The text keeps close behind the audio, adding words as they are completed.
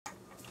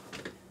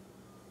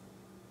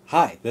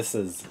Hi, this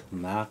is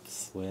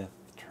Maps with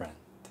Trent.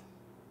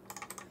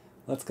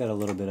 Let's get a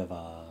little bit of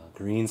a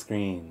green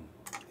screen.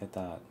 Get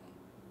that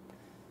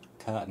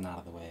curtain out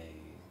of the way.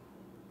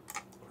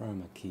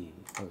 Chroma key.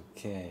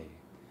 Okay.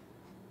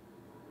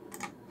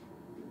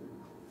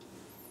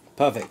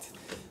 Perfect.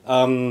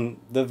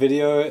 The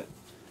video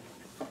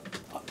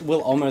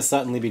will almost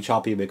certainly be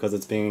choppy because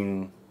it's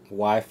being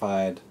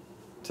Wi-Fi'd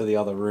to the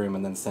other room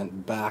and then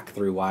sent back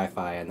through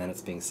Wi-Fi, and then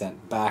it's being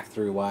sent back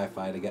through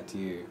Wi-Fi to get to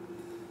you.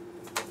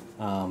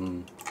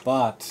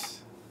 But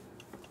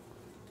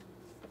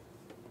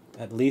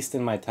at least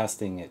in my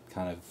testing it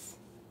kind of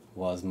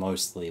was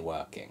mostly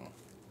working.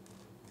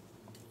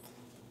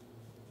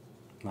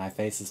 My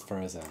face is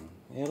frozen.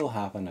 It'll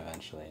happen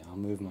eventually. I'll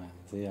move my...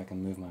 See, I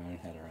can move my own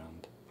head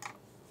around.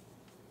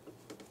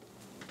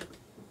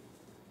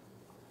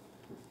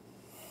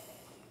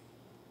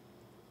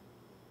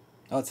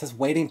 Oh, it says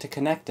waiting to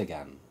connect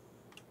again.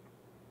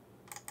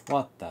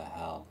 What the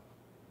hell?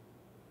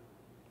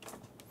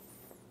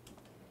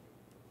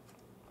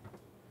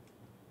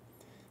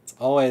 It's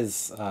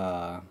always,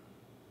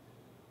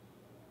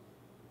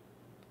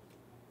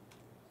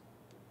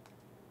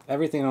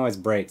 everything always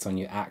breaks when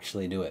you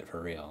actually do it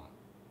for real.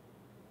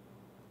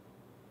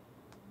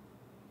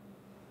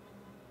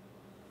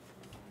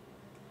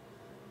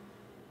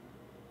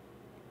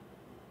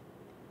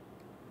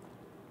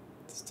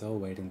 Still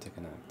waiting to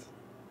connect.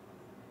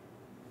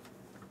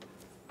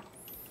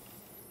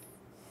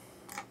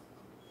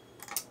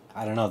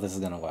 I don't know if this is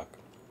gonna work.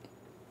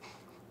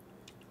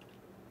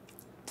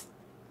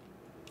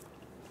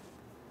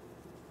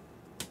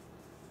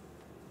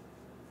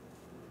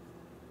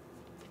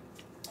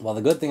 Well,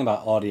 the good thing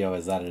about audio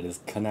is that it is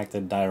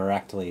connected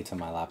directly to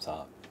my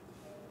laptop.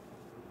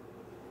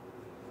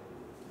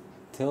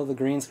 Till the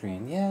green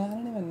screen. Yeah, I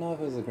don't even know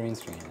if it was a green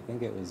screen. I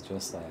think it was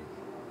just like...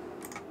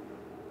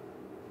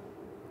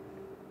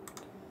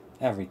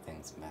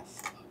 everything's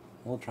messed up.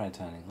 We'll try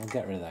turning. We'll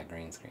get rid of that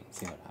green screen.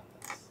 See what happens.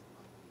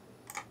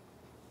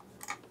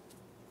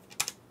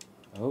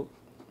 Oh.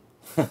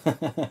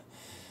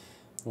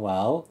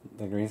 Well,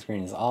 the green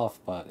screen is off,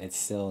 but it's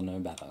still no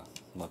better.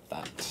 Look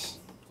at that.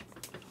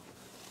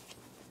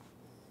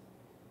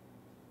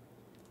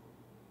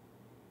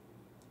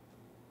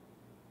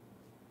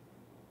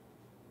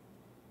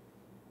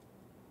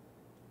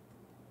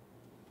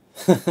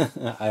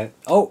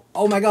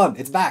 Oh my god,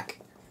 it's back!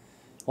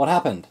 What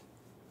happened?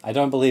 I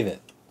don't believe it.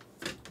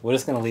 We're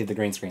just gonna leave the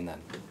green screen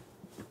then.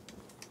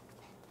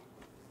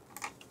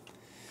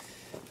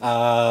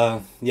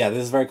 Yeah,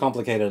 this is very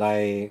complicated.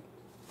 I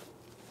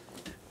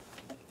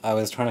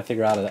was trying to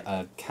figure out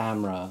a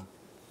camera.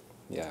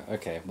 Yeah,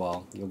 okay,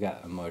 well, you'll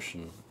get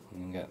emotion.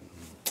 You'll get...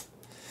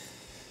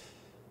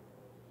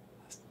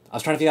 I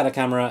was trying to figure out a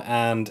camera,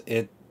 and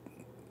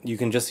you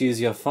can just use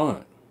your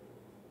phone.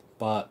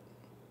 But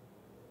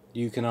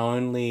you can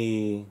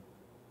only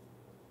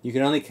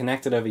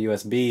connect it over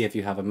USB if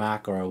you have a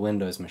Mac or a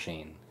Windows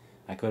machine.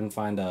 I couldn't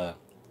find a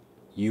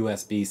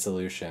USB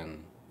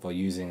solution for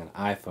using an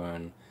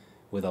iPhone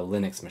with a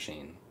Linux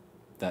machine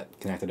that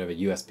connected over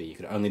USB. You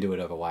could only do it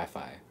over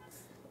Wi-Fi.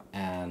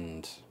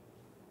 And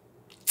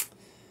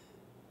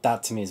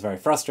that to me is very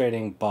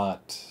frustrating,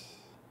 but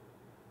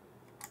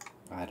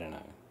I don't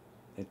know.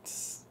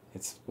 It's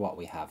what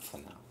we have for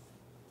now.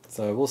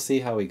 So we'll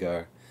see how we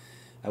go.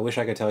 I wish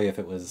I could tell you if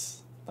it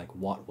was, like,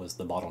 what was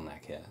the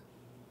bottleneck here.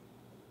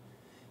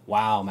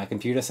 Wow, my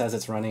computer says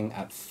it's running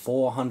at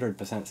 400%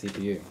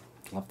 CPU.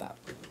 Love that.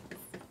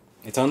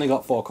 It's only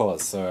got 4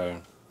 cores,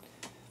 so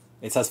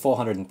it says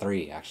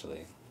 403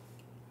 actually.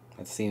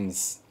 It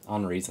seems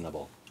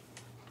unreasonable.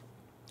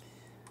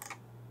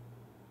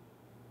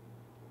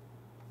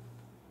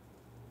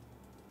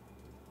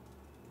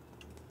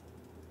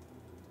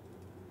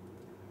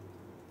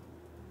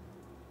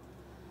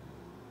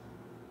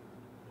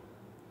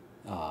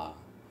 Ah,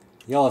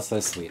 y'all are so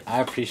sweet.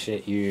 I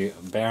appreciate you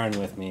bearing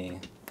with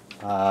me.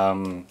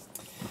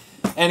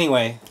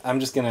 Anyway, I'm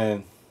just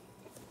gonna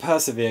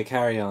persevere,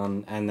 carry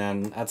on, and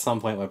then at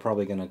some point we're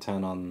probably gonna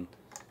turn on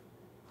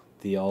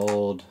the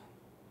old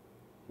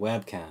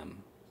webcam.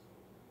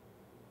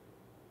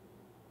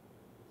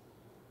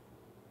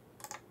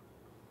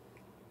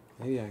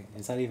 Maybe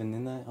is that even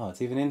in there? Oh,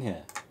 it's even in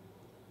here.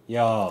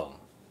 Yo.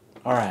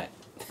 Alright.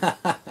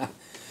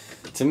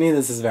 To me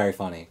this is very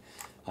funny.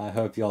 I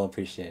hope y'all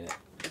appreciate it.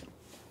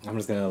 I'm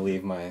just gonna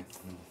leave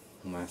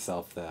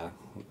myself there.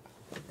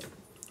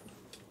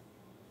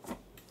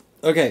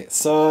 Okay,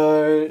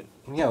 so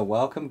yeah,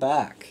 welcome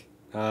back.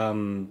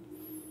 I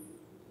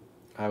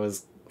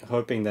was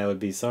hoping there would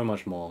be so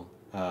much more.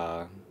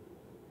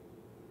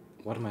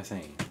 What am I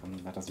saying?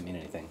 That doesn't mean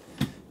anything.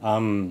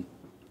 I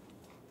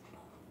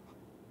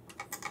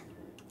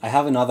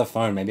have another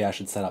phone. Maybe I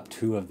should set up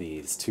 2 of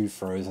these, 2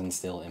 frozen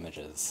still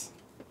images.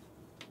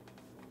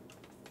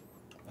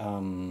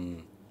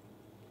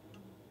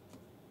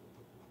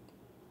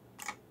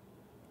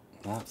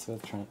 Maps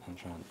with Trent and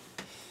Trent.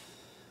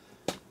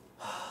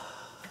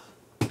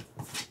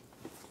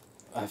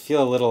 I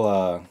feel a little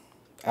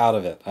out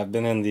of it. I've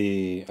been in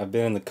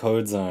the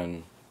code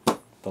zone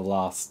the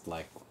last,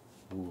 like,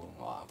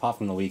 apart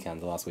from the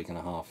weekend, the last week and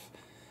a half,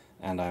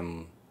 and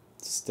I'm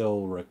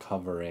still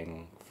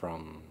recovering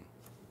from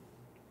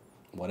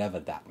whatever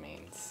that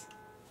means.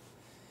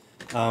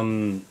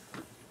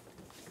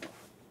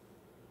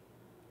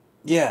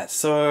 Yeah,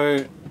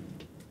 so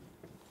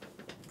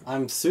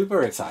I'm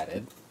super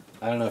excited.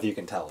 I don't know if you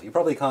can tell. You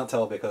probably can't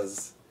tell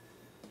because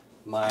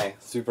my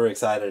super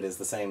excited is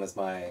the same as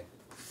my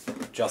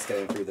just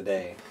getting through the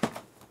day.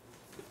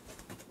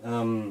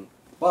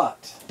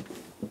 But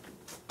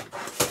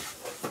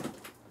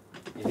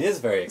it is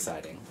very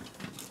exciting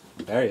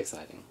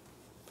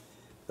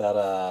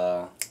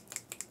that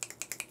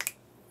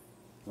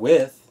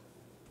with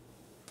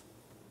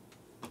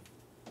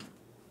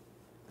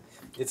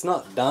it's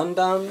not done,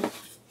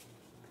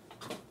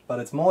 but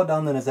it's more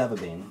done than it's ever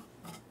been,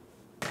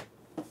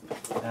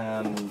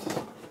 and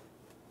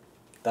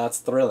that's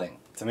thrilling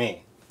to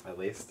me, at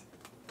least.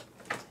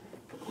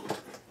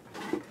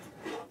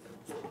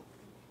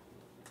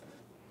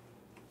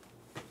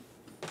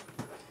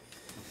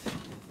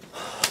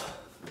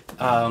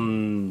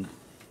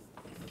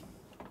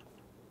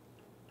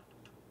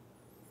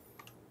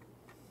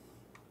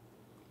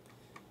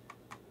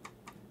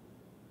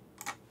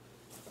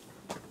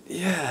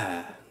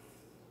 Yeah,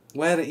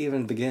 where to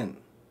even begin?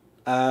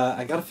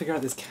 I gotta figure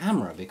out this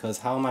camera, because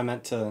how am I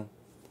meant to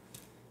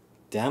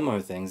demo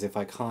things if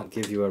I can't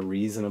give you a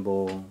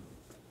reasonable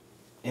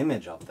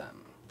image of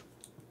them?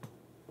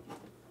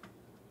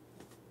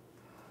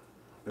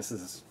 This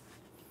is...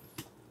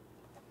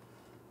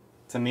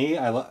 To me,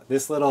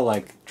 this little,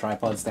 like,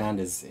 tripod stand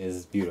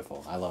is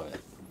beautiful. I love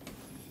it.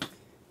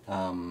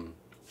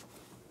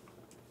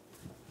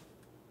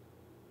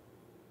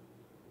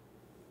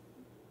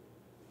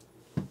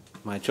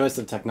 My choice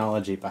of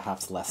technology,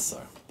 perhaps less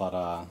so,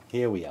 but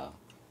here we are.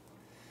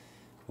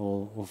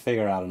 We'll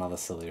figure out another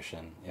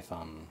solution if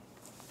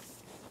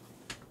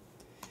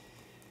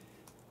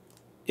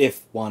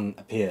one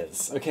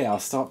appears. Okay, I'll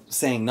stop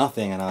saying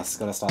nothing and I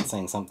gotta start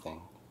saying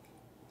something.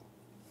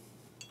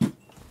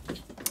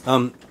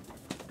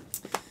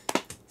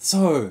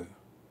 So,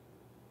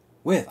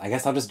 I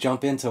guess I'll just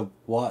jump into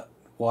what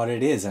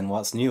it is and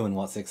what's new and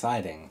what's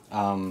exciting.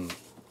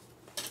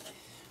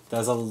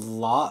 There's a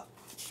lot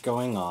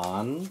going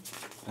on,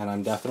 and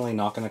I'm definitely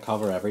not going to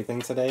cover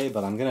everything today,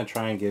 but I'm going to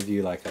try and give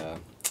you like a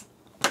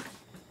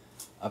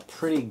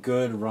pretty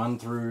good run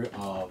through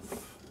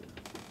of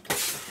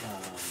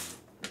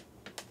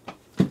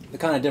the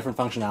kind of different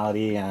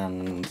functionality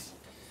and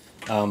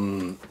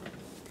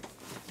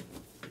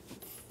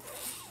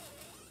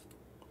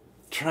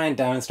try and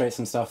demonstrate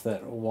some stuff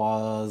that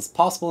was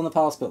possible in the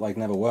past but like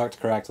never worked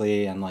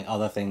correctly, and like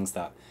other things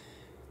that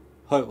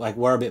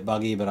were a bit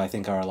buggy but I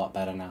think are a lot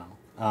better now.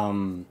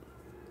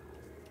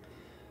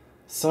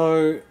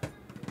 So,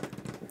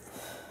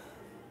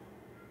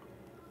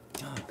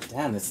 oh,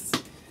 damn,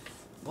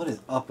 what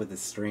is up with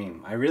this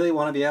stream? I really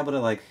want to be able to,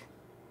 like,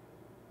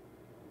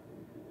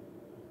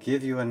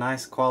 give you a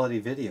nice quality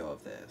video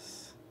of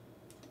this.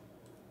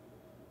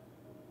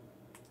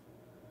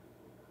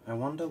 I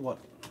wonder what...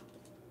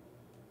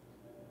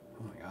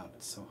 Oh my god,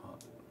 it's so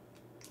hot.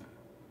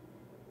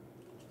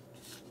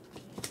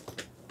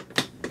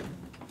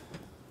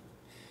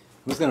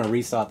 I'm just going to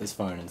restart this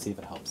phone and see if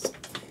it helps.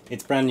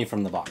 It's brand new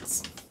from the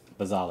box,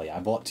 bizarrely. I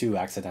bought two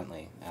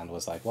accidentally and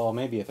was like, well,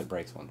 maybe if it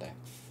breaks one day.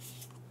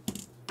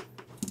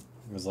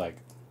 It was like,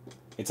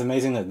 it's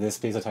amazing that this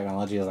piece of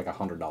technology is like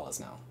 $100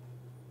 now.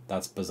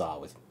 That's bizarre.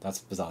 That's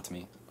bizarre to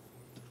me.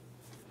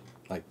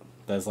 Like,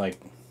 there's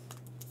like,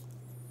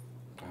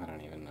 I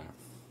don't even know.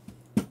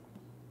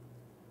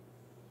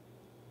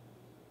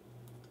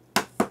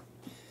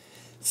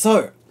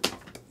 So,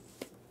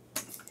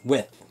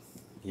 width.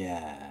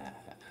 Yeah.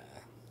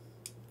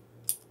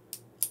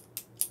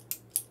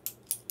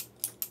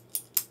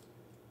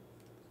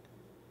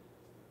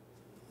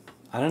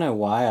 I don't know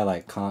why I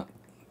like can't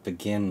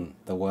begin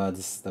the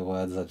words. The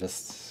words are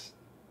just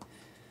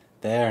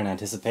there in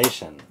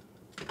anticipation.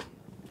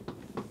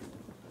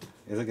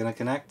 Is it gonna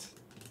connect?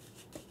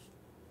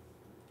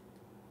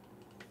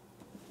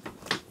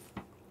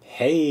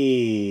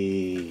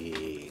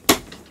 Hey.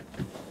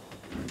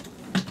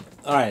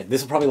 All right,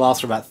 this will probably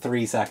last for about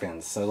 3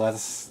 seconds. So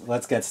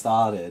let's get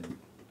started.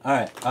 All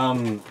right.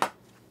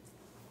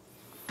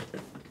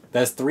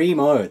 There's 3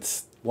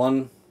 modes.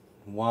 One,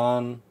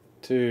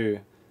 2,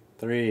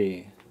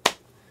 3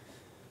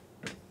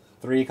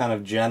 kind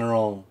of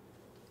general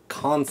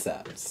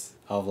concepts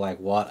of like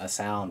what a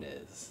sound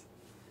is,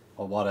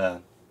 or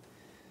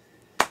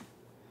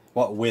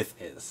what width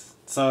is.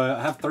 So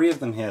I have 3 of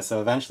them here, so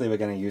eventually we're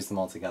going to use them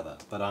all together.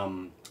 But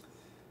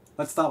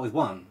let's start with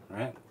 1,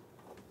 right?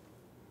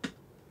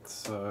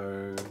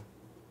 So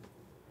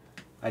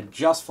I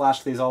just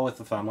flashed these all with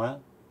the firmware,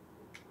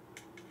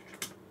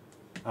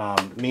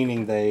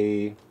 meaning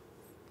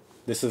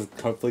this is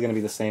hopefully going to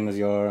be the same as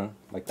your,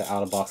 like, the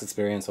out-of-box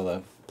experience or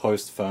the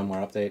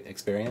post-firmware update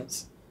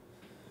experience.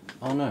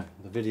 Oh no,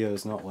 the video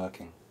is not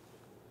working.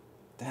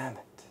 Damn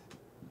it.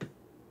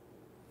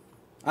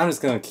 I'm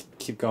just going to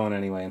keep going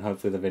anyway, and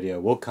hopefully the video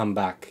will come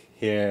back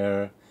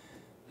here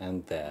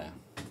and there.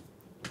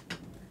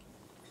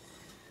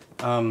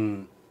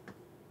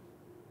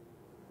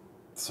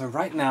 So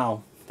right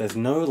now, there's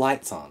no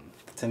lights on.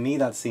 To me,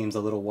 that seems a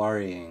little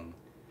worrying,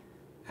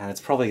 and it's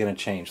probably going to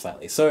change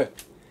slightly. So,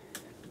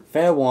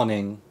 fair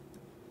warning,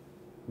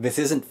 this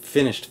isn't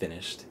finished.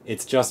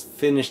 It's just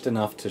finished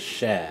enough to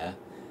share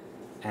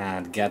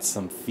and get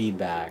some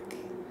feedback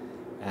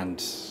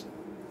and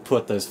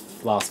put those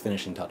last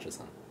finishing touches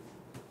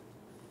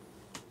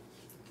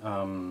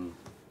on.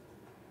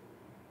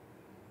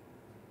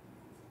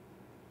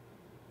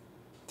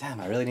 Damn,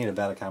 I really need a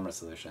better camera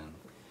solution.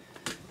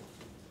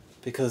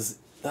 Because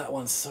that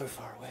one's so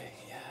far away,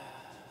 yeah.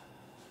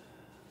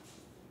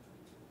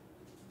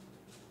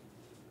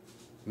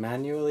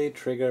 Manually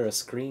trigger a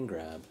screen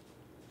grab.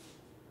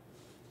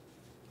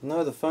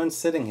 No, the phone's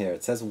sitting here.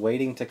 It says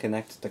waiting to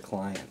connect to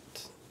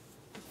client.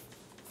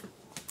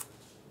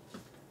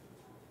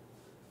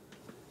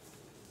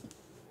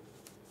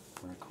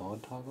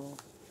 Record toggle?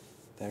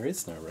 There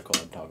is no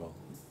record toggle.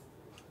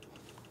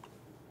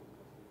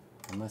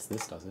 Unless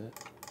this does it.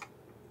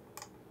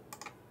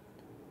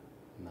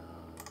 Nah.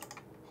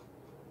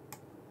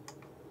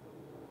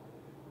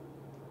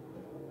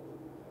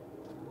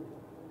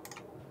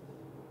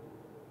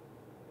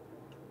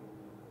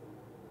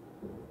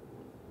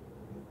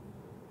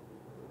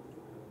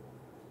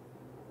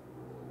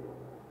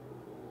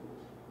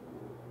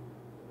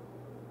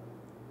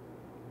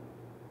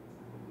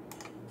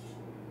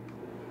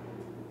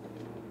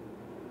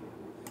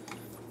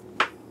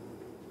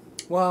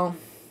 Well,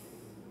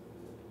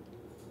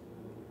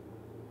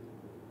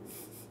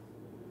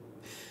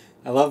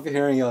 I love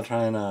hearing y'all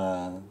trying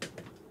to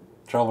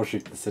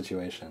troubleshoot the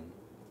situation.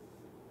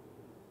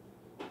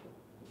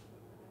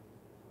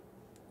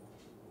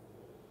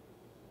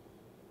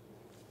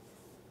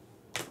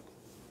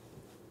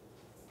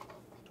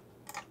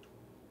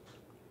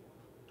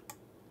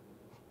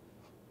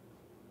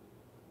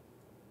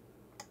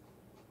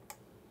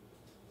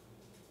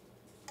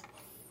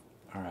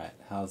 Alright,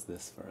 how's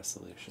this for a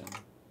solution?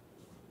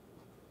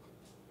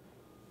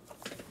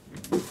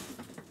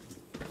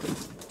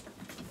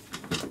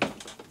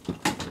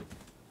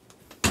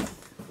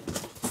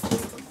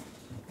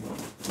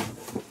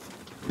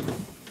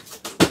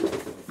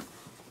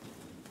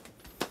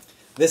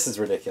 This is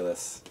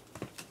ridiculous.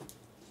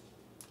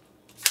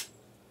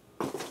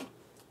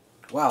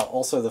 Wow,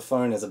 also the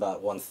phone is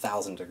about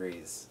 1000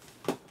 degrees.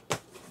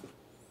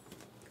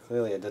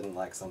 Clearly it didn't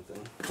like something.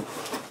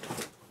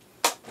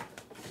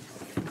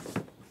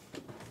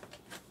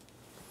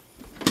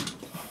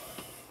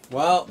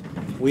 Well,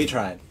 we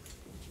tried.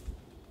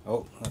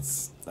 Oh,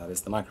 that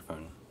is the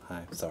microphone.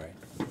 Hi, sorry.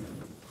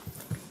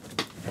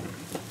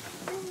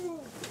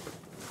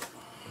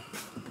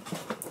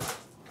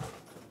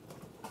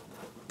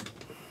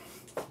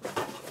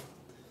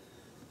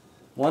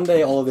 One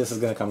day all of this is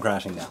going to come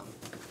crashing down.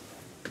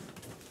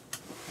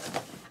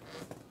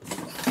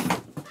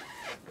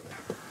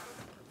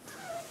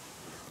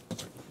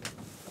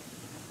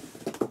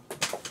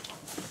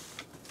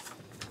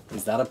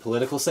 Is that a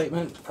political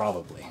statement?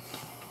 Probably.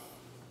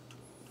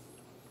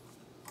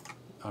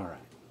 Alright.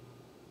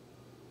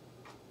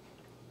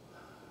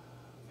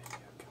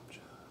 Video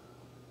capture.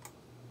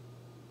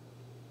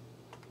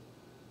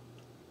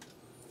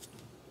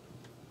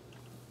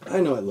 I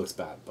know it looks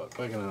bad, but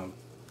we're gonna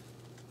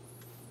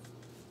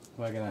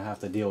have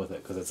to deal with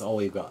it because it's all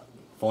we've got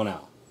for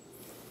now.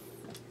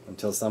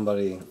 Until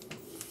somebody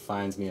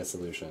finds me a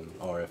solution,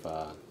 or if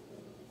I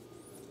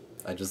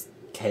just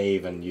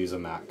cave and use a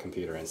Mac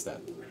computer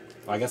instead.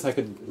 I guess I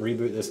could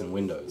reboot this in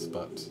Windows,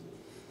 but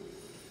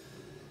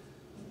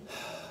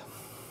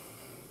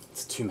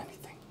it's too many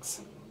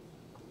things.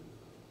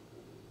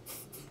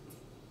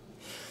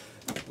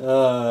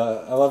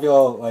 I love you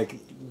all, like,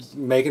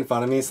 making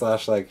fun of me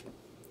 / like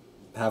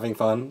having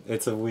fun.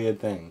 It's a weird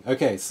thing.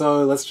 Okay,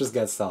 so let's just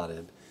get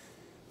started.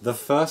 The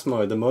first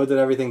mode, the mode that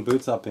everything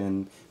boots up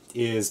in,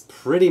 is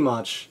pretty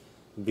much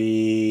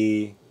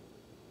the...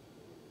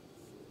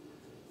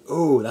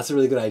 Ooh, that's a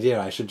really good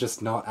idea. I should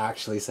just not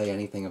actually say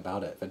anything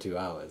about it for 2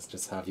 hours.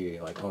 Just have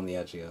you, like, on the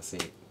edge of your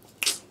seat.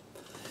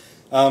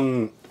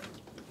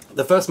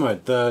 The first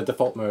mode, the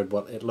default mode,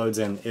 what it loads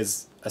in,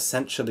 is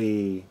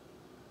essentially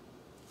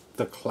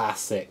the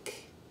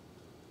classic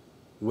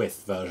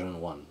with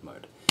version 1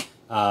 mode.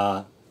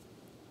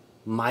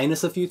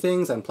 Minus a few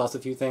things and plus a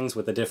few things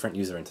with a different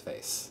user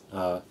interface.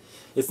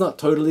 It's not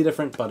totally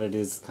different, but it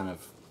is kind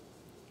of...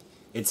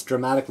 It's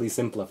dramatically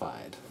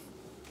simplified.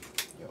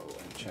 Yo,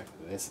 and check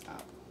this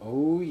out.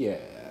 Oh yeah.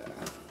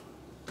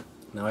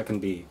 Now I can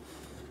be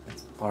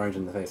orange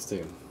in the face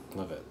too.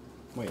 Love it.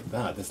 Wait,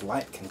 this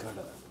light can go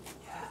to...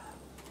 Yeah.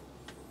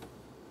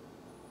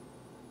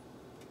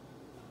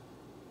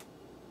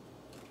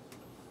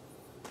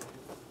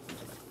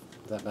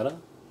 Is that better?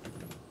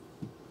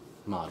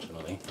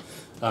 Marginally.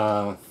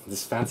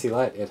 This fancy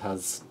light, it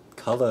has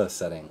color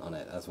setting on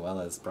it as well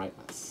as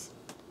brightness.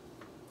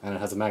 And it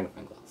has a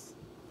magnifying glass.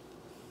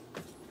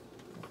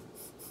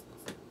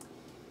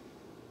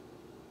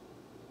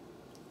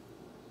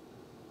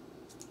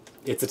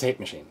 It's a tape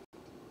machine.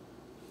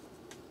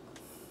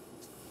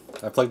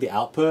 I plugged the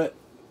output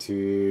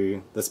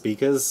to the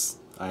speakers.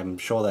 I'm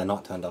sure they're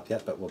not turned up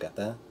yet, but we'll get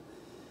there.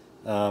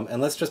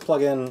 And let's just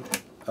plug in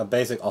a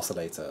basic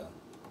oscillator.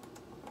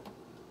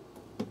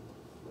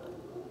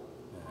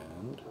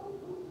 And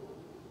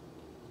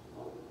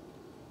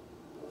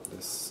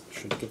this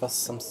should give us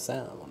some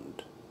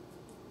sound.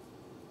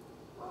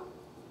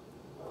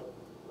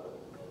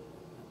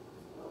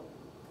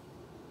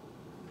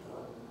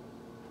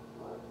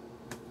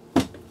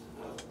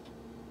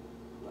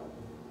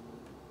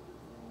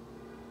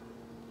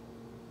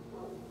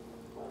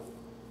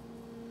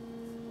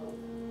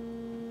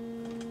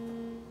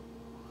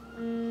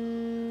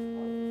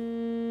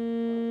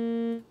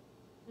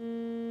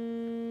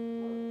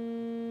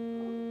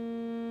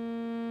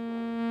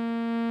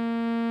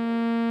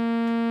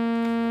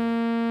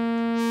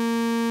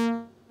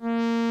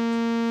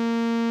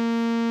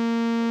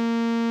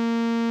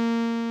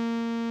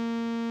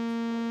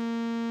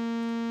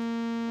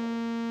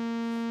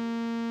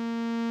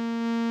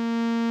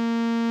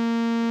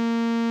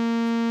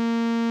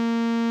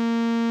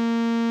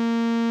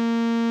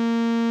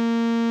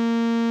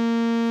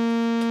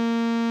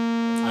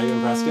 Are you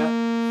impressed yet?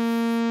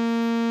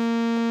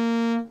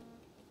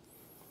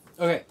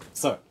 Okay,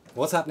 so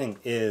what's happening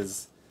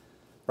is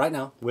right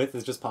now width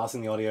is just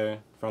passing the audio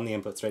from the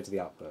input straight to the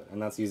output, and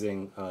that's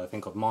using a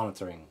thing called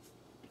monitoring.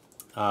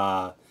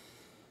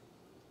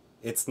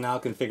 It's now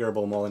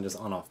configurable more than just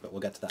on-off, but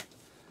we'll get to that.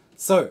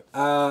 So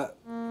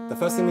the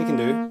first thing we can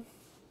do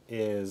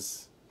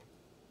is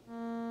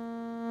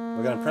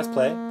we're going to press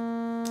play,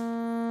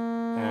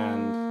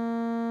 and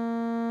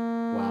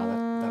wow,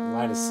 that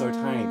light is so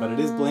tiny, but it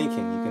is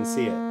blinking, you can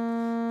see it.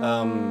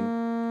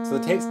 So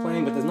the tape's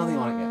playing, but there's nothing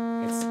on it yet.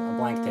 It's a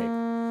blank tape.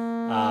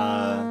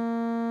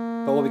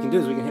 But what we can do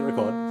is we can hit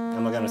record,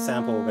 and we're going to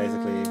sample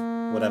basically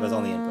whatever's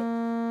on the input.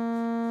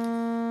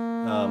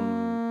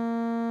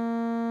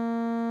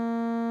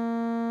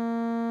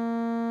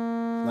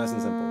 Nice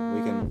and simple.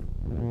 We can...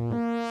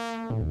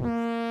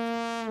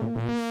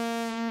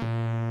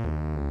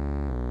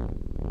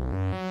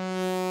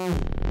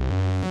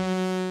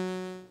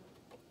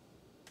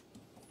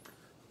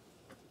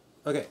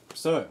 Okay,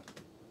 so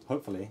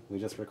hopefully we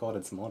just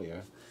recorded some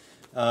audio.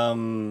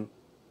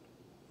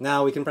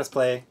 Now we can press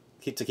play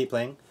to keep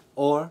playing,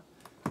 or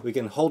we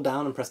can hold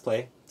down and press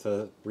play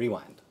to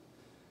rewind.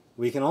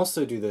 We can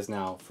also do this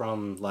now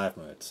from live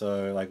mode,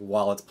 so like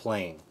while it's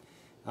playing,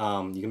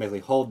 you can basically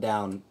hold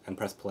down and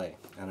press play,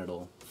 and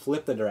it'll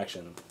flip the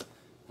direction.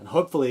 And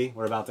hopefully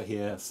we're about to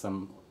hear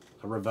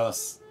a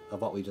reverse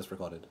of what we just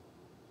recorded.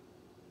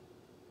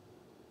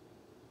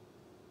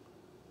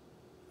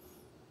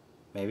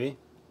 Maybe?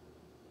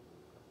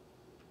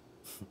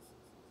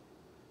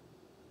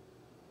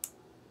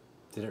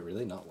 Did it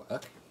really not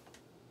work?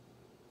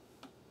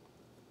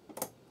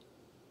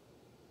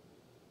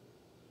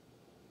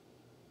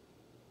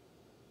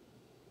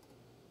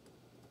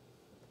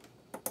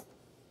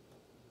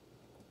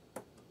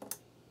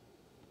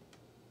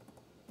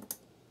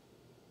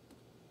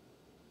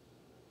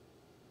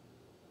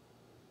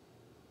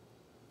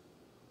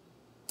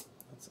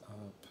 What's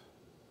up?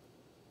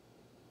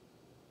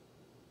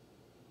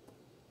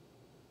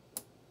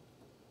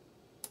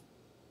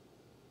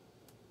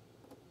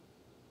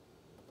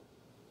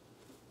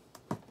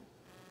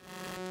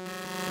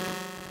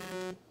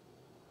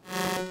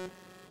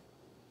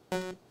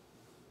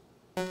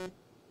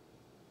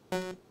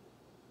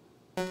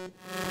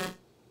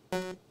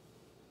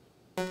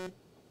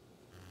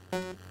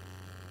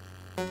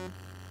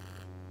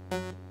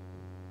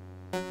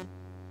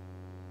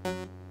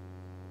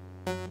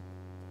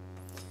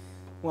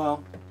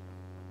 Well,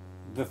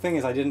 the thing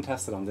is I didn't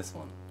test it on this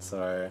one,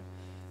 so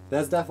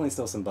there's definitely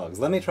still some bugs.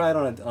 Let me try it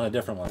on a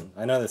different one.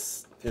 I know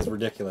this is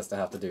ridiculous to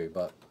have to do,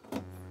 but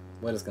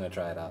we're just going to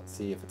try it out,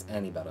 see if it's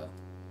any better.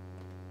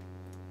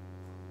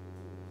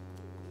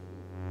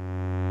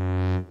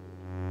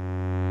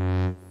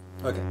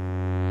 Okay.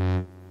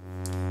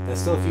 There's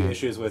still a few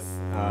issues with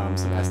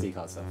some SD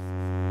card stuff.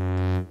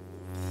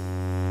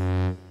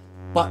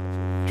 But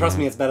trust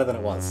me, it's better than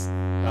it was.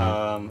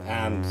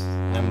 And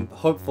I'm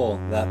hopeful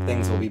that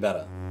things will be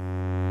better.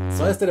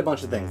 So I just did a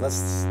bunch of things.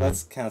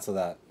 Let's cancel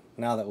that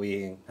now that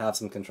we have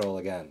some control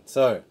again.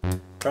 So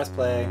press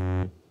play.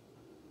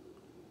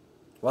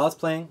 While it's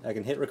playing, I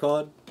can hit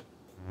record.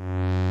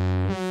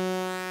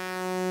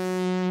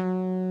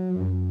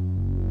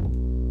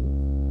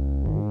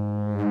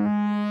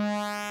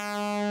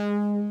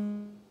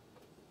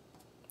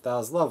 That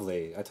was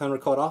lovely. I turn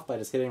record off by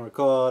just hitting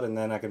record, and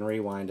then I can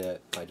rewind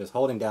it by just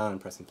holding down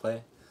and pressing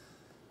play.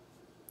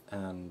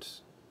 And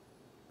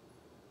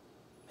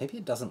maybe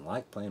it doesn't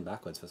like playing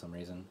backwards for some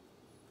reason.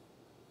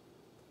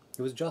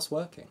 It was just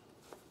working.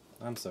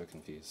 I'm so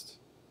confused.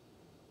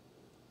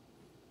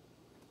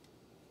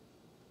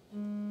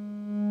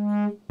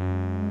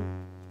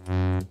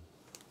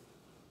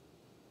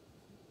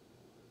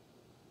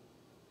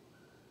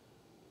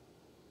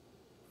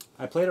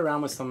 I played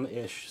around with some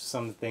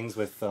things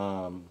with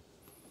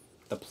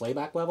the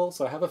playback level,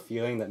 so I have a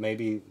feeling that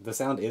maybe the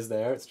sound is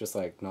there, it's just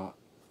like not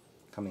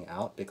coming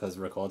out because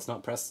record's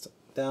not pressed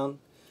down.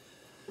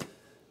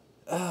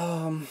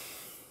 I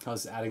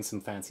was adding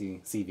some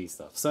fancy CV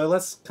stuff. So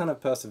let's kind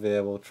of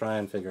persevere, we'll try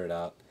and figure it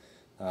out.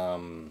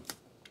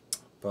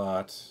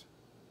 But,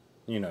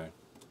 you know,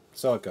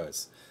 so it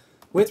goes.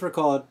 With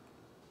record,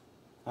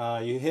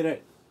 you hit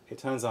it, it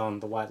turns on,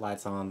 the white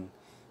light's on.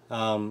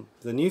 The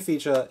new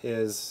feature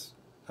is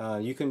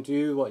you can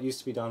do what used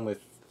to be done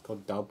with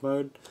called dub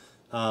mode.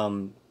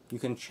 You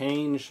can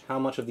change how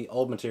much of the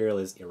old material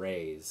is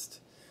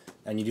erased.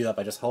 And you do that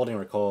by just holding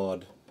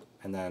record,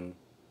 and then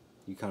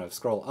you kind of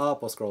scroll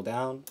up or scroll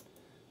down.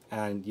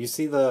 And you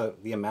see the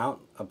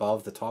amount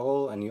above the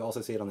toggle, and you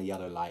also see it on the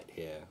yellow light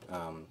here.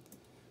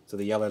 So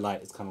the yellow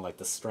light is kind of like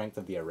the strength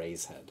of the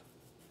erase head.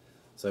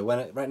 So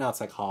right now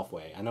it's like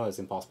halfway. I know it's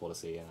impossible to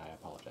see, and I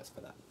apologize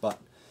for that. But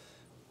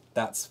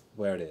that's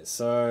where it is.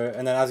 So,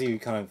 and then as you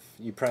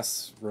you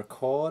press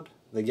record,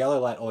 the yellow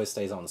light always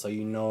stays on, so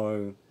you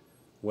know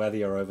whether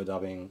you're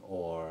overdubbing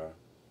or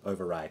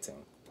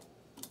overwriting.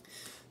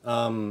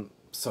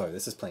 So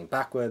this is playing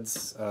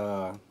backwards.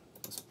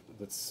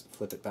 Let's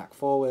flip it back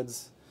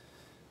forwards.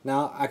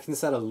 Now I can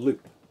set a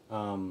loop.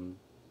 And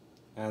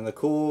the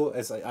cool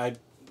is I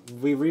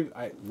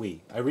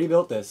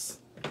rebuilt this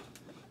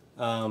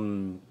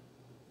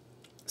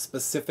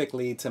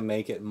specifically to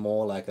make it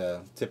more like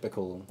a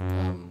typical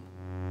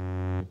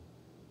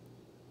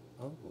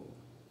oh,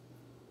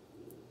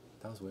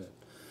 that was weird.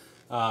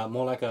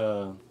 More like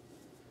a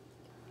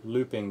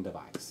looping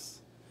device.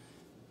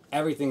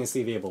 Everything is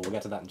CVable, we'll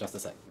get to that in just a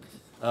sec.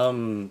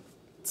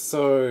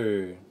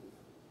 So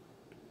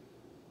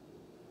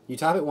you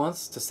tap it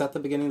once to set the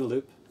beginning of the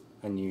loop,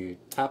 and you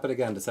tap it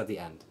again to set the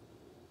end.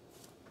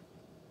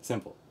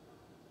 Simple.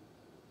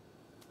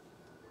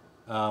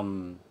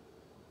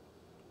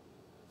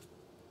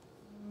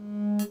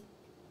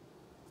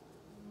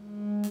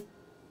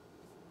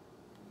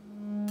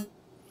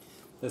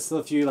 There's still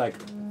a few like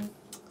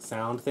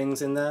sound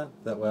things in there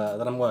that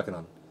I'm working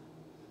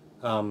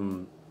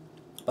on.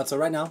 But so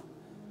right now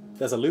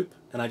there's a loop,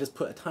 and I just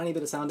put a tiny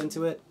bit of sound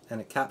into it, and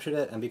it captured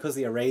it, and because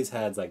the erase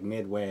head's like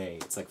midway,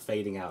 it's like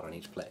fading out on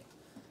each play.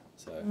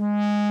 So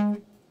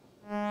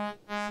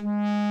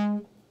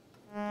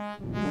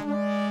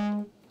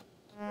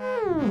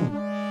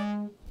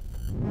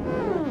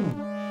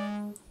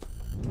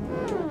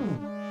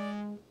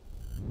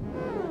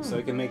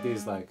we can make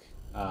these like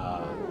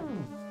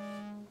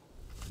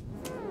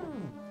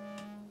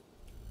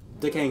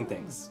decaying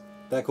things.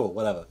 They're cool,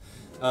 whatever.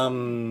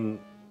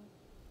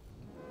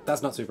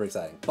 That's not super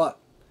exciting, but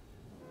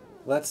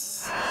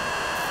let's... Ooh.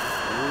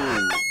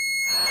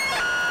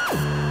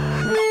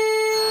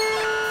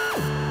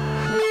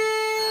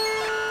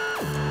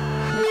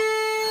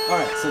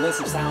 Alright, so there's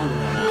some sound in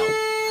there now.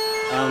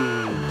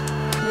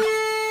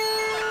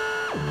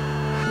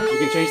 You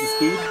can change the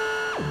speed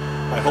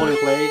by holding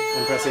play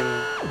and pressing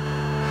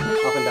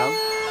up and down.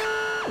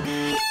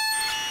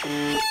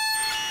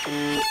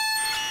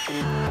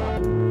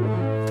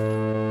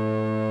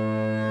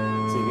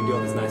 So you can do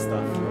all this nice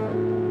stuff.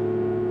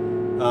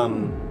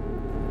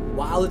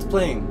 While it's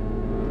playing,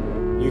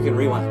 you can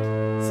rewind.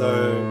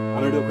 So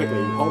I'm gonna do it quickly.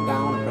 You hold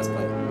down and press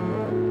play.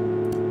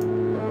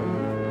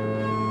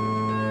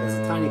 There's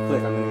a tiny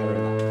click, I'm gonna get rid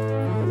of that.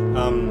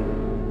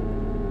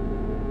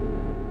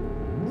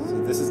 So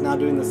this is now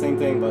doing the same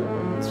thing, but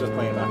it's just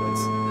playing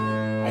backwards.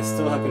 I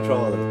still have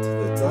control of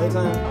the delay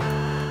time.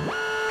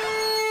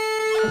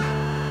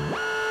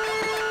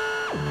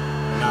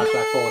 And now it's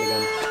back forward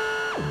again.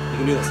 You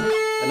can do this.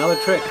 Another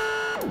trick,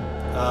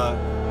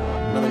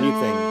 another new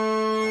thing.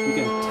 You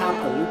can tap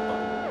the loop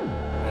button,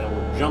 and it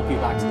will jump you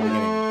back to the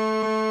beginning.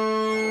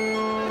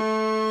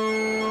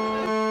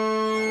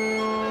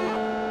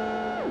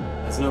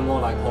 It's no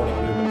more like holding a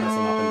loop and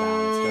pressing up and down.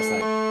 It's just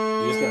like,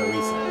 you just get a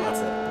reset,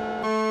 that's it.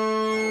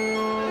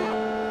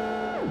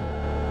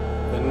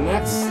 The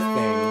next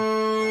thing,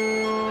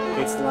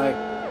 it's like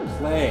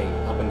play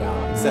up and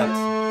down, except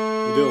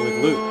you do it with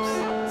loops.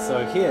 So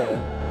here,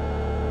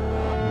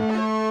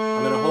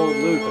 I'm going to hold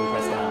loop and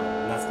press down,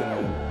 and that's going to,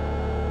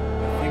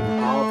 I think,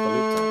 halve the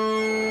loop time.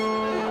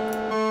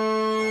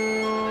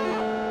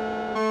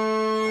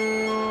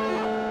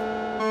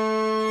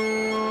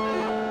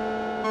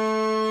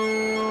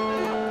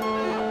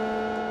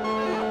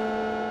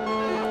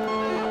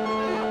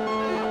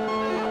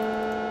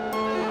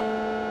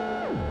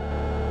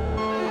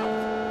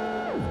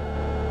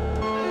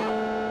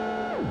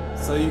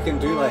 So you can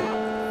do like,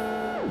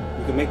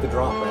 you can make the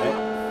drop, right?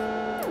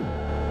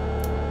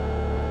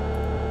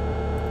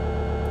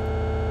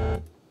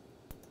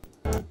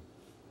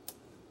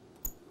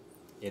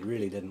 It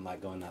really didn't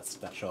like going that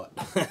short.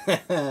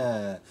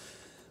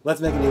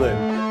 Let's make a new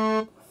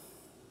loop.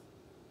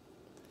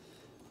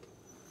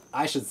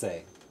 I should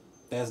say,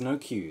 there's no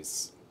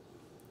cues.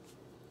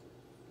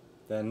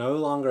 They're no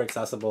longer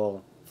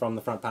accessible from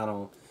the front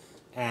panel,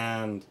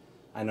 and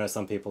I know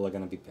some people are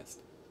going to be pissed.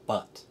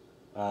 But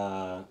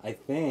I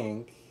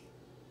think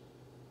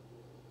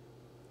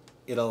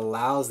it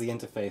allows the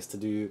interface to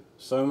do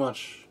so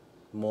much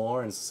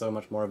more in so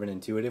much more of an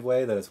intuitive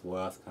way that it's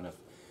worth kind of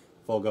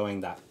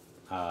foregoing that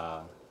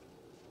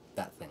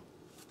that thing.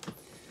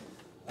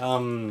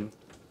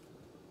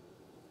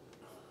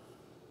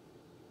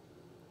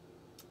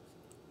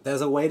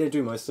 There's a way to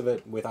do most of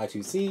it with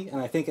I2C, and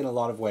I think in a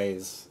lot of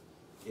ways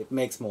it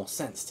makes more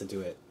sense to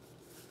do it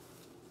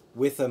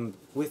with an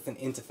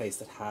interface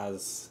that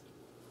has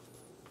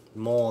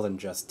more than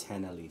just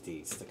 10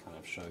 LEDs to kind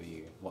of show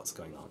you what's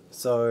going on.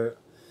 So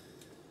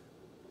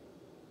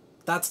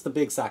that's the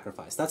big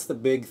sacrifice. That's the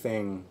big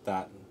thing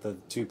that the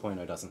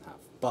 2.0 doesn't have.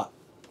 But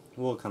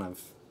we'll kind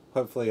of,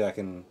 hopefully I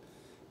can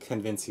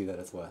convince you that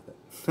it's worth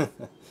it.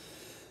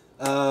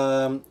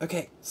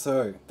 Okay,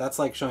 so that's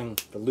like showing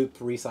the loop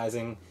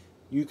resizing.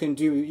 You can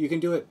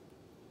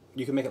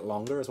make it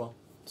longer as well.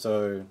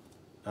 So,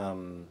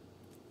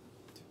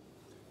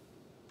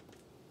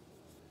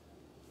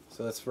 so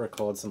let's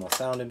record some more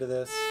sound into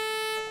this.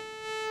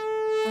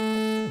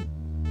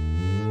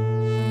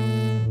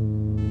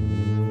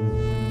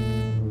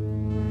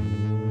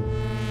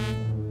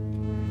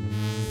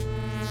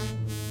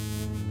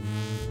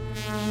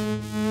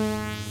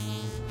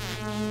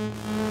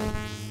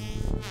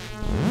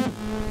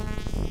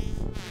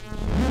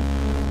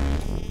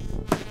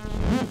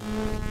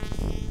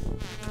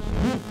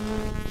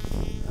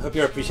 I hope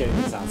you're appreciating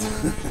the sounds.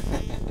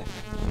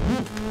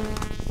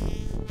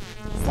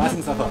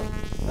 Slicing stuff up.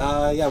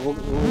 Yeah,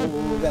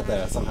 we'll get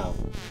there somehow.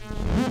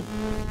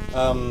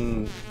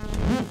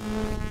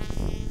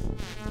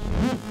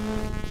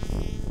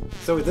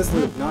 So with this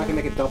loop, now I can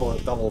make it double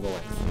the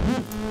length.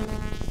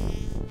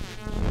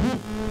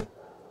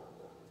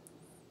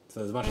 So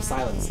there's a bunch of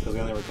silence because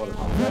we only recorded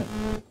half, right?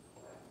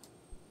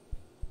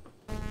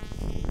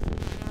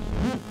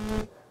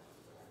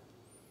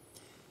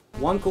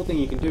 One cool thing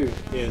you can do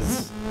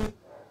is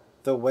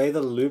the way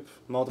the loop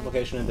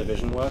multiplication and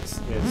division works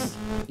is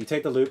you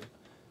take the loop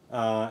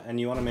and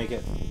you want to make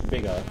it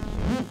bigger.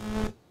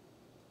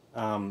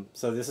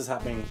 So this is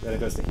happening that it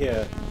goes to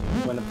here.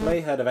 When the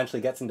playhead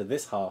eventually gets into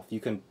this half, you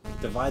can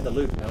divide the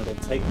loop and it'll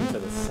take you to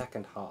the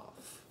second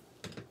half.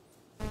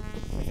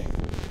 I think.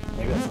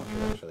 Maybe that's not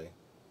true actually.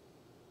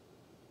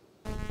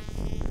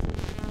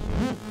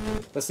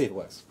 Let's see if it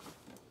works.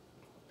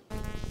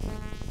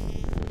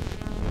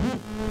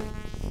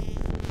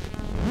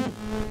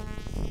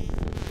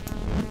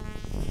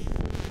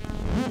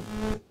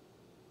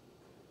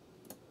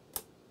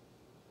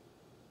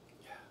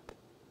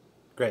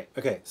 Great.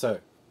 Okay, so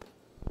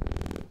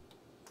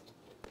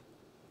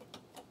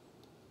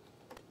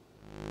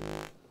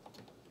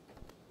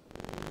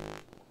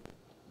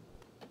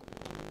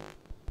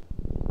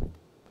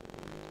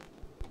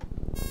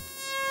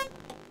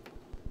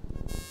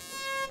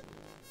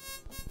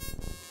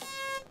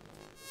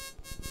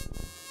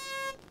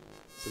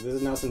this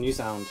is now some new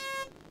sound,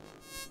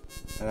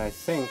 and I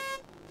think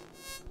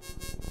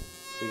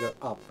we go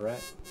up,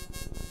 right?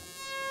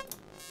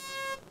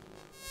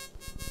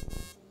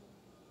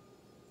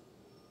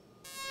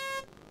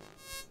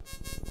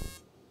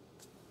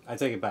 I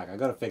take it back. I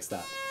gotta fix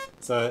that.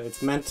 So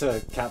it's meant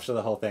to capture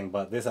the whole thing,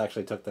 but this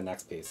actually took the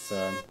next piece.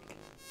 So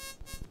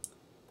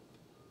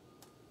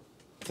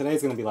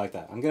today's gonna be like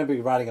that. I'm gonna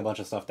be writing a bunch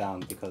of stuff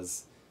down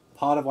because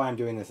part of why I'm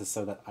doing this is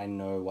so that I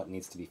know what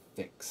needs to be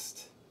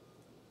fixed.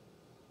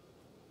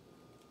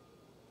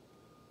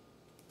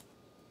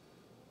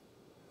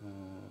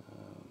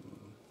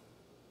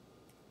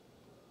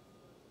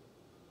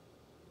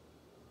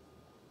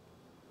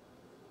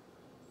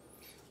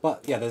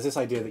 But yeah, there's this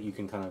idea that you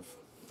can kind of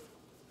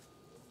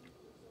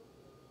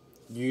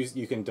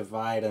you can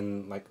divide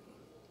and like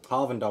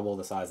halve and double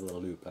the size of the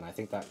loop, and I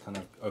think that kind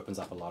of opens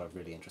up a lot of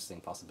really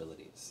interesting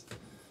possibilities.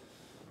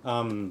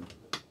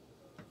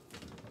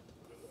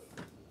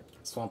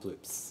 Swamp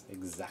loops,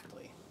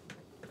 exactly.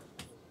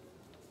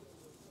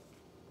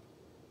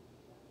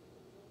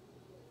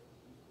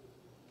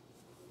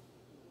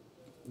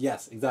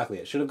 Yes, exactly.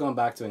 It should have gone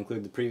back to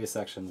include the previous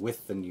section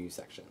with the new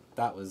section.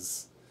 That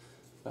was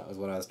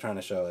what I was trying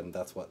to show, and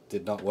that's what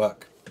did not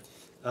work.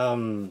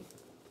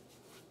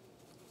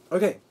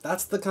 Okay,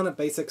 that's the kind of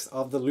basics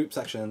of the loop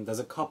section. There's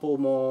a couple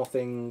more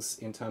things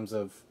in terms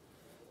of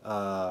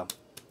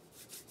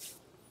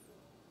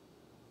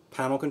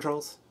panel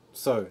controls.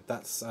 So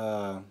that's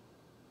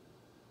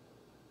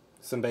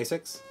some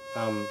basics.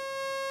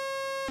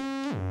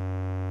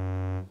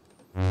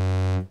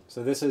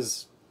 So this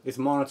is, it's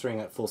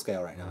monitoring at full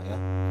scale right now,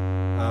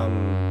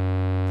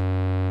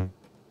 yeah?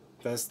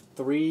 There's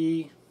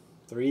three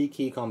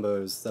key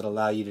combos that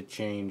allow you to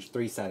change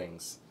 3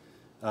 settings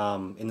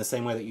in the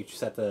same way that you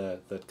set the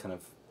kind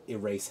of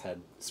erase head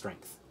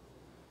strength.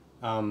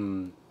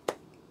 So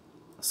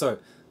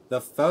the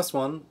first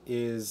one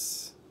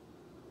is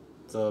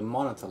the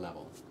monitor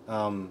level.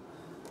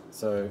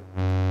 So you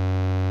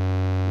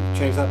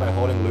change that by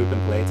holding loop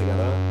and play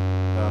together,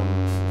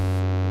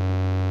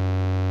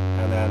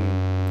 and then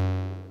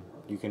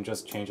you can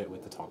just change it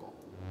with the toggle.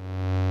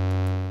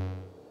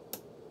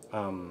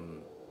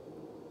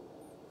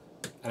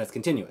 And it's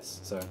continuous,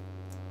 so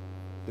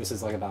this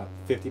is like about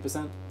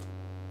 50%.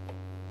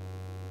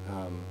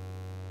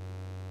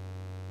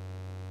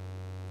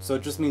 So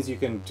it just means you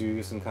can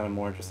do some kind of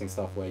more interesting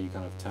stuff where you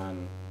kind of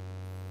turn...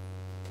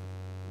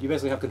 You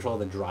basically have control of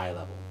the dry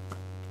level.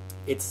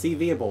 It's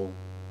CVable,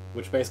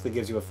 which basically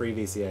gives you a free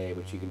VCA,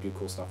 which you can do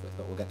cool stuff with,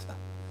 but we'll get to that.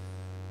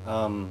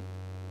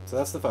 So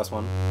that's the first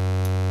one.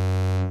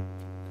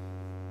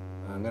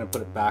 I'm going to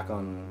put it back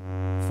on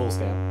full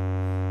scale.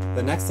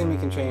 The next thing we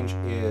can change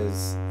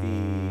is the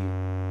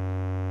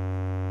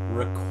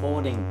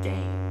recording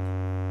gain.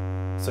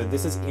 So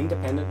this is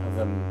independent of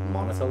the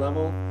monitor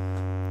level,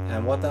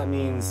 and what that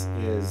means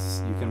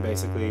is you can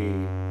basically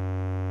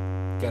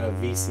get a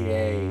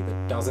VCA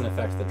that doesn't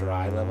affect the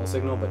dry level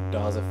signal, but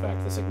does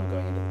affect the signal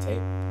going into the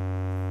tape.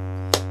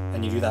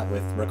 And you do that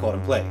with record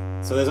and play.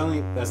 So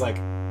there's like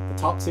the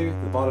top two,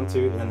 the bottom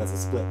two, and then there's a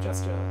split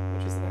gesture,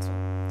 which is the next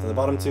one. So the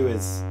bottom two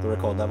is the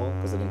record level,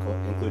 because it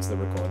includes the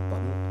record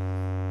button.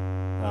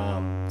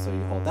 So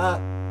you hold that,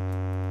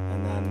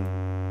 and then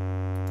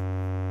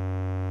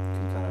you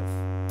can kind of...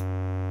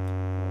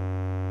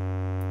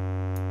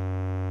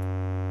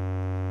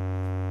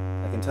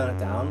 I can turn it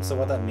down, so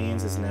what that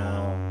means is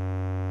now,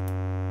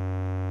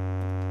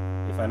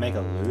 if I make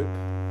a loop,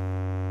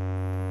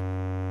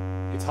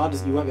 it's hard to,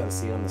 you won't be able to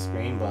see it on the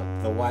screen, but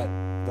the white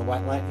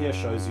light here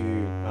shows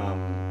you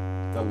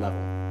the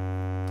level,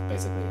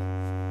 basically.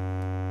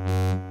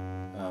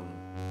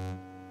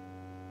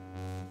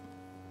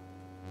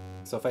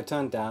 So if I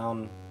turn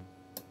down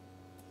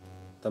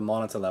the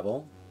monitor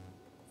level,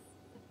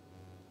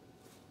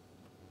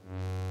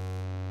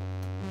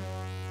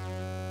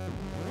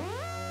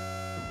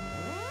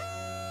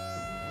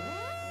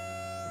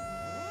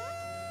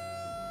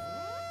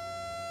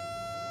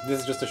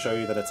 this is just to show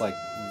you that it's like,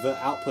 the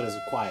output is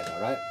quieter,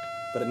 right?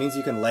 But it means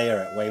you can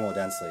layer it way more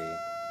densely.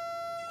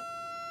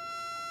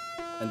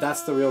 And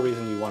that's the real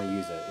reason you want to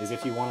use it, is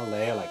if you want to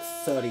layer like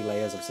 30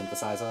 layers of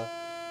synthesizer,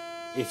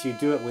 if you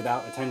do it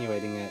without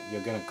attenuating it,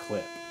 you're going to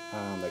clip.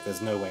 Like there's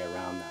no way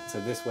around that.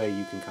 So this way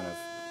you can kind of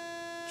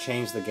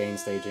change the gain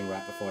staging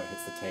right before it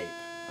hits the tape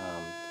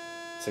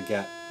to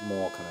get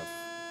more kind of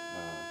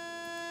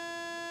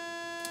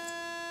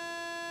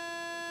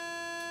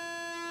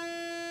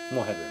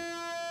more headroom.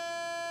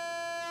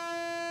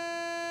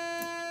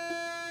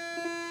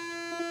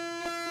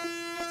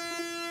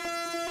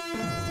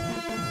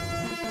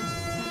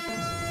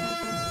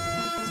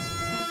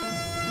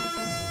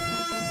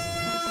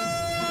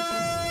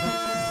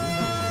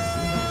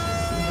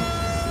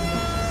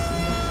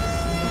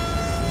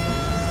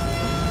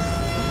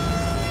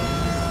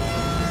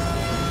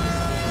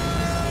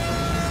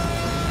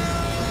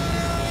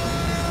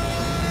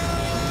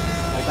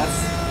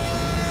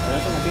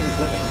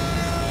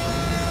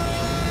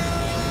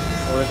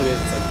 Or if it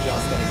is, it's like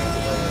just getting into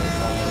the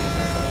non-linear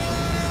territory.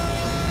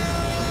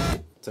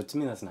 So to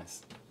me that's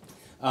nice.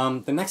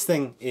 The next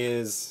thing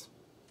is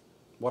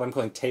what I'm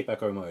calling tape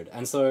echo mode.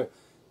 And so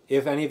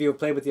if any of you have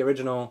played with the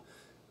original,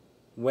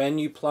 when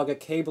you plug a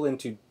cable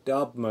into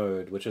dub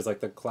mode, which is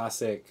like the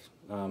classic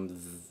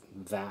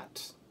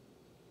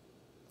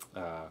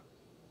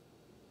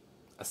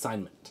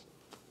assignment,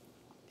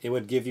 it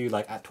would give you,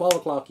 like at 12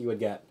 o'clock you would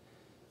get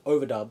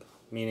overdub,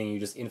 meaning you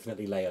just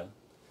infinitely layer.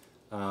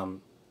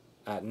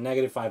 At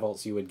 -5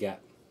 volts you would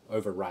get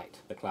overwrite,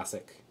 the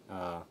classic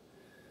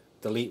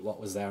delete what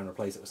was there and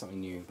replace it with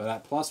something new. But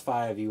at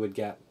 +5 you would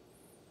get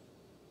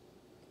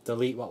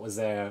delete what was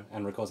there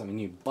and record something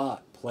new,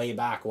 but play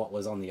back what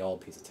was on the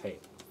old piece of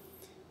tape.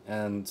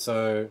 And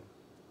so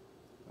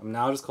I'm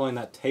now just calling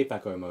that tape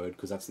echo mode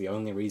because that's the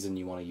only reason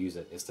you want to use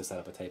it, is to set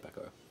up a tape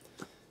echo.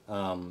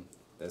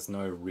 There's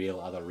no real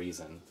other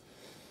reason,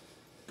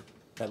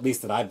 at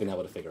least that I've been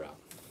able to figure out.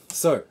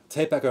 So,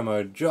 tape echo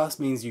mode just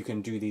means you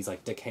can do these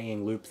like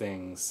decaying loop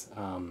things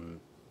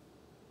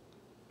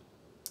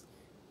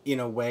in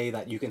a way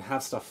that you can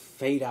have stuff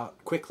fade out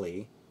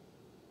quickly,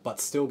 but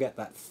still get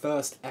that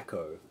first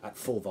echo at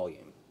full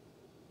volume.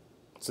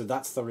 So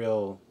that's the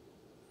real,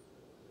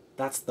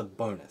 that's the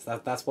bonus.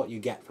 That's what you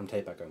get from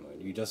tape echo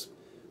mode. You just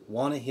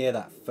want to hear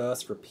that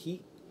first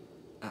repeat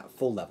at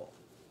full level.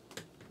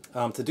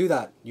 To do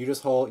that, you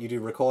just you do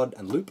record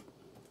and loop,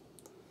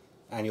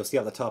 and you'll see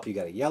at the top you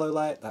get a yellow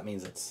light. That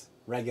means it's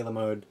regular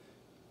mode.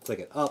 Click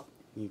it up,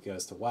 it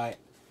goes to white.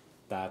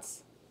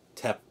 That's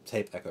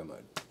tape echo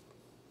mode.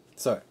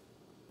 So,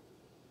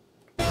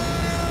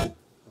 we'll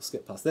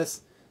skip past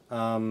this.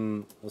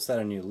 We'll set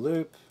a new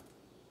loop.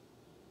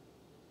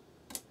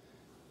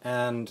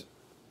 And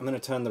I'm going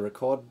to turn the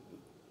record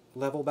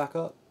level back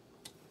up.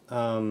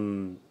 But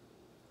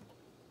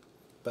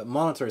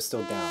monitor is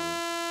still down.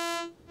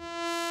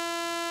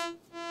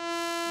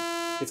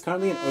 It's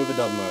currently in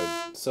overdub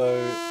mode, so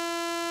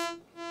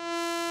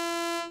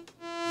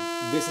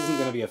this isn't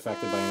going to be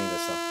affected by any of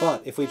this stuff.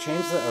 But if we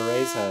change the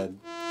erase head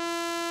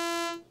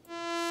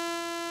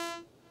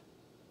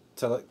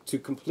to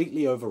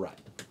completely overwrite,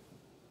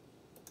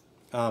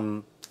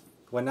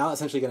 we're now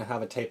essentially going to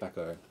have a tape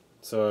echo.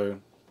 So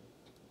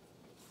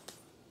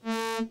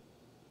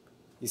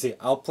you see,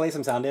 I'll play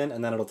some sound in,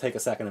 and then it'll take a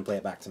second and play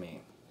it back to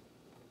me.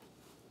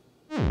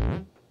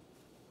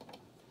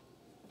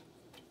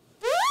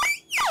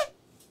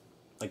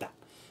 Like that.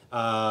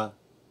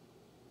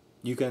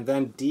 can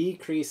then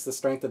decrease the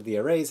strength of the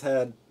erase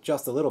head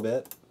just a little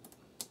bit,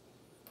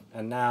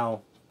 and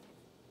now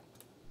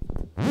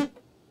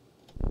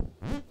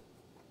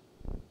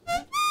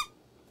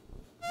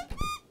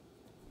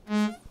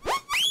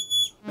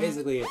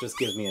basically it just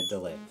gives me a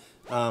delay.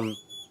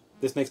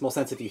 This makes more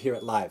sense if you hear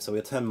it live, so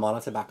we'll turn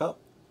monitor back up.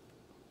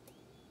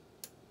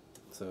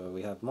 So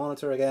we have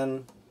monitor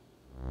again.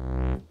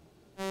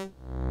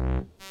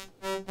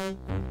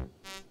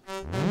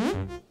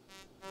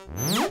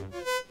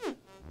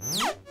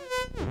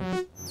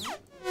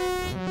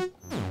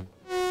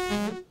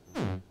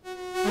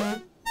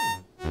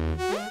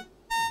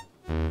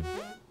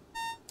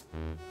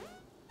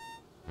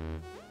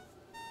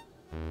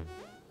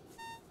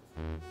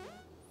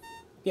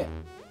 Yeah,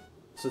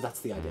 so that's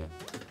the idea.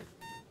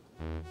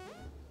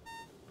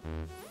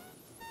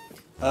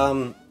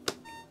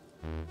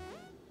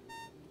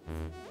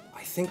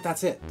 I think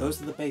that's it.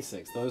 Those are the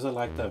basics. Those are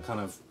like the kind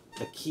of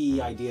the key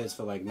ideas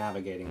for like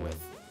navigating with.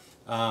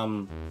 I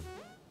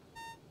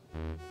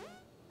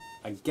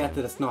get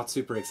that it's not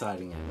super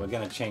exciting yet. We're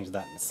gonna change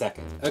that in a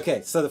second.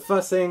 Okay, so the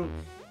first thing,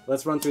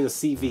 let's run through the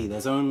CV.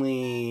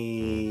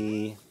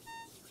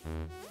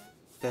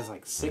 There's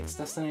like 6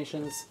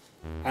 destinations,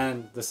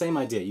 and the same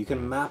idea. You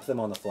can map them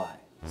on the fly.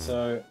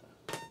 So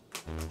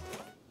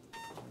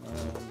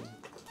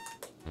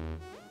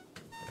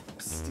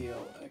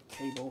steal a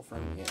cable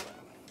from here.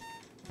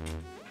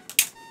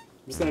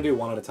 I'm just going to do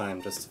one at a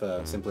time, just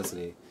for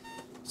simplicity.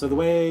 So the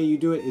way you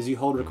do it is you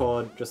hold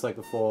record, just like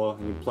before,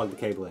 and you plug the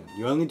cable in.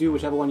 You only do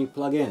whichever one you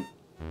plug in.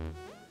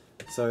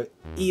 So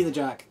either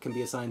jack can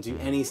be assigned to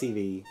any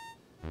CV,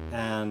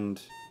 and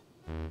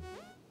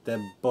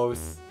they're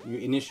both, you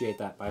initiate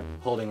that by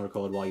holding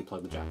record while you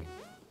plug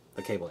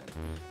the cable in.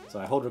 So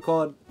I hold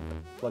record,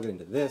 plug it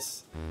into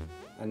this,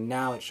 and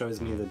now it shows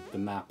me the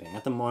mapping.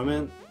 At the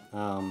moment,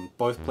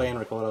 both play and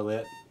record are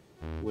lit,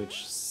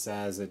 which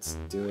says it's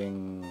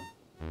doing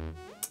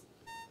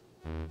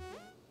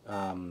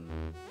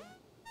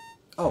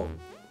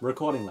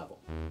recording level,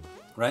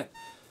 right?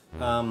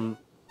 I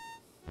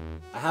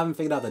haven't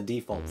figured out the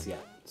defaults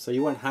yet, so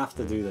you won't have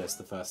to do this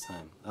the first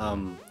time.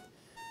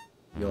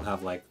 You'll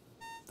have like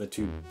the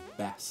 2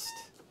 best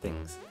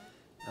things,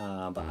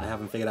 but I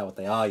haven't figured out what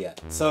they are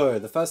yet. So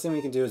the first thing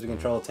we can do is we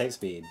control tape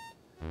speed.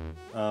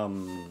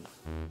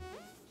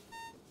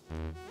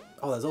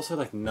 Oh, there's also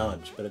like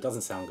nudge, but it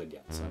doesn't sound good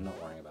yet, so I'm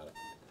not worrying about it.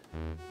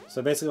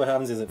 So basically what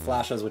happens is it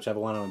flashes whichever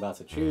one I'm about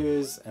to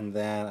choose, and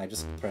then I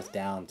just press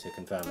down to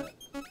confirm it.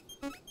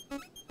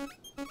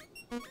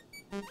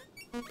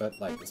 But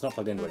like, it's not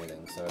plugged into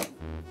anything, so...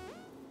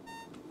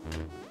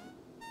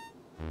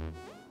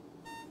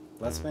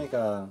 Let's make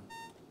a...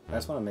 I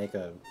just want to make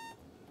a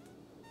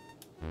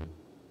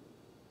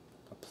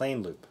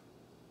plain loop.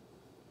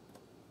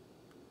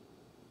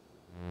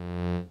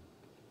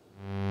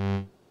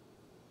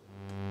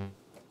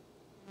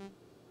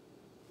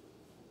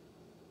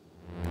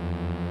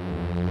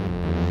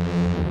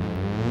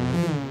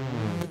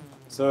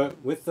 So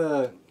with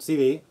the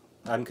CV,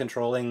 I'm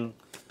controlling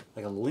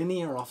like a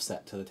linear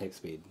offset to the tape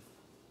speed.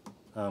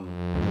 So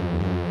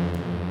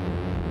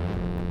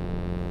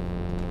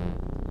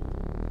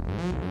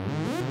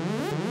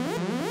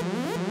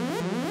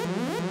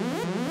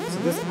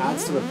this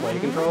adds to the play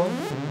control,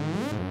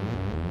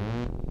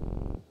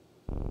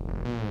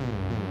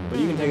 but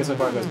you can take it so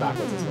far it goes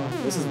backwards as well.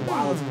 This is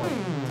while it's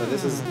playing, so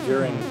this is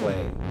during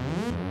play.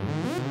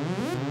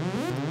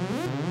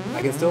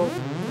 I can still...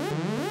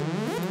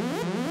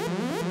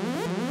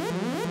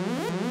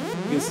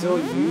 You can still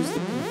use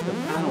the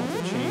panel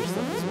to change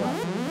stuff as well.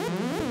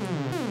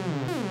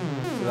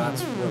 So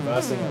that's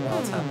reversing it while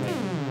it's happening.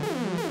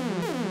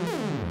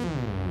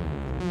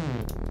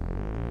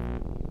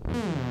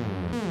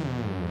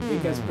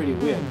 It gets pretty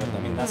weird, but I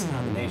mean that's kind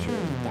of the nature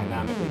of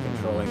dynamically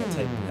controlling a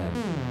tape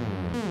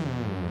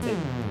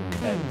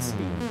head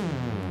speed.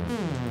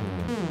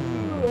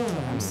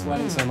 I'm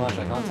sweating so much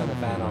I can't turn the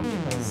fan on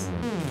because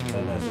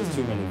then there's just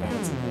too many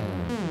fans in here.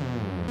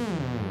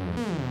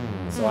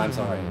 So I'm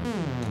sorry.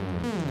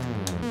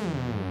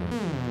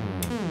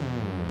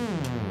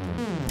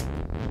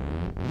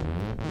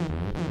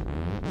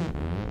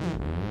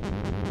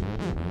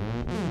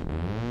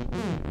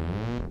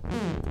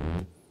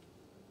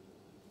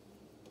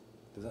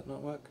 Does that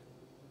not work?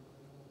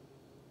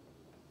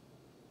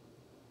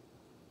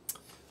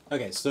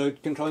 Okay, so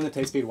controlling the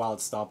tape speed while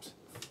it's stopped,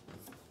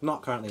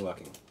 not currently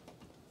working.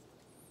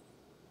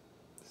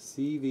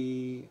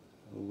 CV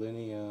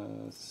linear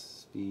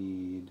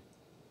speed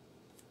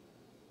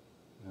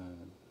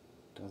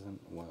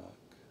doesn't work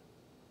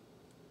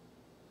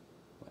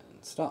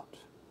when stopped.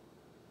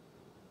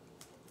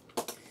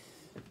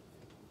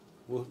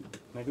 Well,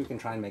 maybe we can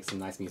try and make some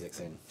nice music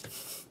soon.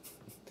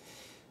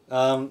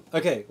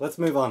 Okay, let's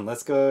move on.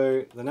 Let's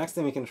go. The next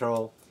thing we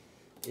control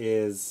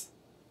is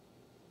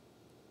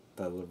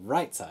the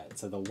right side.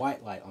 So the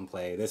white light on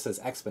play. This is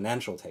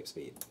exponential tape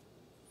speed.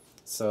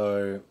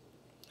 So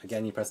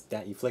again, you press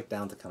down, you flick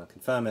down to kind of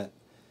confirm it.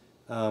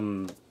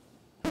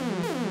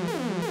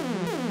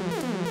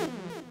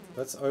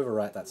 Let's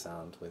overwrite that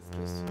sound with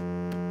just.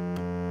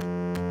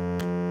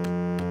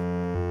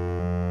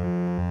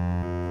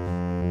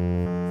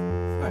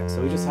 Alright,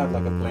 so we just have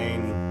like a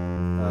plain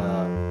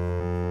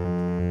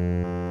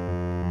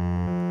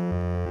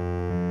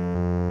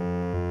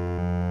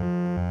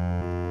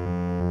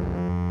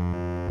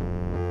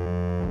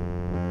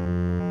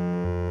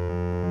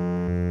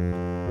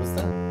what's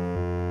that?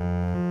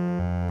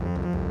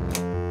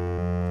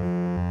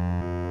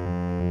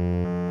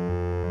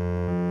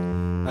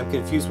 I'm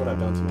confused what I've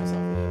done to myself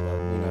here, but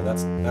you know,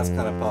 that's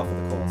kind of par for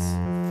the course.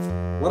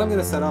 What I'm going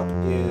to set up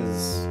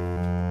is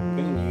I'm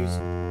going to use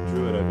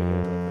Druid over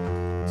here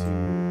to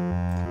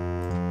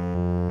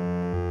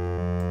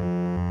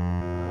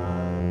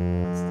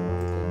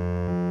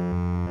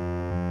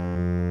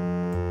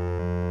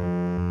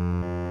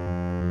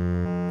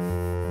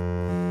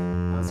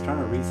I was trying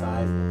to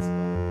resize this,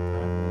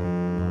 but apparently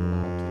I'm not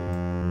allowed to.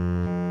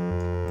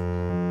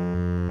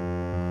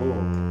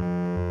 Cool.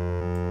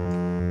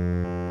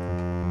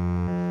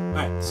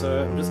 Alright, so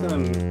I'm just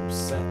going to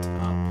set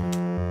up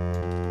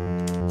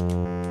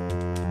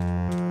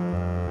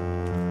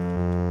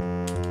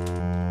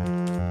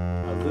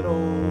a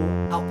little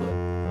output.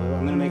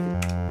 I'm going to make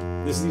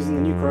this is using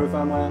the new Crow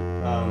firmware.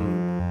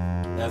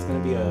 There's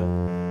going to be a...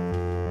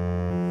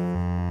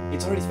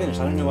 It's already finished.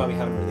 I don't know why we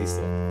haven't released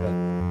it, but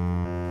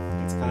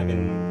it's kind of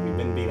been... We've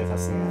been beta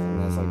testing it,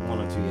 and there's like 1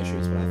 or 2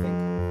 issues, but I think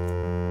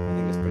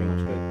it's pretty much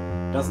good.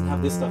 It doesn't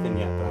have this stuff in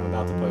yet, but I'm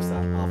about to post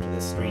that after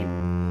this stream.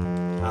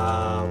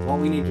 What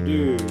we need to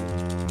do,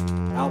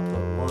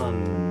 output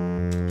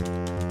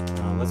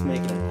 1, let's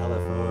make it an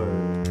LFO,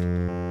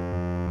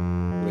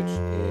 which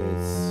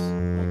is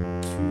like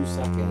 2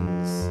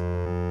 seconds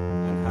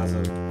and has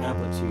an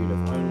amplitude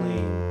of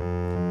only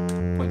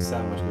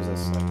 0.7, which gives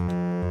us like a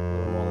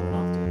little more than an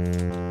octave.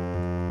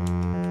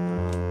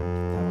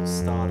 That'll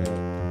start it,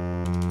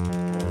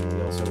 and we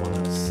also want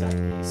to set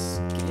a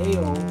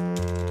scale,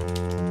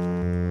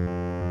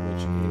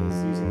 which is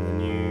using the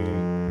new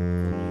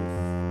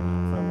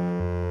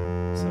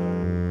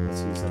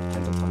use a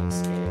pentatonic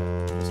scale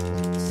just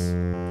because it's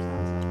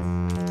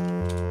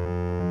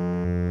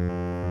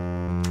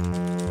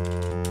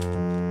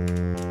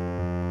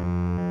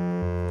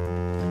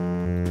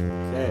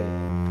okay.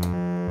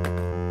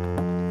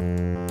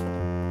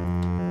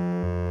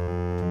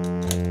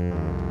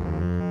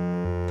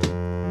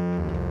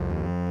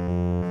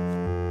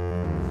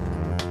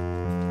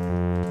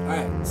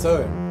 Alright, so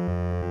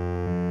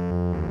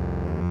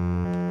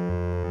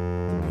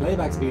the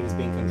playback speed is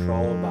being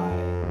controlled by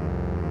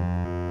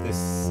this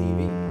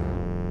CV.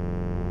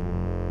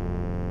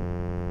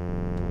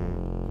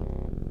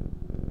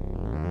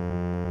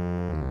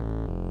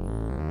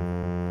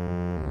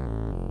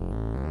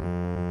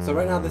 So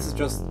right now this is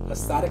just a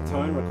static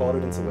tone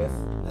recorded into width,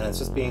 and it's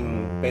just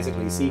being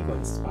basically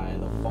sequenced by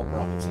the fault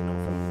rocket signal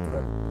from the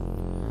Crow.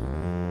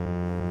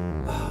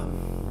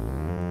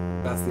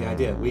 That's the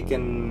idea. We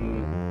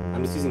can...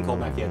 I'm just using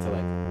callback here to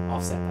like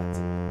offset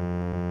that.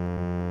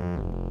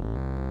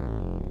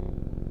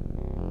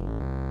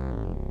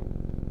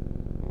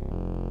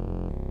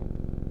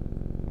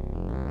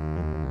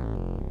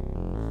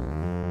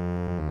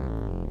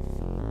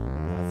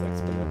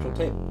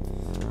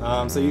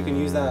 So you can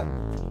use that.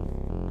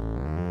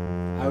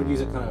 I would use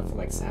it kind of for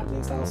like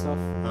sampling style stuff,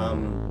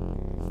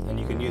 and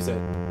you can use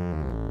it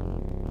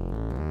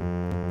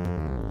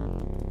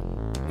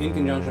in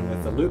conjunction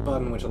with the loop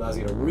button, which allows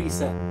you to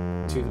reset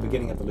to the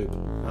beginning of the loop.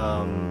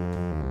 I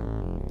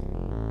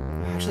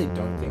actually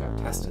don't think I've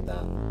tested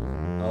that.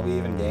 Are we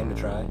even game to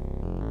try?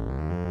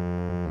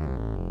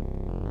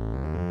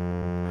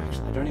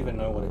 Actually, I don't even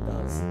know what it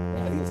does.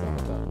 Yeah, I think it's not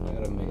hooked up. I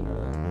gotta make a note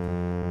of that.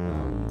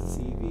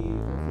 CV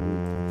of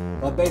loop.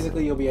 But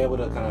basically you'll be able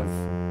to kind of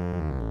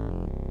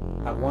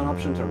have one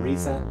option to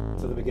reset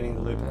to the beginning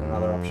of the loop and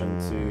another option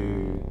to...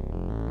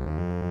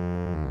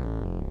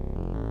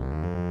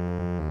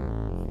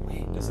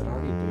 Wait, does it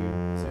already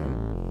do zoom?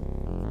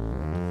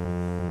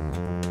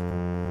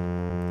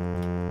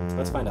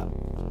 Let's find out.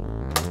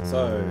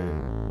 So...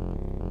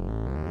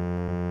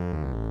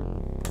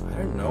 I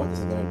don't know what this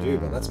is going to do,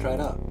 but let's try it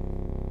out.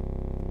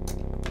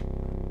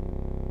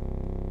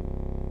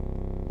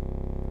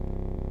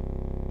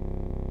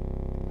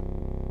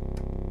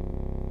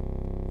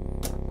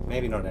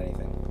 Maybe not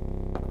anything.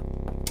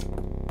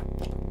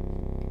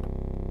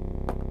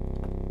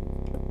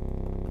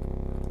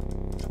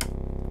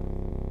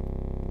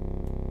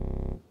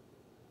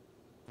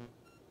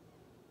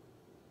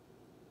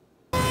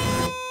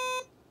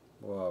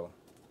 Whoa.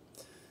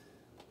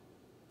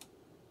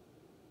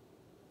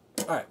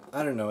 Alright,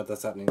 I don't know what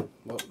that's happening,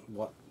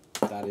 what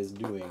that is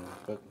doing,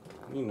 but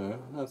you know,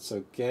 that's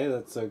okay,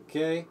 that's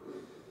okay.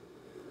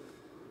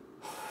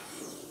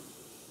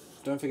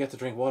 Don't forget to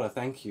drink water,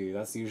 thank you.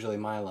 That's usually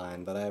my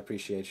line, but I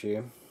appreciate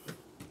you.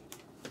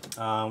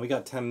 We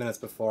got 10 minutes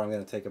before I'm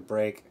going to take a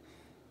break,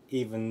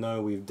 even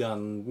though we've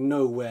done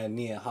nowhere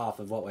near half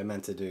of what we're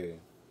meant to do.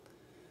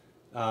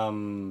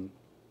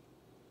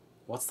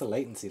 What's the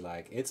latency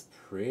like? It's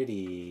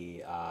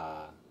pretty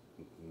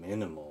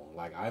minimal.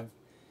 Like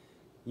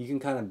you can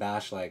kind of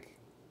bash like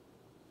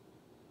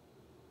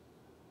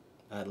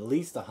at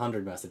least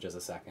 100 messages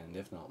a second,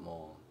 if not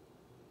more.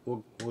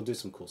 We'll do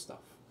some cool stuff.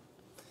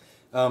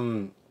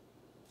 That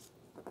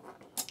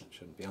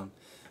shouldn't be on.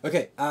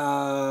 Okay,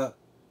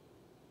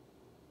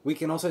 we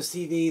can also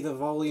see the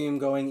volume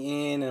going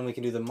in, and we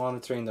can do the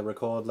monitoring, the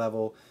record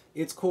level.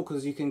 It's cool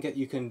because you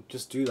can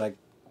just do like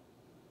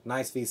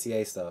nice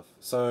VCA stuff.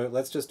 So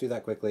let's just do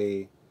that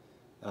quickly.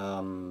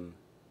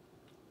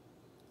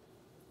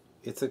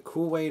 It's a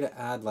cool way to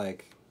add,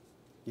 like,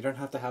 you don't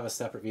have to have a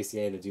separate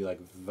VCA to do like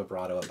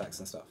vibrato effects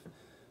and stuff.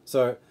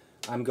 So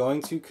I'm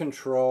going to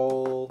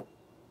control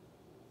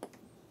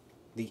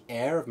the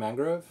air of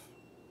Mangrove.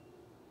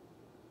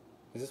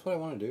 Is this what I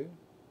want to do?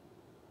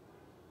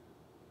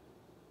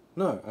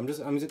 No, I'm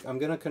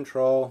gonna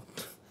control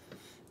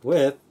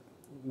with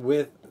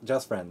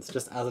Just Friends,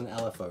 just as an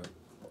LFO.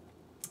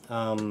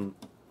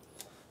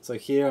 So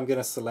here I'm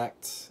gonna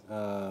select.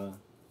 Oh,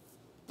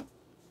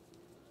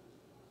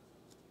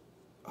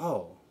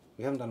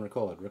 we haven't done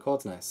record.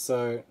 Record's nice.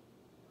 So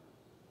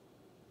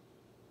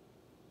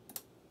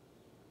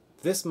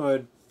this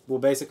mode will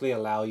basically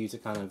allow you to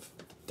kind of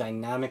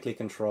dynamically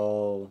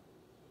control,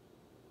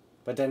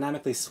 but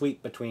dynamically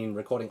sweep between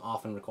recording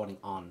off and recording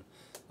on.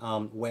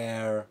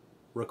 Where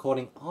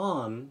recording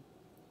on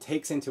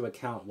takes into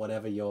account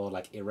whatever your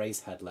like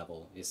erase head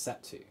level is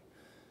set to.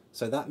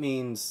 So that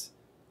means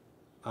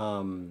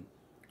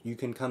you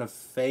can kind of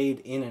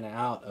fade in and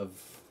out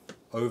of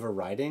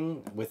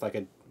overriding with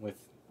like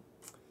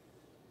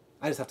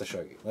I just have to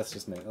show you. Let's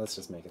just make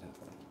it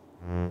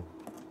happen.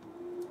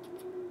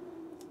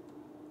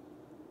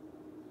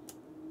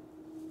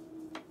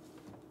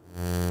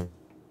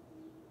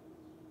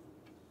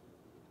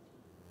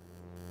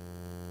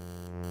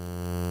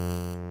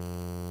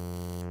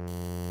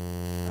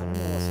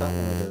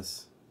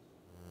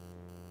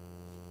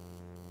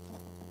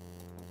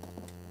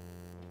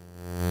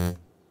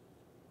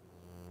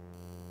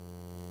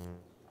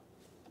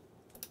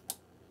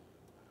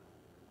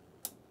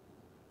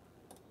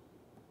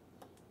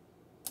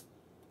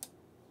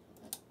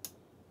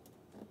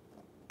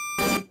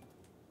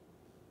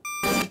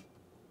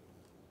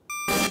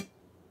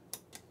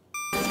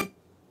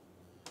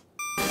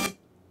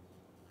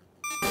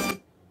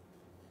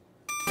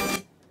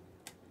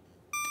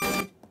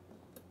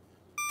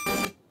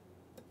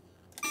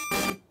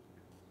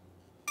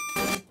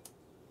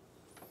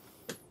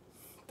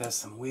 There's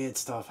some weird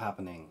stuff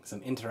happening,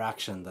 some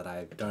interaction that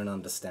I don't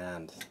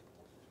understand.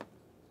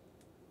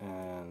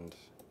 And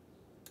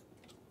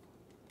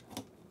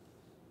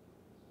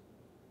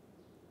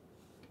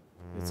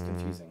it's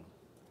confusing.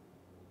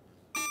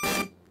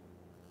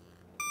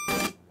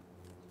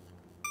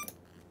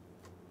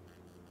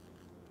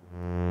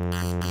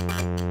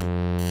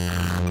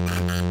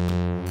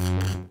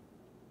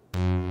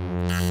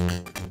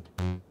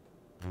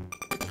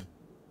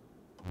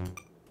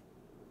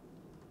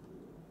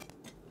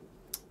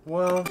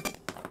 Well,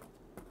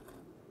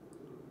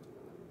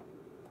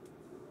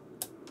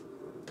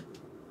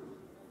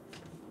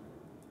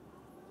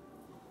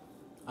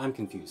 I'm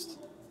confused.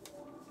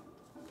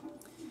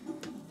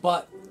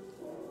 But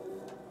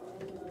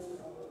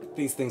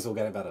these things will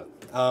get better.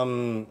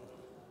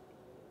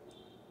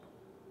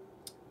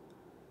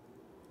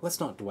 Let's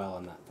not dwell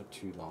on that for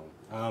too long.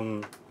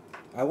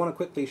 I want to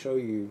quickly show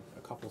you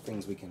a couple of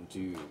things we can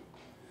do.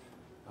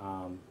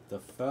 The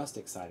first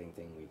exciting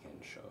thing we can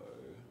show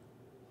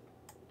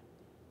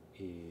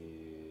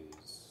is...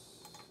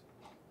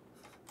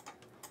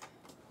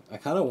 I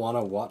kind of want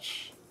to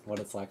watch what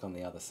it's like on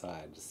the other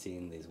side, just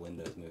seeing these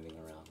windows moving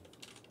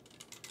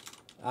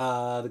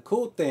around. The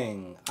cool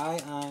thing,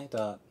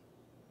 ii.w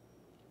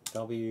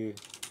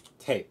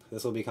tape,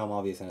 this will become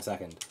obvious in a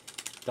second,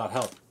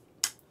 .help.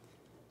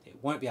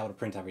 It won't be able to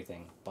print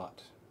everything,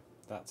 but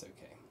that's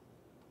okay.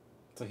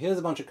 So here's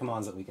a bunch of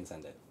commands that we can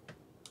send it.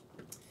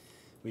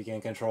 We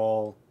can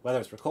control whether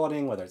it's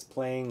recording, whether it's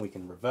playing, we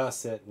can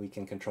reverse it, we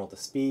can control the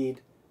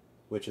speed,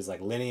 which is like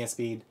linear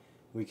speed,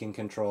 we can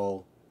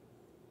control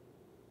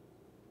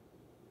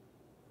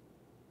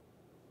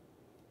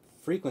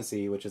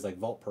frequency, which is like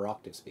volt per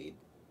octave speed,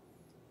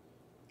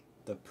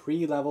 the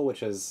pre-level,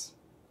 which is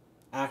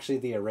actually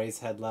the erase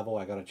head level,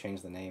 I gotta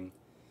change the name,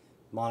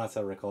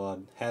 monitor,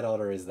 record, head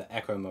order is the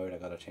echo mode, I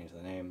gotta change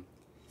the name,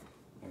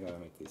 I gotta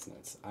make these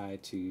notes,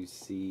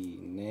 I2C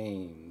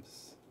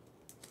names.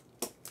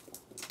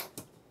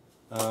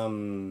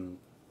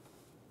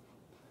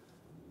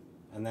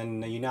 And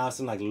then you now have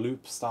some like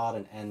loop start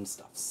and end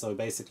stuff. So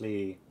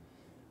basically,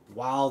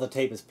 while the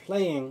tape is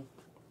playing,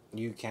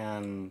 you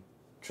can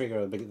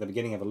trigger the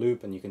beginning of a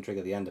loop and you can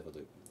trigger the end of a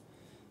loop.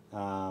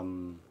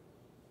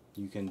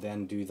 You can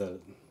then do the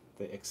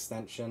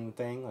extension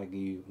thing, like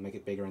you make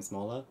it bigger and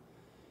smaller.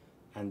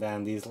 And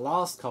then these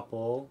last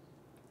couple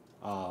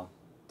are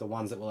the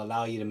ones that will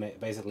allow you to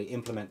basically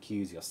implement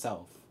cues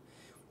yourself.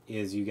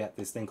 Is you get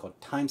this thing called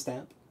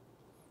timestamp,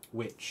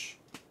 which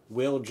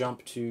will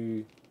jump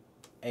to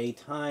a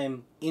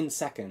time in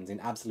seconds, in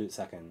absolute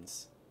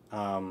seconds,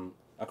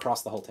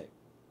 across the whole tape.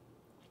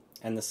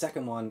 And the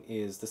second one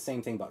is the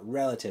same thing but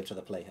relative to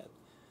the playhead.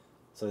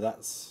 So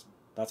that's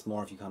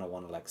more if you kind of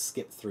want to like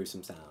skip through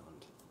some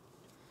sound.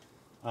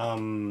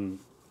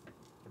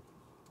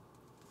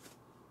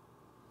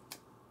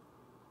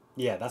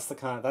 Yeah, that's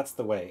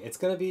the way. It's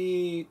gonna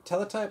be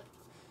teletype.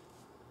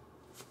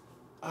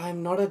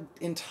 I'm not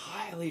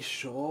entirely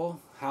sure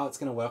how it's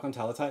gonna work on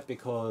teletype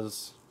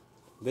because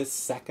this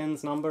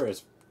seconds number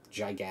is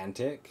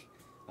gigantic.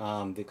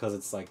 Because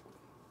it's like,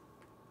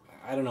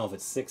 I don't know if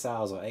it's 6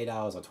 hours or 8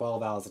 hours or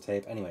 12 hours of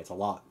tape. Anyway, it's a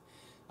lot.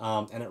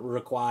 And it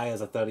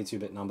requires a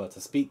 32-bit number to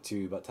speak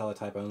to, but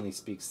teletype only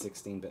speaks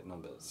 16-bit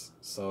numbers.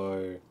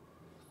 So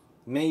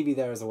maybe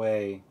there is a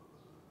way.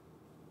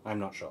 I'm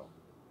not sure.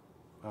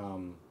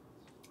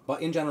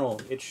 But in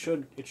general, it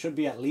should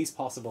be at least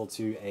possible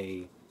to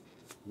a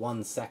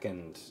 1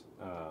 second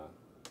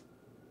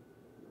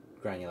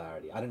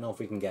granularity. I don't know if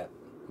we can get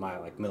my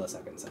like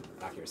milliseconds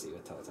accuracy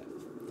with teletype.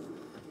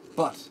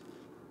 But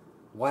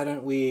why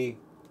don't we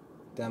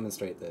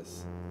demonstrate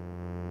this?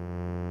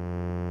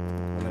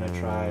 I'm gonna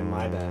try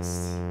my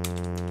best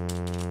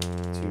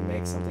to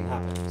make something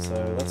happen.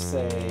 So let's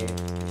say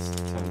let's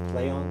turn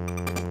play on.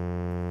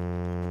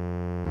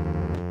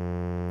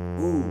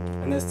 Ooh,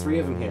 and there's 3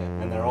 of them here,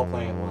 and they're all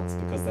playing at once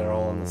because they're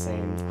all on the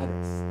same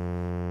address.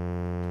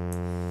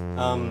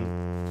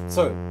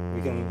 So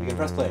we can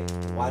press play.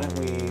 Why don't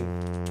we?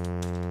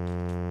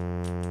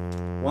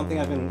 One thing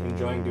I've been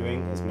enjoying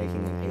doing is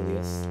making an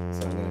alias.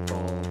 So I'm going to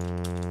call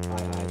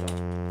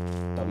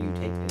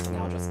ii.wtape is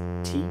now just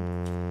t.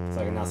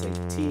 So I can now say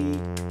t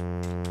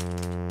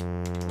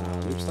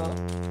loop start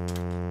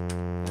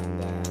and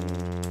then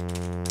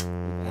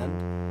loop end.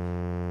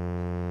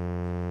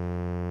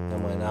 And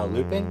we're now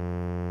looping.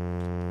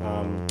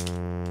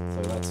 So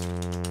let's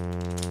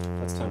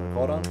turn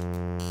record on.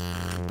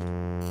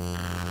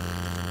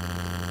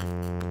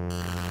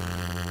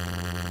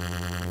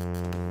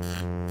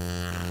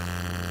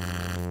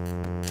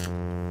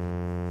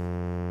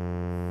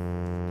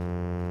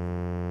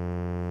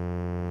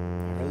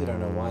 I don't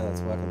know why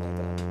that's working like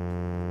that.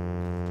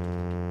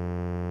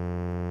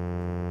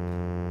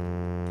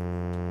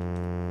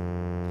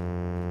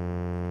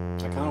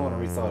 I kind of want to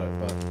restart it,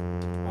 but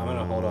I'm going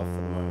to hold off for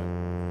the moment.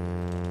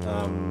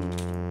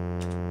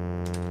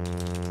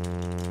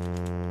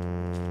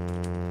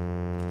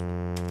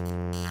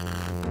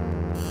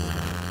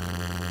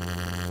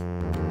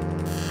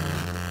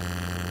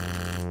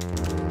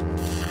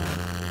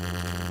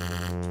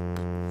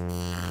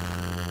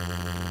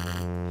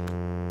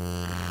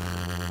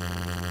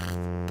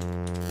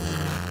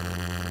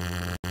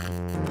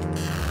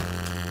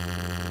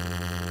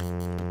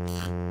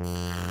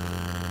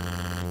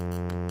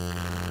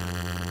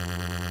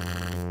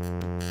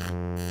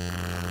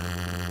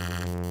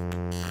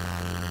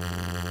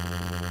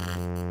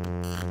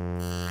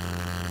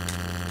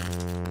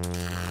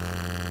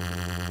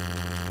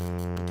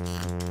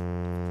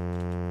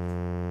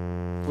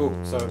 Ooh,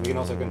 so we can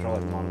also control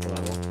it monitor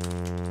level.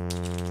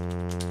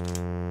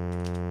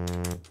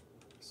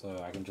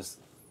 So I can just,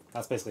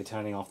 that's basically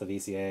turning off the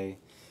VCA.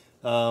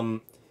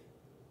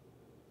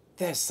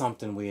 There's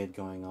something weird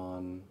going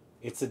on.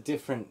 It's a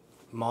different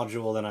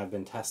module than I've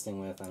been testing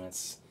with, and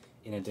it's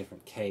in a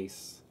different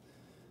case.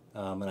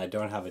 And I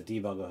don't have a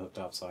debugger hooked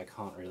up, so I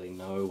can't really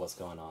know what's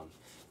going on.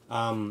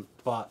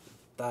 But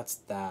that's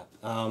that.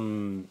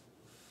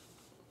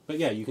 But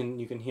yeah, you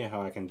can hear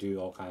how I can do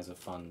all kinds of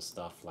fun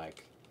stuff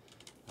like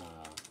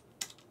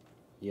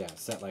yeah,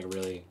 set like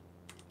really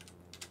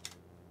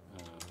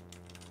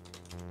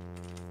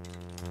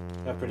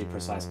have pretty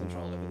precise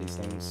control over these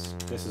things.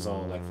 This is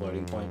all like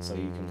floating point, so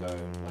you can go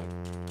like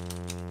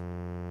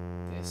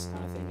this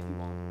kind of thing if you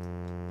want.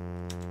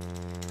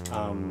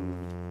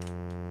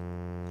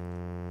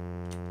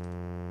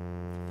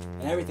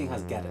 And everything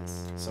has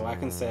getters, so I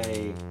can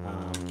say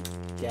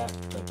get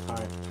the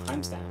current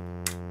timestamp,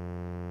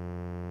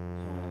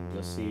 and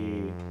you'll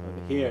see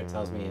over here it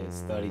tells me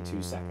it's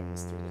 32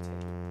 seconds through the tape.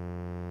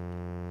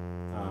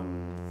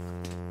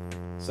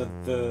 So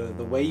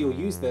the way you'll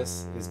use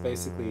this is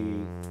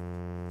basically,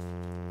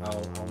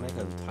 I'll make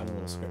a tiny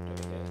little script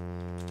over here.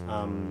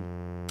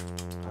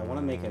 I want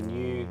to make a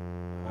new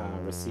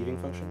receiving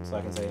function, so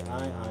I can say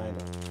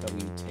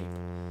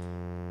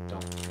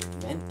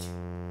ii.wtape.event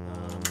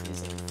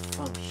is a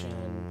function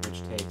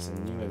which takes a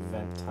new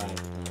event type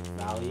and a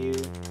value.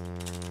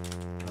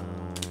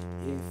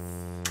 If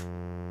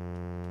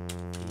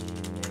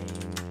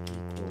name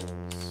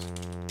equals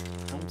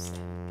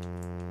timestamp,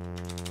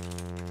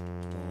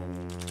 then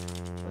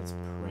let's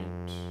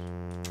print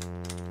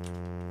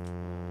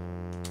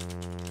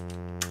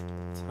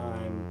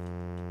time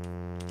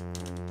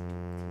and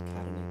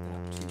concatenate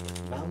that to a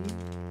value.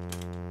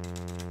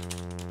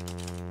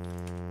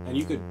 And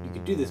you could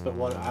do this, but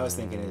what I was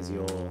thinking is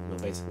you'll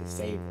basically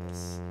save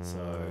this. So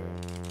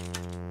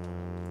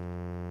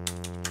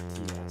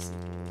ts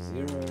equals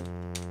 0, and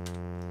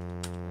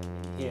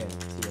in here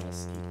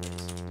ts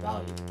equals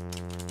value.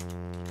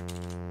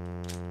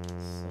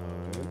 So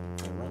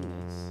if I run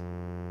this,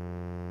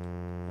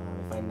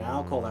 if I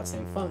now call that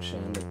same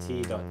function, the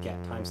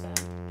t.getTimestamp,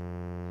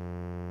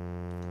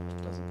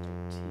 it doesn't do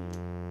t.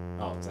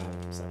 Oh, because I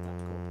haven't set that.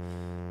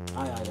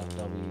 Cool.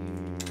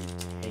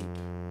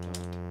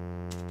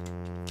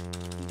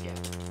 ii.wtape.get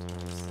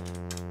timestamp.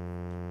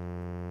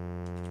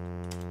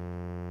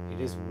 It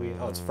is weird.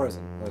 Oh, it's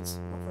frozen. No, it's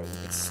not frozen.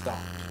 It's stopped.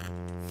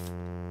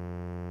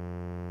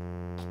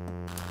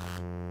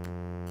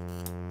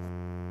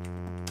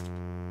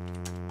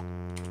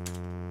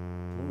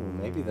 Ooh,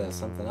 maybe there's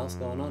something else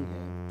going on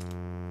here.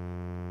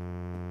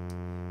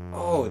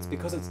 Oh, it's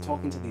because it's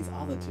talking to these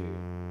other two.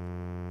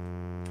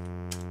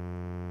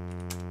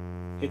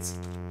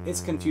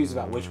 It's confused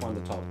about which one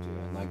to talk to,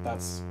 and like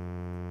that's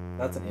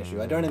an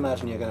issue. I don't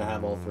imagine you're gonna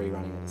have all three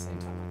running at the same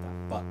time like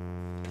that. But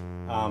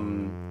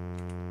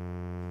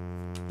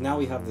now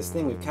we have this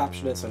thing. We've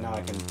captured it, so now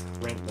I can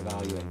print the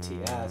value in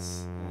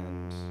TS,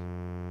 and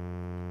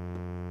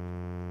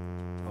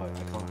oh, I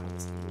can't have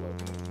this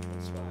local.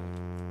 That's why.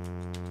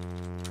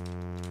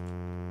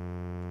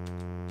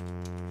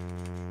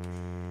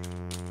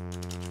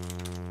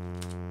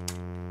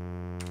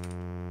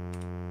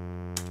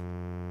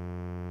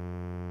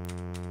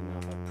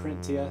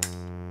 Print TS.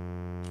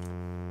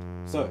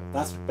 So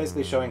that's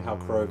basically showing how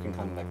Crow can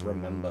kind of like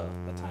remember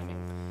the timing.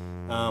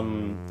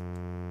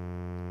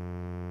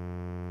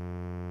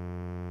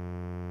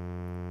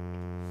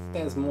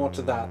 There's more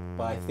to that,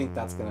 but I think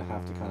that's going to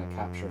have to kind of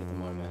capture it at the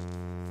moment,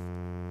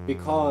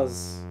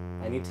 because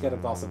I need to get a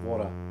glass of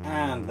water,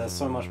 and there's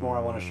so much more I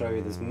want to show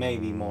you. This may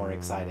be more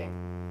exciting.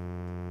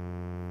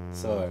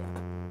 So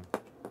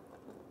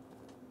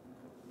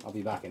I'll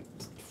be back in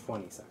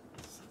 20 seconds.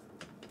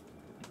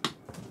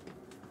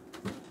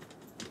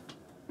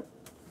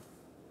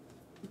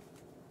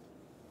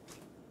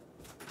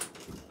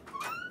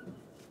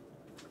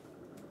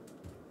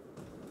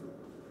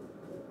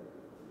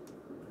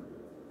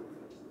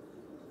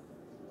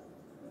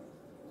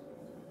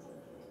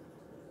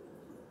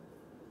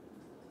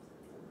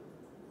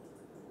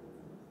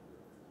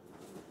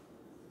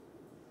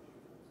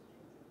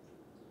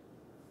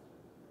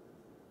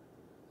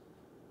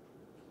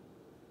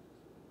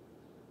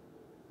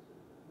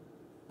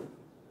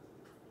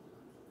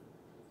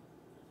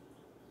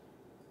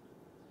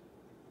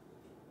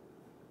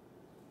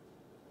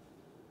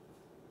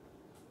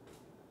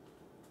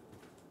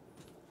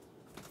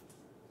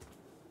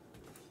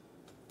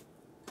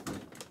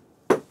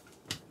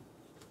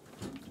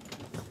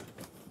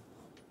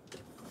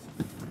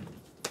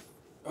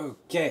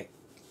 Okay,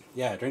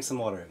 yeah, drink some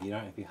water.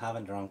 If you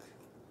haven't drunk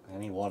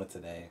any water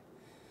today,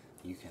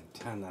 you can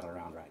turn that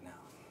around right now.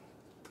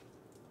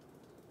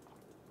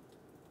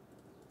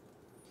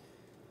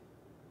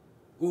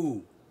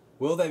 Ooh,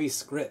 will there be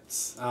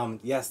scripts?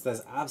 Yes,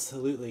 there's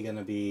absolutely going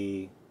to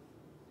be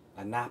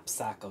a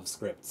knapsack of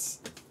scripts.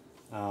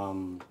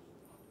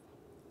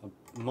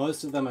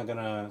 Most of them are going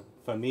to,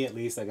 for me at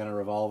least, they're going to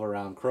revolve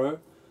around Crow.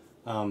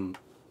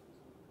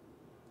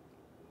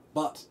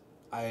 But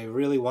I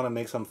really want to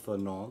make some for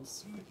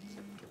Nods.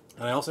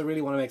 And I also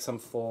really want to make some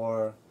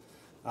for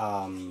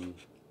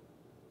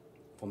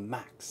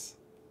Max.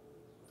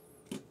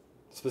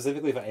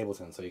 Specifically for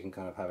Ableton, so you can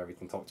kind of have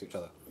everything talk to each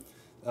other.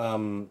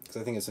 Because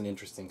I think it's an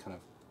interesting kind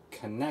of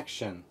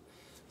connection.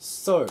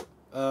 So,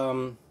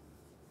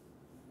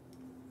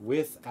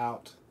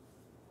 without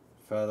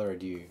further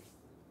ado,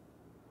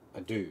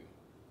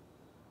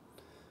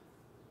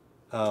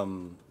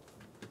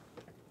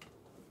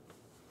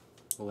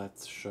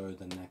 let's show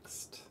the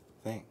next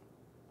thing.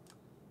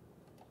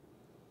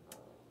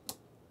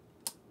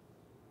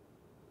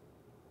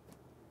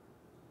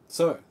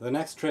 So, the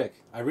next trick,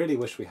 I really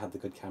wish we had the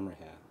good camera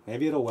here.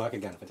 Maybe it'll work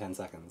again for 10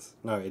 seconds.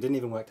 No, it didn't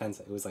even work 10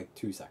 seconds, it was like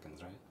 2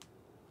 seconds, right?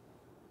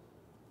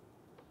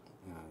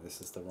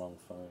 This is the wrong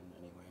phone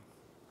anyway.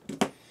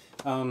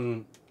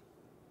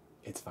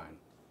 It's fine.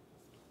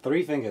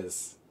 3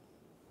 fingers.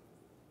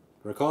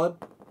 Record,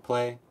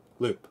 play,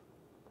 loop.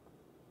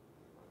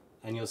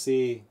 And you'll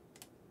see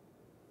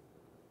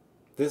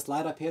this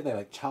light up here, they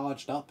like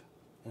charged up,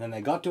 and then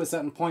they got to a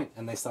certain point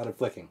and they started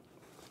flicking.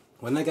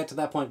 When they get to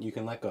that point, you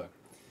can let go.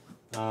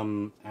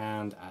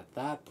 And at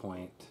that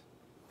point,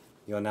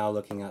 you're now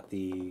looking at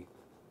the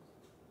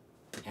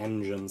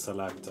engine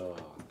selector.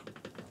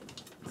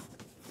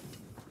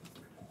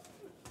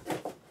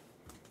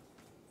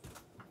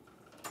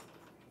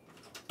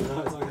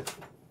 No, it's all good.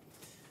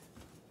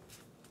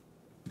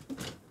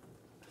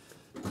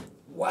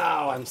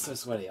 Wow, I'm so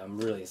sweaty. I'm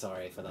really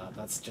sorry for that.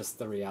 That's just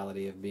the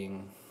reality of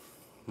being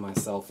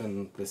myself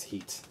in this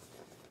heat.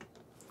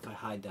 If I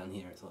hide down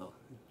here as well,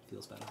 it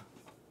feels better.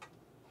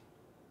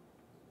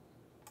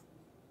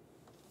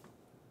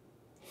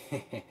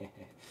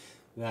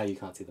 Now you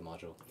can't see the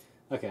module.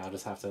 Okay, I'll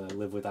just have to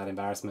live with that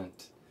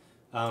embarrassment.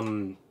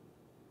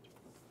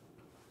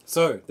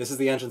 So, this is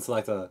the engine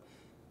selector.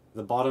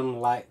 The bottom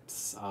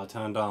lights are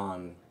turned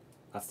on.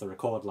 That's the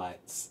record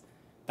lights.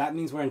 That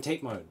means we're in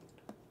tape mode.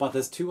 But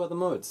there's 2 other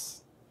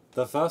modes.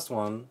 The first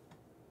one,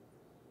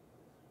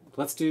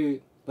 we're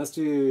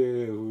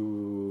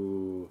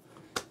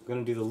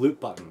gonna do the loop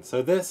button.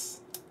 So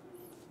this,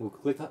 we'll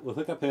click up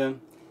here,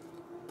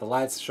 the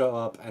lights show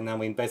up, and then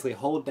we basically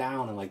hold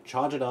down and like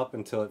charge it up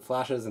until it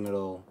flashes, and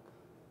it'll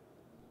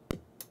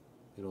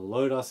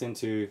load us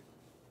into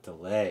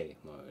delay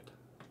mode.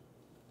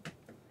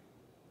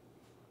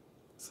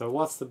 So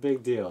what's the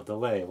big deal?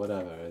 Delay,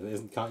 whatever.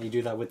 Can't you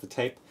do that with the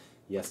tape?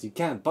 Yes, you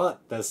can, but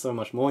there's so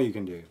much more you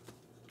can do.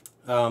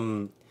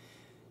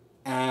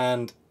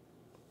 And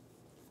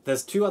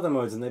there's two other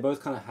modes, and they both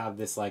kind of have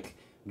this like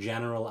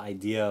general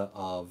idea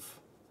of,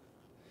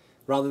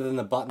 rather than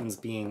the buttons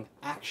being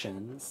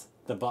actions,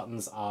 the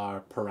buttons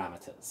are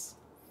parameters.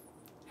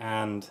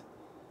 And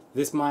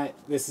this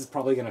is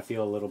probably going to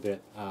feel a little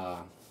bit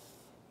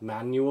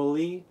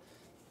manually,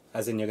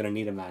 as in you're going to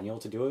need a manual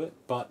to do it.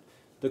 But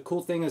the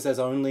cool thing is there's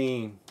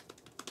only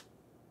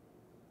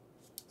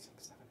 6,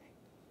 7,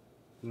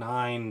 8,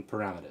 9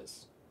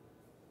 parameters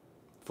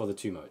for the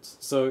two modes.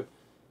 So,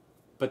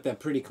 but they're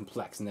pretty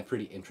complex and they're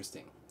pretty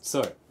interesting.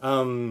 So,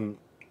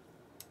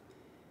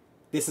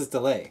 this is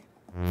delay.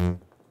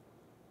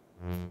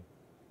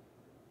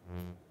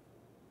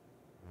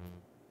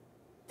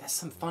 There's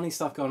some funny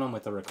stuff going on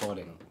with the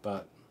recording,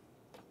 but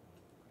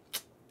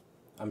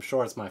I'm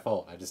sure it's my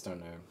fault. I just don't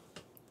know.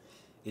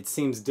 It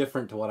seems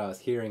different to what I was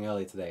hearing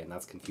earlier today, and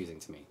that's confusing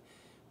to me.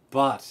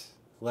 But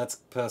let's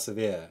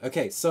persevere.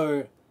 Okay,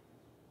 so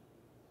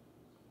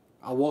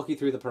I'll walk you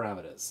through the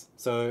parameters.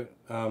 So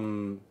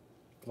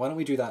why don't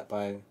we do that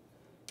by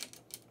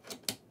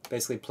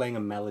basically playing a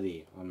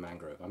melody on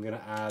Mangrove. I'm going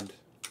to add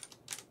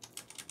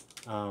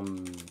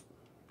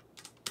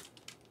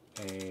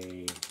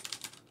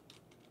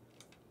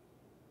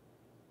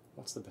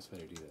what's the best way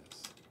to do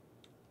this?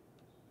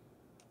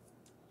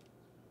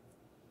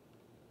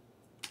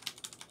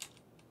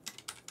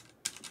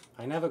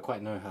 I never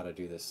quite know how to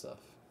do this stuff,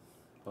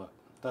 but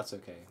that's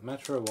okay.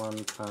 Metro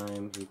 1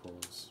 time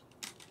equals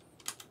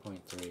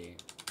 0.3.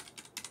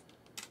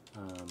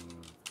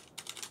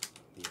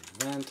 The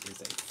event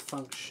is a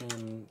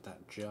function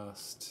that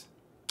just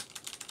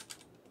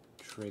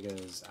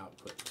triggers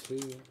output 2,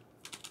 and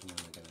then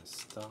we're going to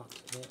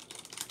start it.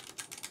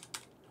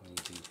 We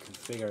need to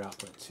configure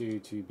output 2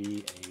 to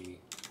be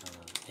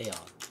a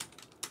AR.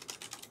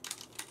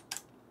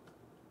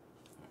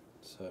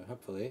 So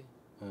hopefully,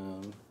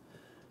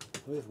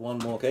 with one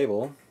more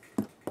cable,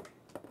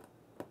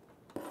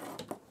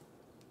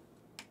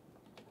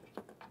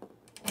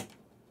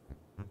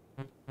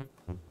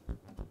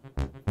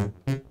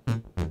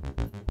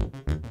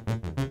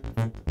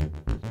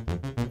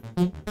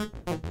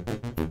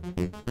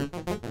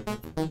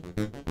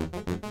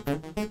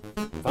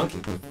 funky.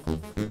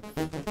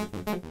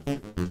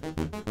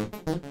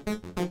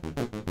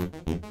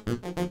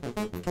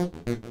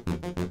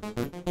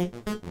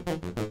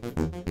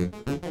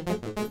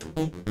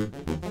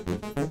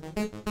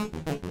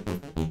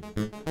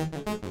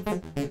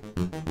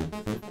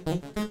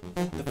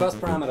 The first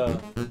parameter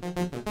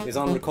is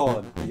on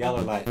record, the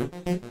yellow light.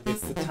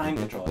 It's the time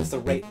control, it's the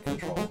rate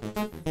control.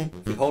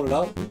 If you hold it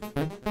up,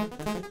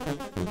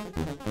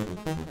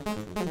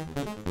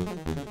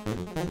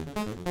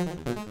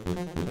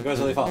 it goes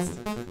really fast.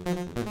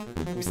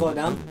 Can we slow it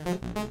down?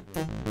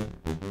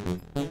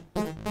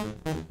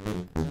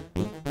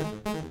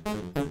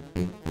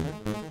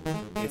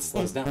 It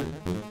slows down.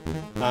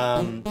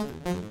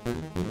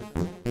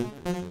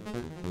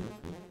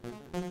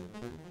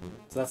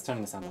 So that's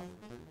turning the sound off.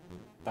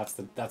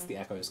 That's the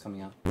echoes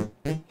coming out.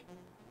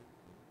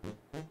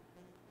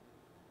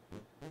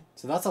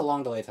 So that's a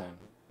long delay time.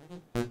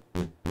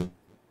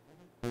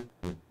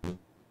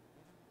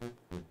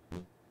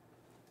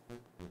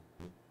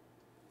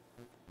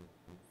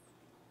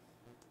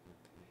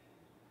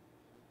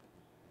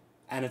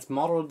 And it's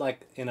modeled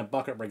like in a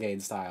bucket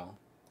brigade style.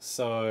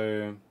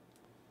 So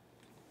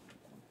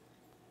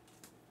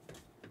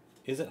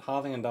is it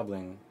halving and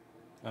doubling?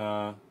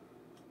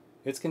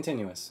 It's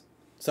continuous.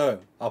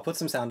 So I'll put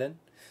some sound in.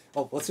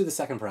 Oh, let's do the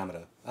second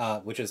parameter,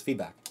 which is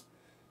feedback,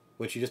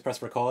 which you just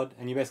press record,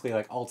 and you basically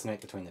like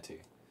alternate between the two.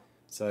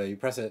 So you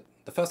press it,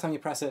 the first time you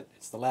press it,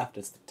 it's the left,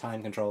 it's the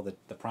time control,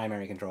 the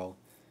primary control.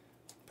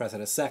 Press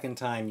it a second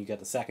time, you get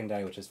the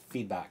secondary, which is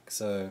feedback.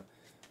 So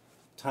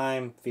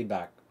time,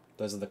 feedback,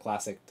 those are the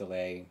classic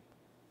delay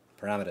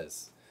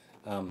parameters.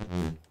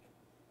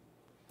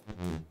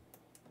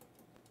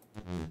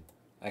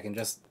 I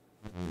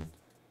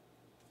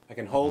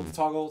can hold the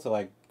toggle to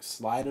like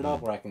slide it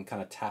up, or I can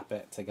kind of tap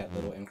it to get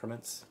little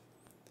increments.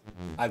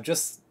 I've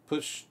just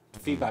pushed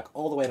feedback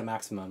all the way to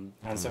maximum,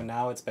 and so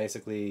now it's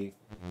basically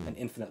an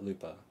infinite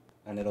looper,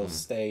 and it'll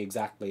stay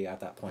exactly at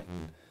that point.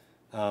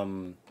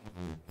 So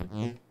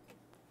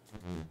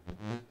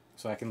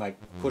I can like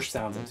push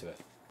sounds into it.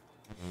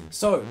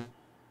 So,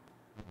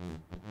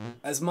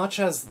 as much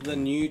as the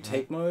new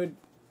tape mode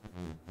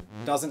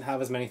doesn't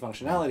have as many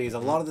functionalities, a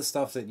lot of the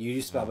stuff that you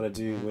used to be able to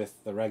do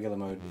with the regular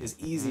mode is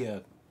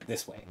easier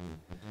this way.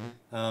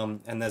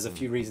 And there's a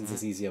few reasons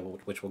it's easier,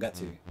 which we'll get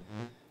to.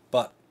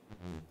 But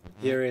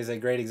here is a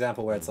great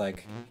example where it's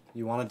like,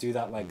 you want to do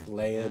that like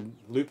layered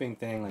looping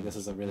thing, like this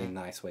is a really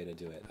nice way to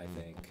do it, I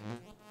think.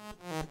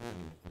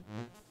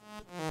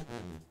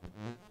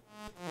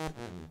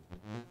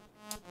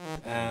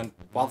 And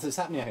while this is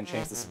happening, I can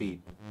change the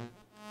speed.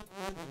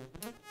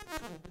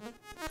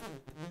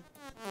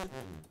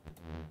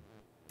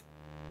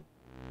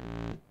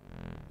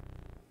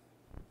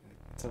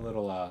 It's a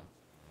little,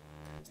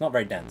 it's not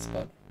very dense,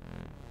 but...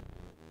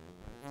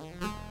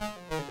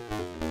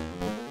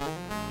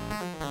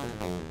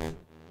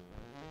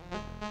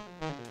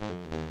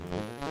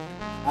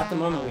 the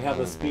moment we have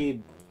the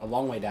speed a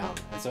long way down,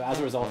 and so as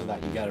a result of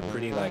that, you get a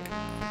pretty like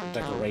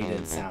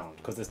degraded sound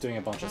because it's doing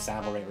a bunch of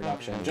sample rate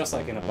reduction, just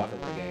like in a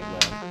Bucket Brigade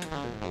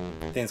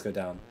where things go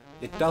down.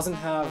 It doesn't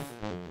have.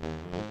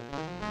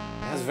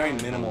 It has very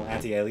minimal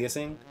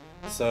anti-aliasing,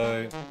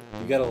 so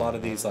you get a lot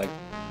of these like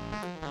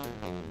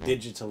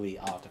digitally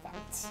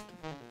artifacts.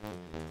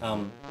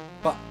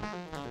 But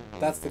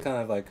that's the kind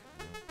of like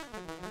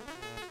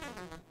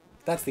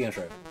that's the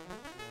intro.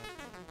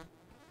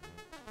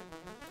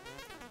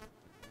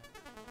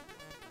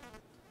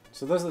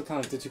 So those are the kind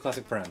of the two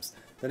classic params.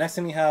 The next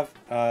thing we have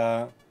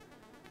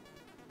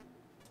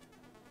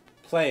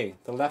play.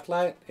 The left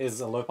light is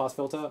a low pass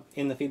filter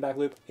in the feedback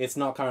loop. It's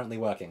not currently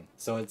working,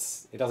 so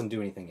it doesn't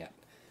do anything yet.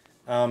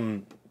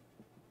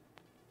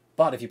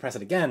 But if you press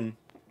it again,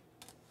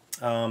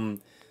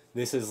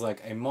 this is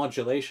like a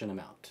modulation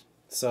amount.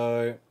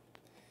 So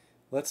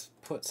let's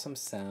put some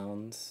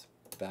sounds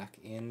back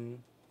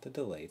in the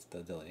delay.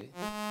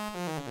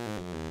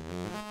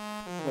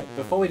 Wait,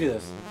 before we do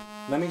this,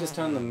 let me just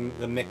turn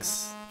the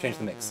mix, change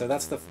the mix. So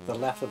that's the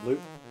left of loop.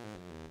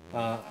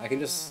 I can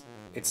just,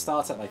 it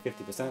starts at like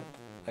 50%.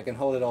 I can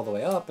hold it all the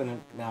way up, and it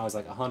now is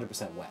like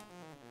 100% wet.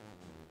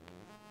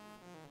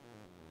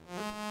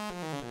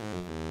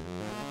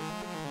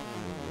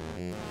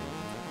 It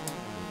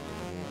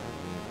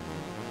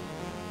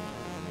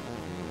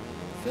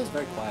feels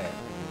very quiet.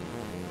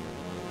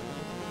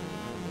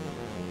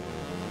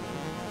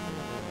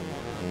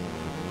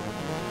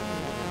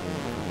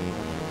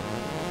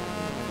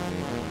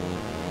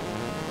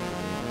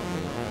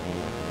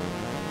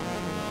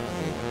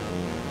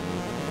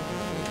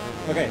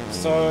 Okay,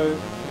 so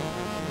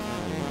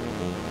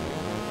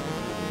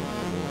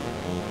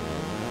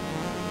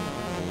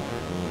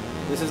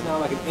this is now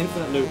like an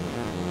infinite loop.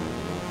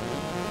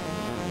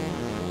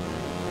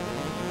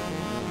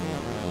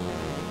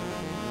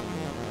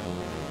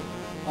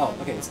 Oh,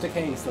 okay, it's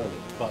decaying slowly,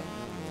 but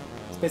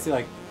it's basically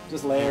like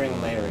just layering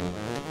and layering.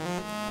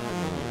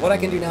 What I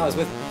can do now is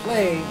with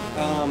play,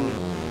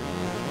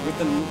 with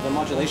the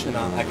modulation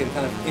amount, I can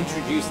kind of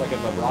introduce like a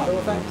vibrato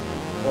effect,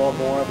 or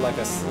more of like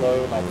a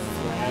slow, like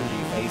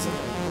flangy phase of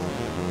it.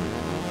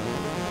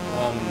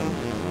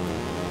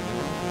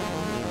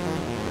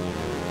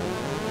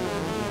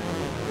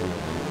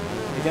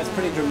 It gets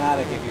pretty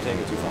dramatic if you take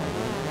it too far.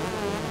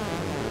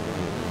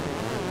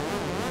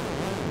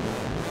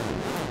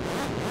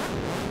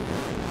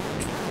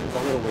 It's a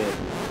little weird.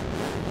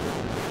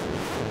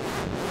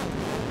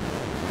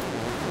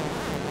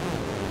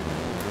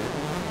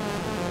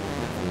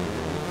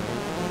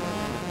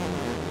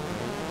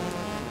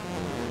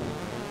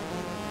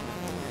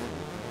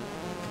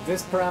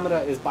 This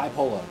parameter is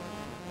bipolar.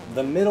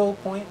 The middle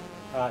point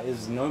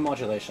is no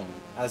modulation.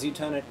 As you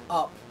turn it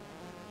up,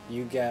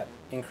 you get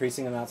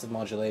increasing amounts of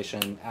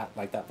modulation at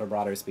like that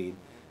vibrato speed.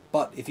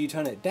 But if you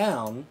turn it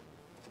down,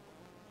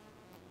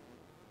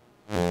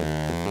 you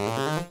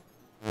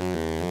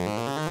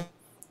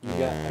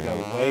get like a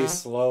way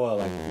slower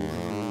like.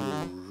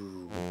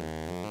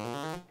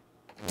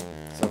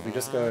 So if we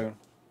just go.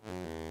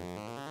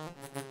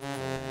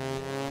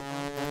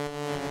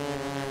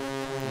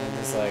 And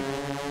just like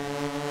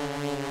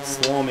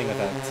swarming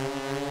effect.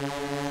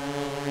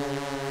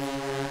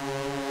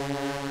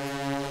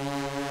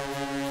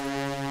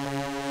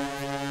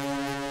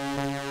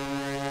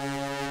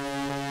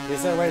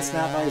 Is there a way to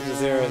snap values to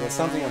 0? There's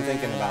something I'm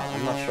thinking about.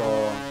 I'm not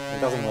sure. It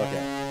doesn't work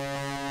yet.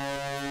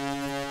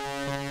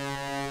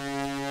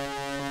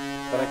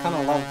 But I kind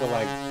of love the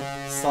like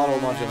subtle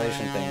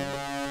modulation thing.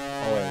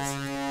 Always.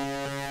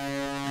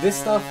 This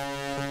stuff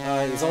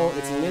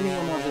it's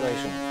linear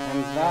modulation,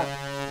 and that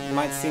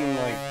might seem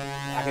like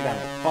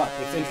academic, but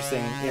it's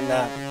interesting in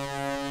that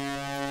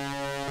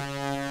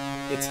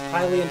it's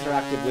highly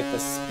interactive with the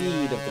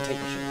speed of the tape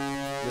machine,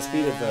 the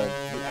speed of the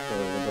echo,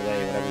 the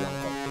delay, whatever you want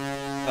to call it.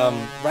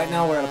 Right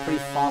now we're at a pretty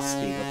fast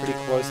speed, we're pretty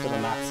close to the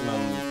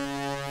maximum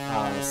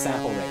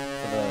sample rate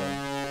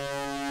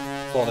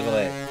for the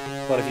delay.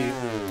 But if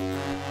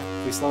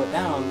we slow it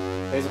down,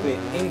 basically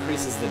it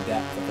increases the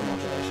depth of the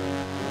modulation.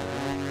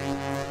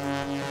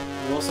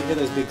 You also hear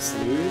those big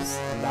slews,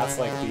 and that's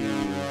like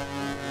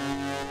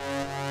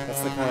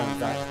that's the kind of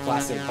that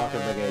classic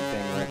Bucket Brigade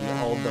thing where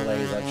the old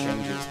delays are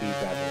changing speed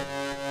gradually.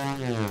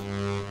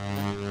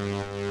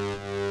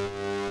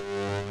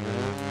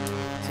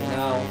 So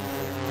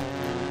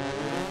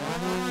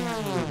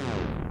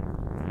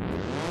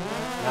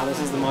now this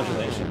is the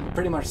modulation. It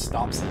pretty much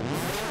stops it.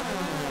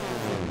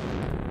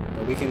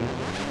 But we can.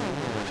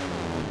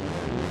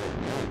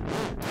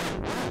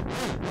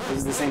 This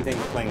is the same thing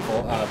with playing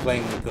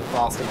the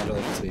faster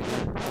modulation speed.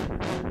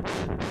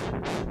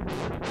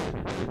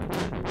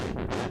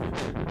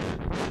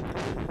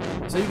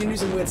 So you can do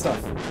some weird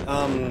stuff.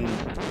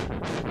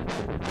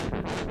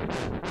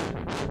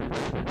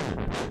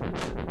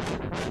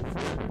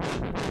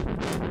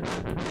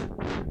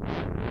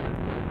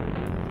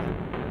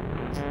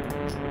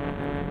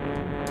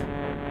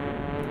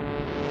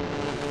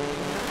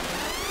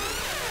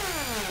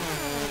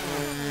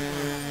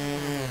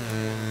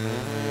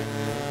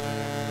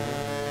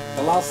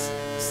 The last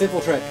simple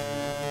trick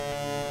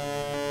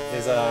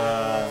is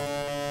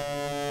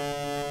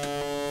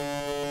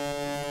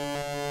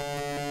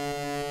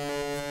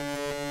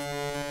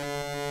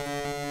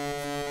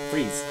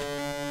freeze.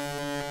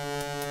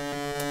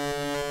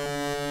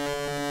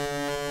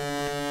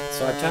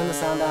 So I've turned the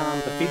sound down,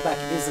 the feedback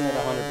isn't at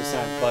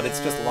 100%, but it's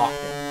just locked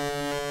in.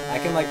 I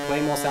can like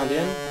play more sound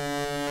in,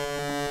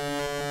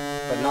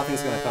 but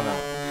nothing's gonna come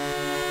out.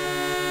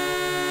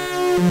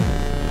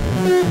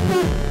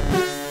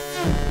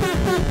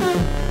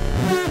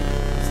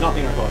 It's not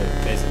being recorded,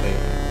 basically.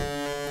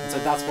 And so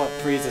that's what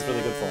freeze is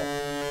really good for.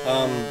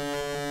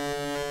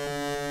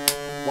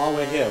 While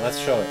we're here, let's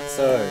show it.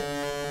 So,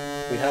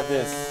 we have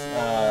this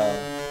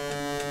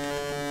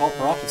fault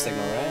per octave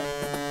signal, right?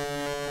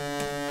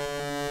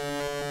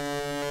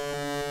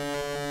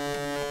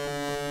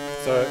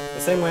 So,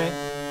 the same way,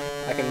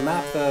 I can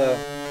map the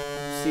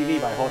CD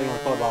by holding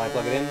record while I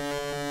plug it in,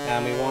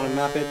 and we want to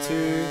map it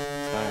to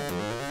time.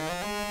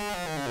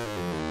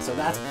 So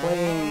that's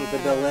playing the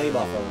delay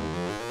buffer,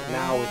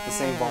 now with the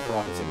same fault per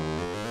octave signal.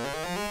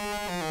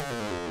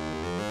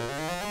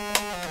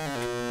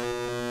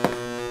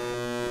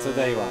 So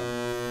there you are.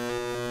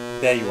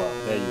 There you are,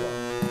 there you are.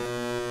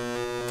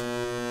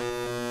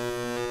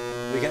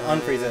 We can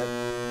unfreeze it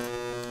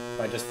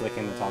by just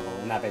flicking the toggle,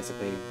 and that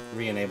basically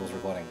re-enables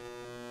recording.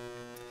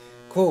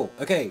 Cool,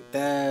 okay,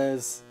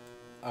 there's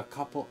a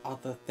couple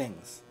other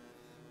things.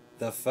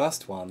 The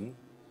first one,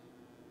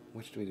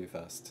 which do we do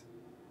first?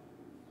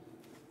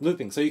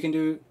 Looping. So you can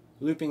do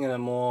looping in a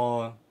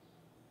more,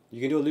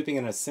 you can do a looping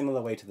in a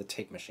similar way to the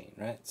tape machine,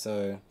 right?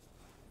 So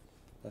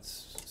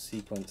let's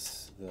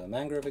sequence the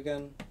mangrove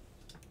again.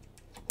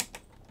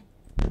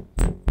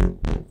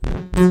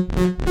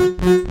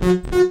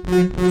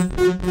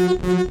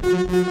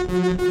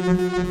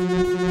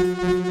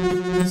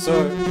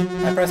 So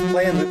I press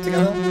play and loop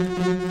together,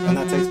 and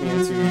that takes me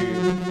into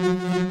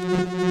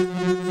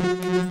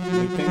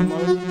looping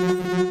mode.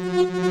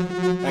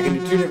 I can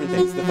do two different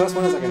things. The first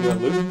one is I can do a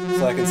loop,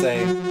 so I can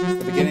say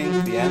the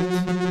beginning, the end.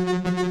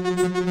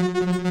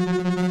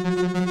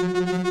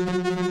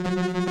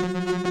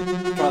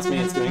 Trust me,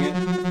 it's doing it.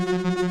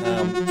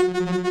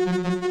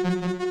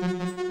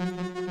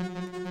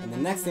 And the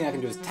next thing I can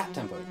do is tap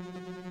tempo.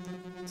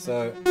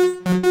 So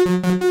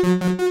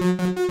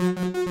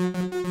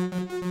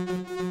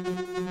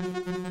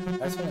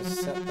I just want to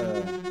set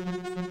the,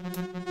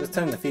 just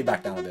turn the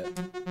feedback down a bit.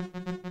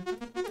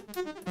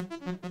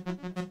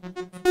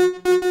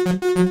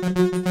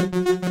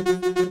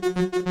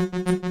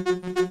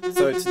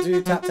 So to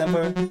do tap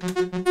tempo,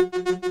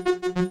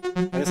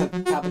 I just have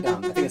to tap it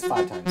down. I think it's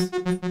 5 times.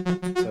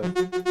 So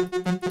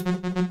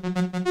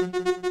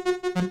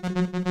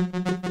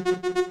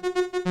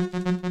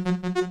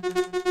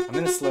I'm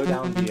going to slow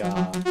down the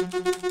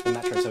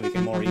metro so we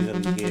can more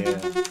easily hear.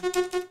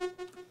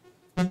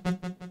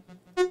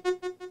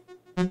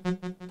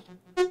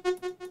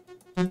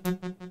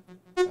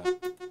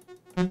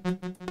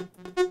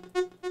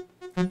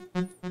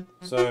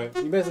 So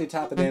you basically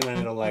tap it in and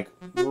it'll like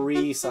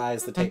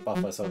resize the tape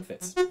buffer so it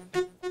fits.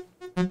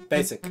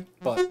 Basic,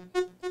 but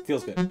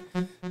feels good.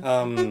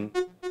 And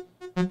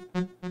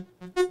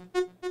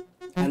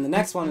the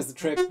next one is the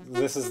trick.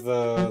 This is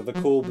the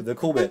cool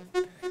bit,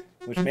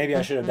 which maybe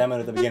I should have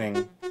demoed at the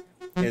beginning,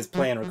 is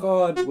play and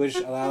record, which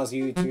allows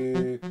you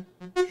to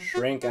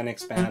shrink and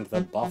expand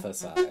the buffer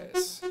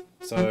size.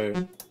 So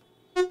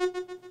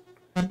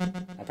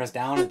I press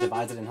down, it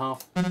divides it in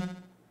half, and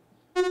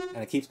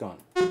it keeps going.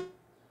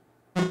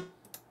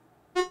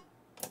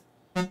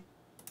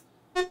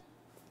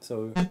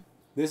 So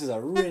this is a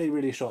really,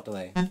 really short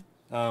delay.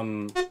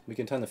 We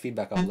can turn the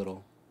feedback up a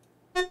little.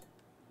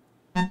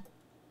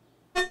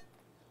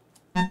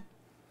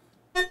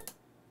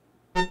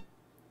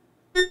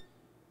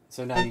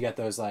 So now you get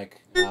those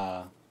like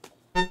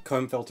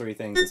comb filtery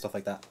things and stuff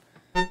like that.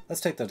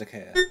 Let's take the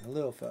decay a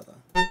little further.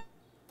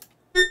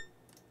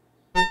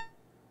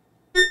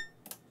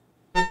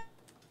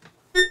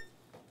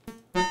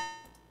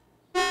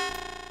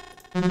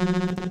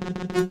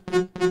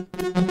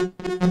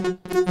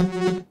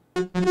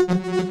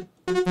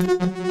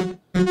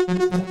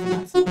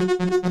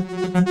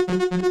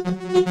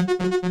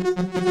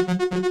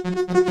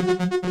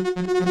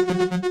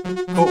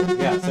 Cool,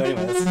 yeah, so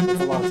anyway, that's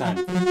a lot of time.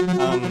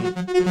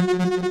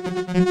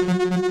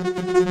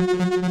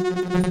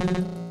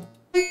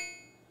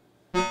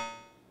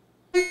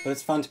 But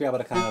it's fun to be able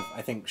to kind of,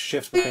 I think,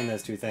 shift between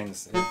those two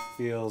things. It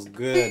feels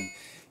good.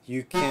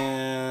 You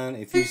can,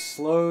 if you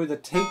slow the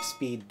tape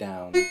speed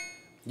down,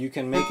 you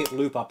can make it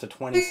loop up to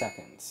 20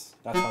 seconds.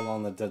 That's how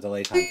long the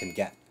delay time can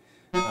get.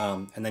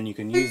 And then you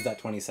can use that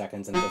 20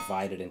 seconds and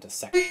divide it into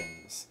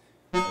sections.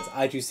 There's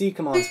I2C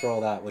commands for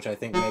all that, which I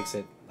think makes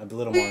it a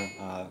little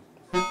more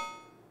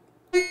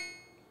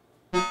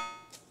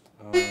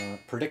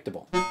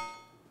predictable.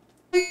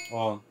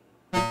 Or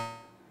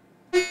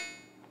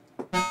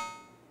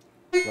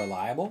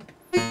reliable?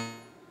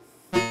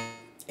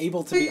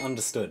 Able to be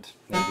understood,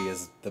 maybe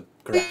is the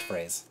correct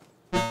phrase.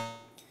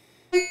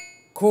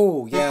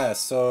 Cool, yeah,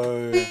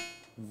 so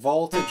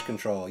voltage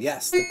control.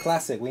 Yes, the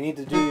classic. We need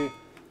to do,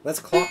 let's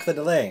clock the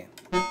delay.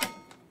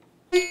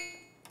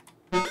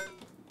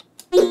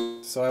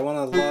 So I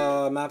want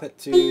to map it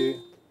to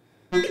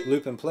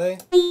loop and play.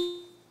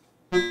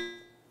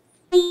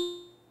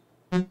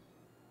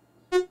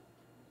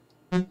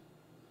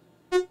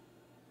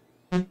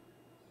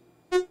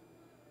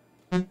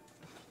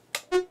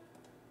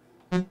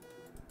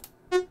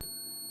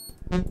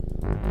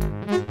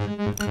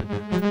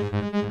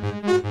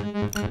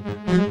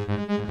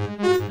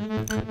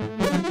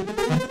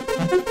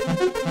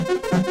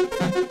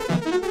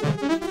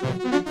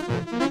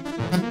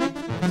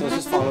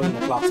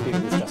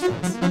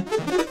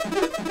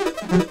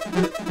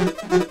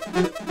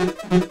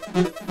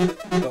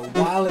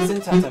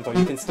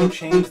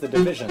 Change the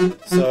division,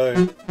 so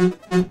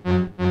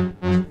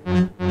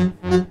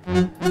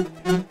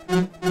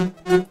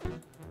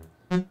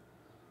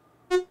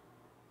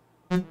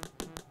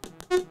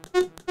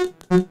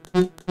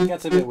it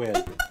gets a bit weird.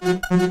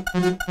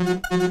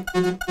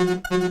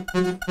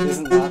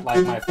 Isn't that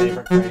like my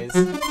favorite phrase?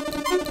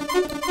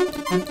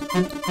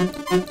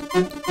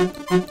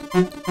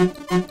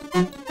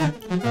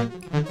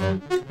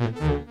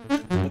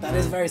 But that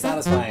is very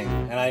satisfying,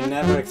 and I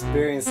never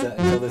experienced it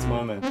until this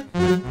moment.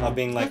 Of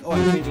being like, oh,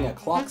 I'm changing a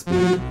clock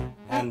speed,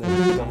 and the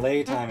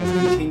delay time is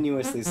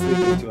continuously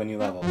sleeping to a new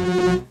level.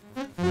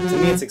 To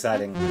me, it's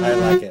exciting. I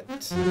like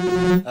it.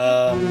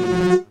 Oh,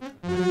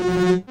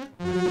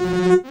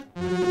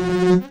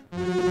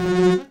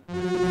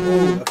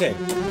 okay.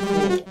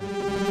 Cool.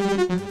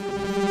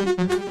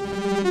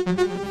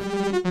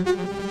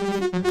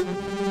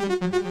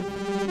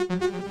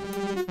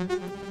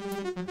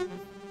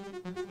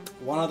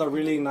 One other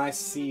really nice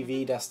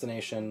CV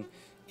destination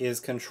is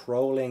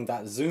controlling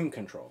that zoom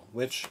control,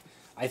 which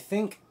I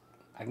think,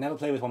 I've never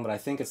played with one, but I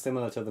think it's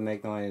similar to the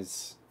Make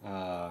Noise,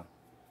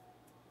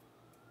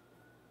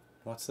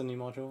 what's the new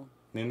module?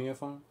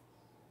 Mimeophone?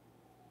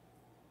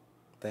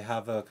 They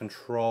have a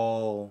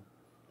control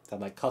that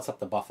like cuts up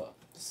the buffer.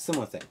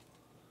 Similar thing.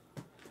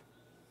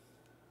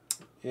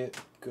 It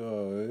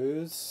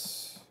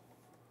goes...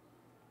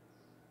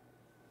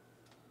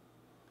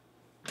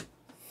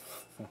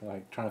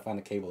 like trying to find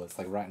a cable, it's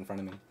like right in front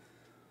of me.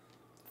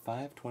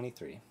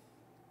 523.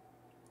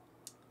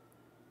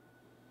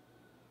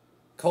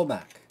 Cold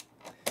Mac.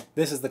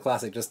 This is the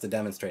classic just to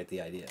demonstrate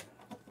the idea.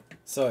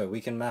 So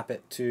we can map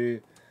it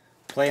to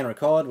play and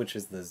record, which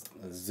is the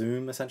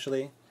zoom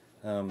essentially.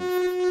 So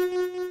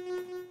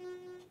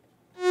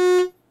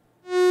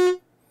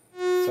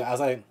as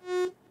I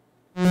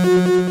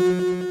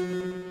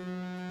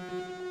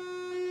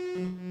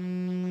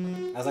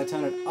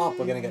turn it up,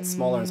 we're going to get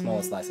smaller and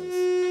smaller slices.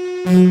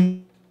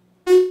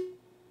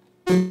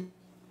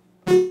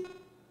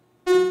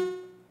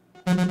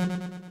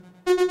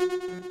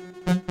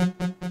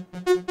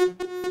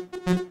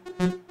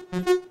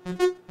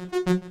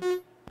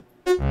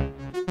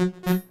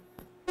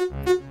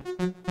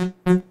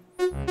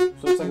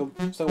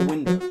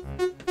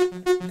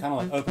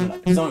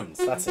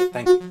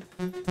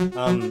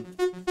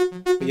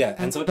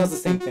 And so it does the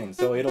same thing,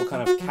 so it'll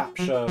kind of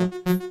capture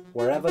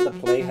wherever the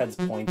playhead's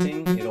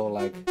pointing, it'll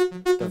like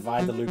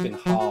divide the loop in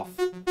half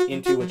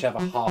into whichever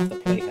half the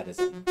playhead is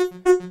in.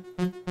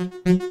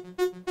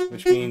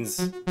 Which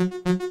means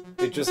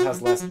it just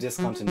has less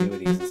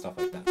discontinuities and stuff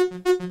like that.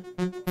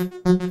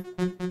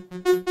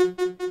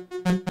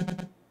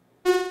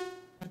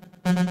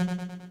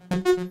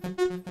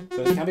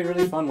 So it can be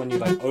really fun when you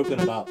like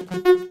open it up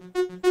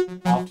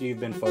after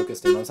you've been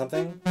focused in on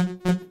something.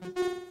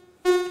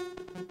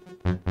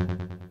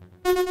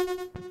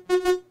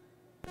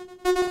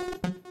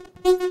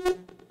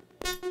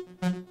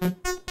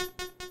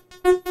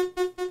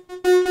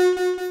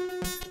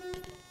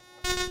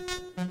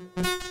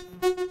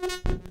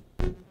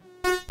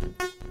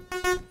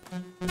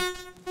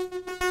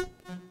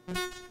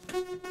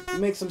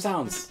 Make some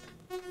sounds.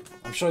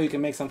 I'm sure you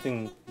can make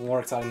something more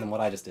exciting than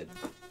what I just did.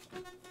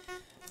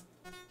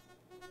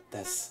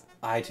 This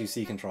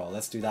I2C control.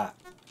 Let's do that.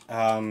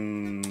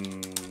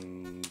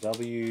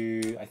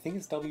 W. I think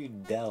it's W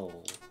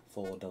del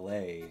for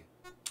delay.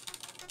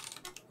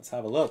 Let's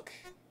have a look.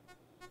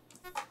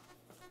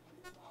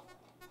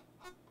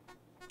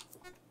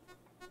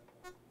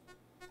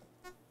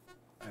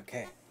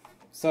 Okay,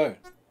 so.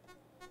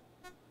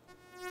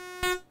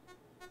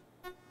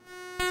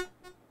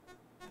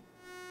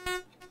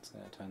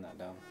 Turn that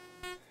down.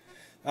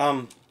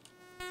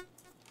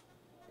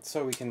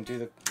 So we can do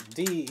the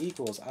D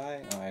equals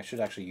I. Oh, I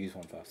should actually use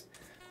one first.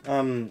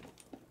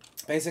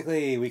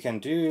 Basically, we can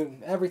do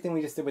everything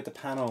we just did with the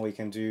panel. We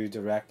can do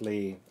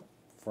directly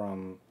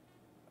from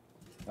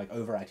like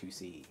over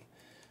I2C.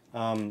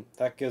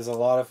 That gives a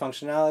lot of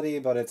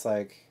functionality, but it's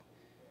like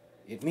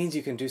it means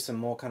you can do some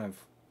more kind of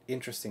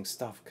interesting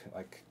stuff.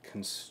 Like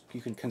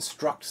you can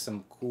construct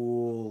some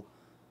cool.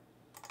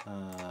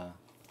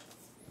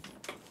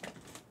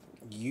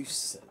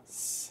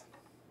 Uses.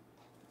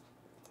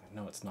 I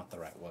know it's not the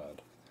right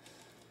word.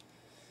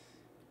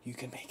 You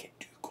can make it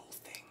do cool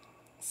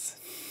things.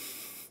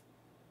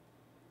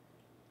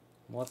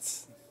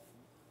 What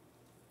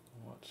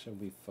should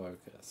we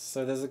focus?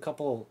 So there's a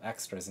couple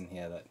extras in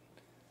here that...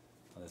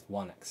 Well, there's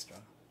one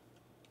extra.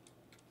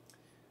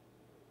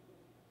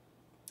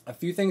 A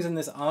few things in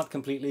this aren't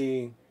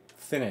completely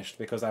finished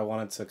because I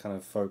wanted to kind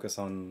of focus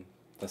on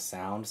the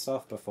sound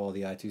stuff before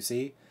the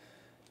I2C.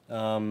 So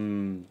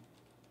I'm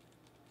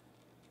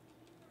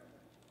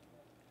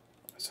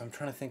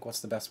trying to think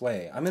what's the best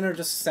way. I'm going to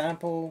just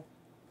sample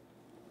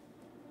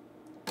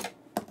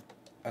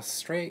a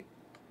straight,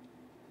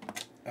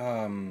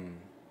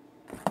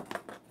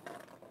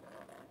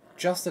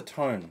 just a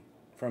tone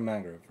from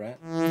Mangrove, right?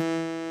 And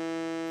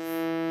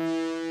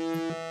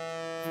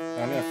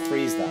I'm going to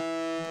freeze that.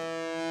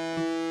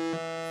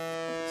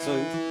 So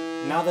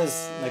now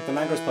there's, like, the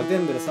Mangrove's plugged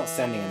in, but it's not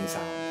sending any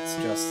sound. It's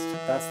just,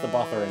 that's the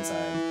buffer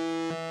inside.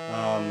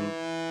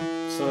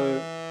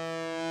 So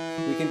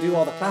we can do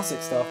all the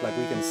classic stuff, like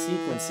we can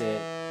sequence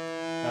it.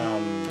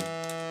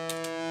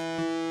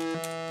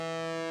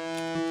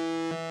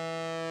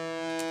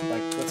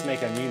 Like, let's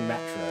make a new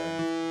metro.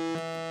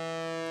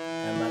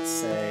 And let's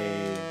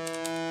say...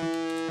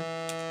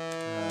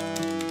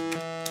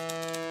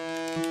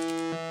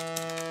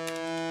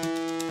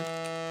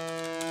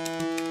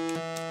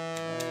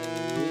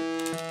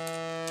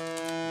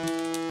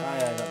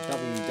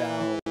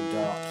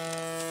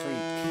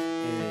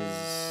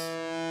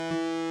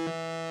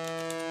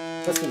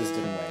 Let's do this a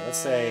different way. Let's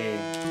say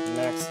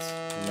next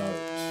note.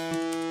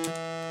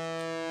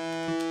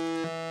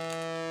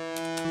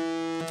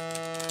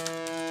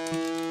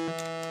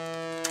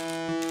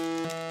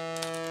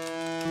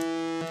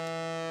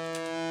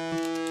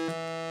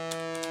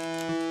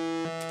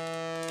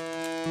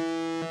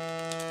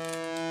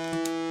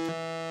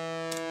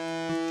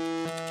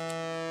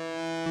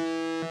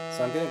 So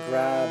I'm going to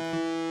grab,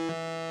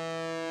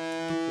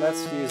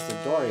 let's use the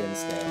Dorian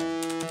scale.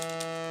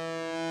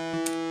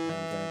 I'm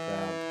going to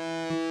grab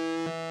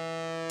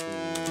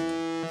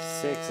the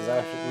 6 is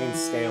actually means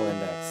scale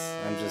index.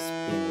 I'm just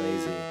being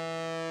lazy.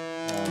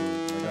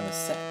 We're going to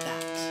set that.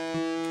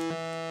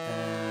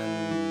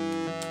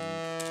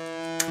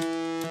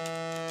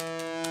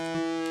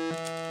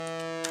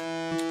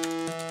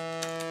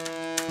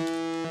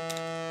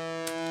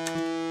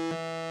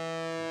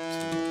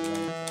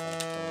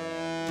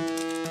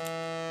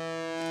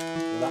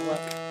 That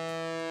work?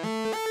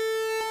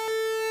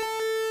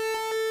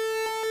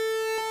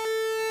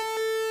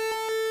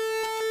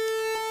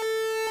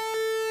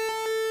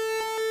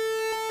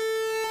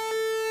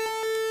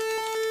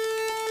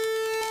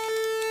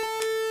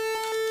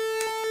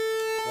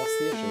 What's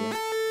the issue?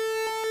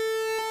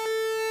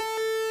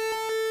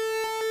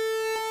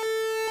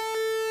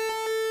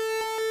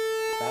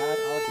 Bad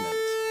argument.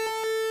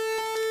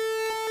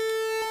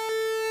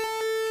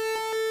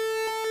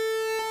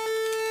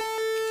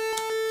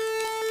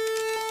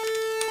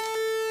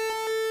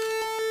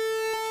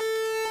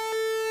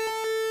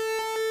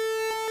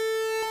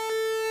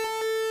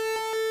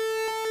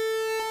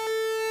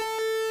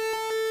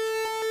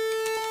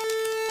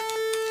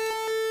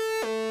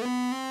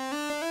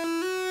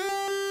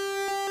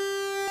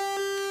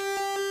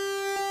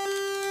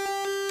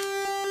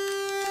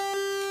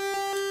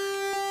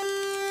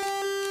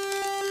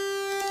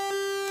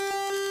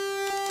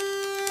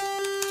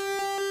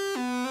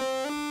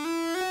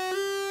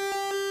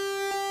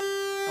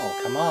 Oh,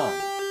 come on.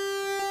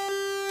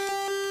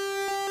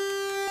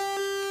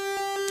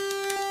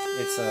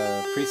 It's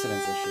a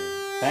precedence issue.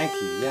 Thank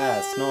you.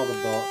 Yeah,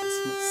 Snorgaborg.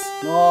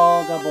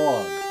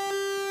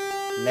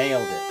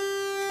 Nailed it.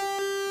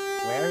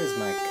 Where is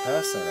my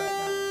cursor right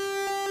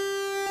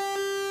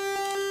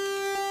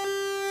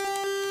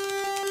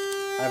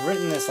now? I've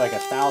written this like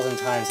 1,000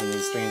 times in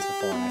these streams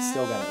before and I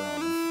still got it wrong.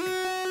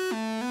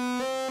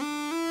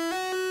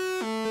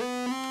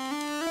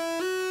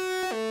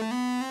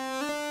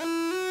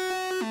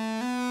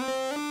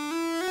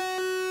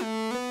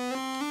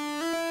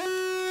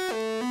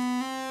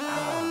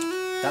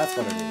 That's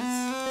what it is.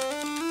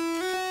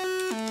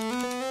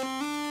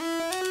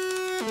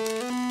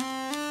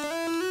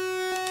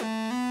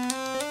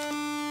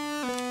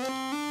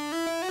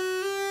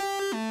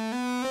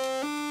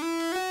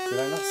 Did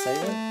I not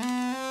save it?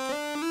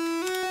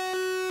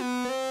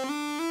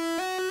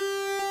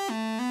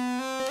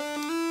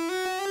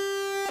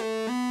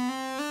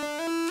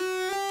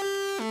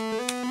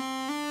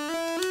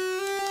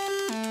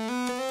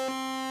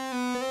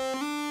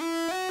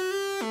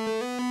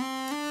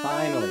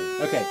 Finally.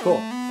 Okay,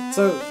 cool.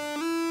 So,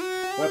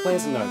 we're playing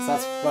some notes,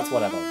 that's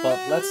whatever, but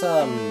let's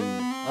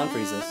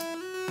unfreeze this.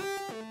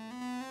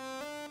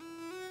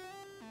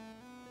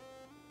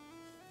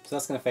 So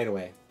that's going to fade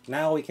away.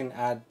 Now we can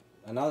add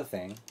another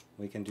thing,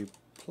 we can do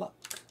pluck.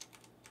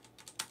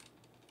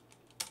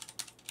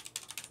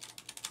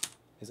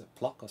 Is it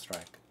pluck or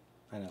strike?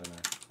 I never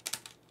know.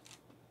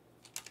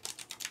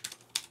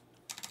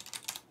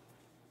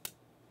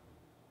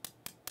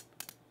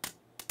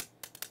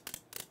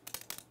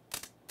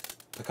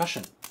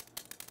 Percussion.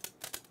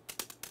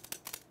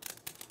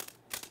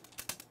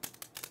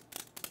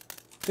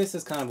 This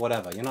is kind of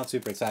whatever. You're not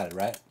super excited,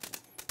 right?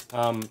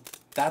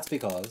 That's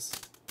because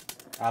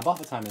our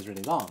buffer time is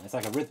really long. It's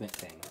like a rhythmic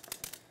thing.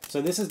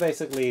 So this is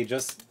basically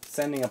just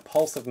sending a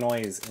pulse of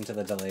noise into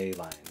the delay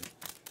line.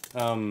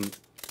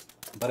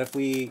 But if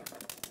we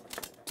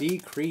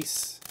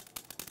decrease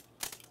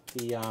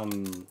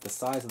the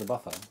size of the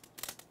buffer,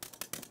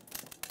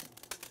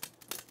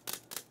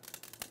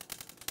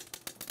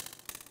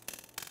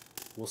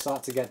 we'll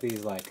start to get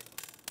these like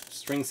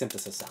string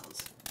synthesis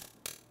sounds.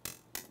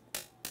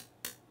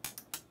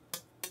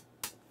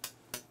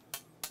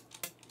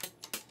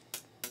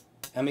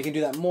 And we can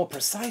do that more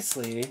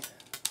precisely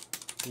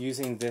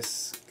using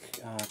this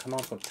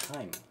command called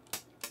time,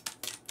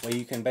 where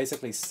you can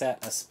basically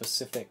set a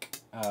specific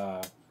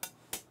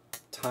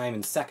time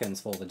in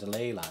seconds for the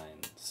delay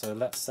line. So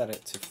let's set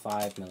it to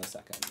 5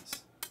 milliseconds.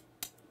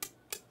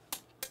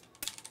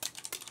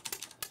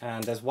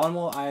 And there's one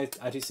more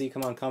I2C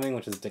command coming,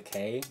 which is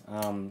decay,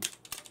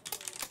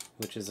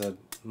 which is a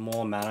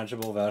more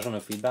manageable version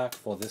of feedback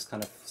for this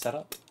kind of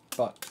setup.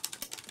 But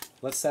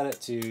let's set it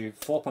to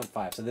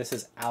 4.5. So this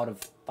is out of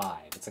 5.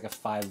 It's like a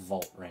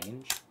 5-volt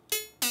range.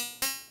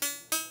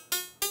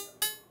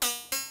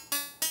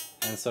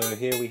 And so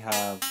here we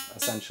have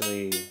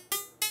essentially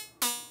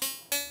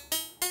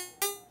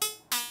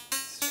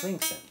string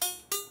synth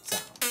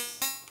sounds.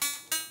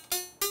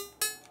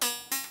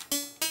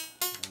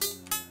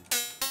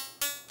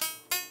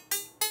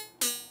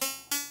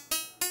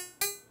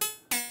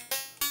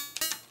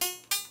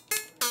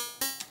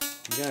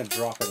 I'm going to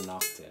drop it an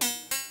octave.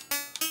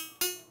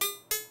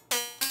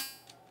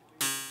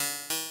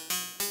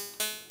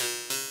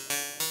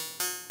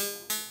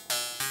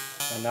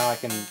 And now I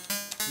can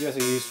just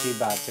use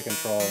feedback to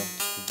control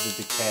the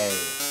decay.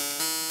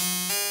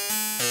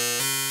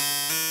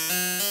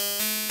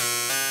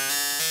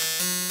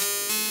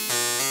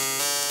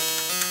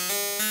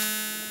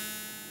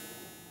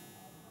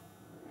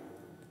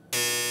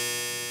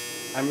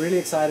 I'm really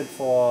excited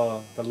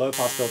for the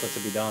low-pass filter to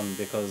be done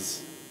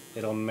because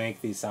it'll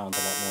make these sounds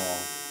a lot more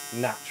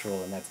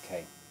natural in their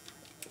decay.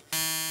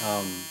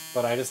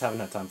 But I just haven't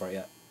had time for it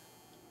yet.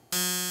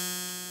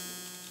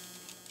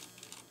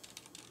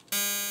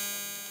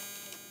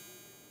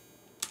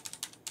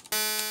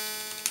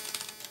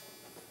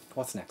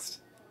 What's next?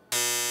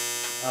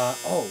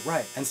 Oh,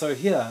 right. And so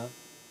here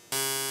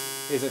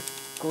is a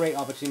great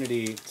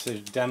opportunity to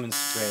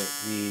demonstrate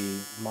the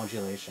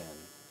modulation.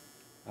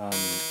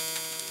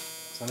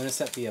 So I'm going to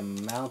set the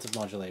amount of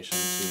modulation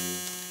to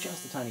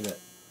just a tiny bit.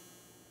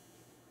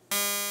 Ooh.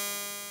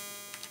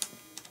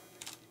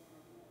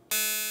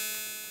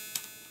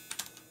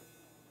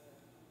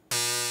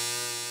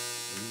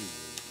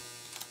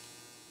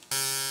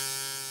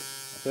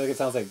 I feel like it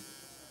sounds like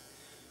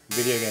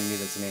video game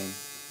music to me.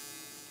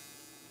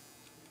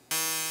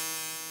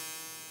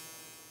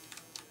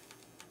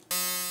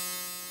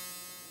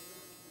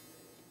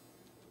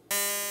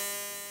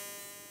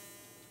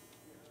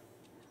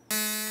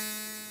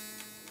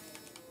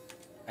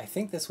 I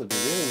think this would be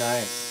really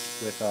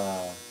nice with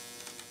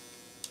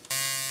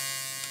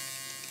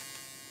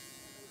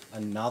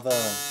another...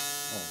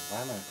 Oh,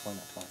 why am I playing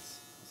that twice?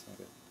 That's not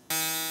good.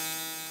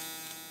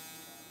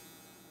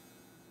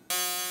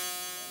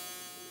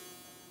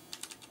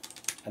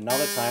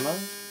 Another timer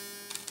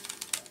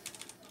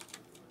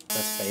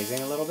that's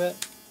phasing a little bit.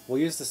 We'll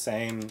use the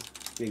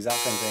exact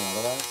same thing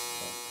otherwise.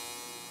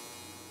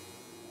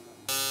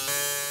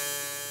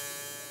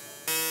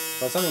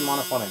 So it's only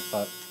monophonic,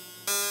 but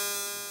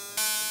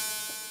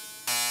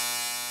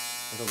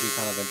it'll be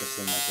kind of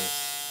interesting like this.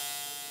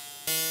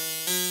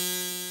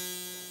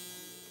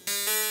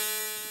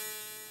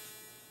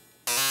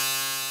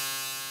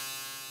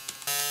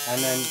 And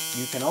then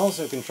you can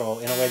also control,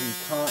 in a way that you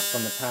can't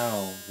from the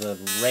panel, the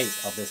rate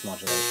of this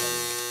modulation.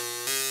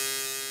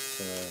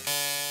 So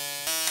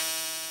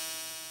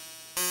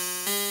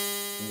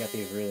you can get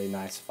these really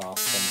nice fast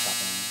things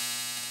happening.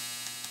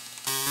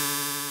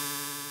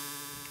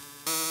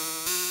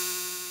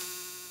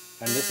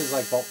 And this is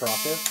like volt per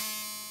octave.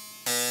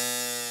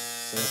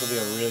 So this will be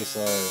a really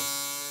slow,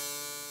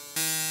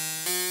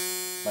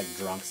 like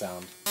drunk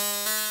sound.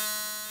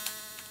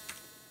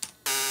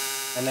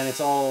 And then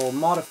it's all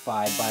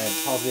modified by a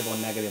positive or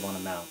negative on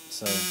amount.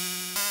 So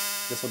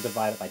this will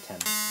divide it by 10.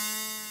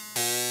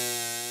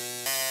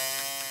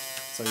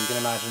 So you can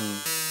imagine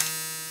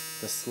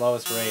the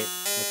slowest rate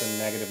with the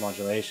negative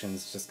modulation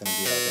is just going to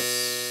be like a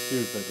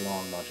stupid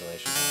long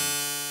modulation time.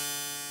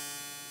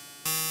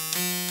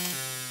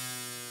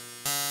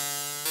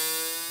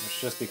 Which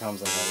just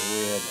becomes like a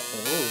weird...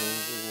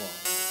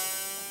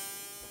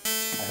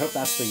 I hope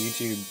that's the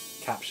YouTube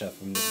capture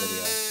from this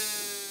video.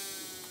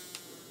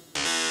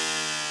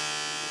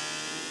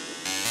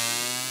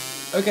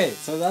 Okay,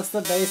 so that's the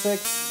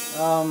basics.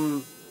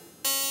 I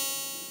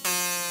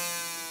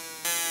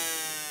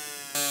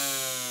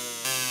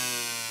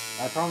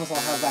promise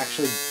I'll have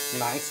actually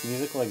nice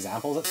musical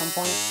examples at some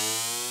point,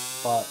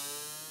 but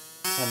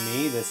to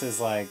me this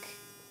is like,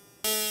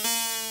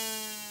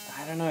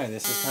 I don't know,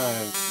 this is kind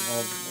of,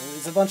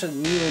 it's a bunch of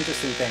new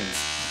interesting things.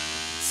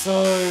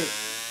 So,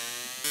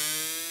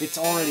 it's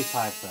already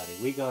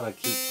 5:30, we gotta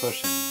keep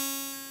pushing.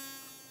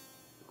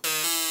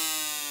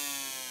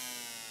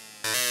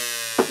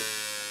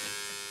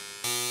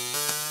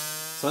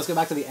 So let's go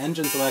back to the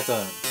engine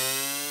selector.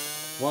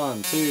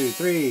 1, 2,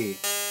 3.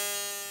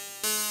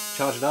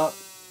 Charge it up.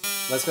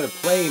 Let's go to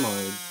play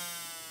mode.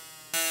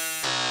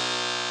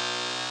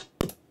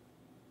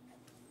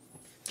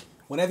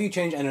 whenever you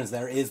change engines,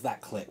 there is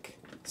that click.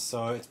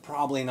 So it's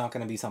probably not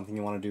going to be something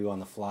you want to do on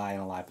the fly in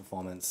a live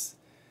performance.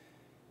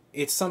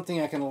 It's something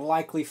I can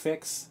likely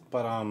fix,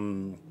 but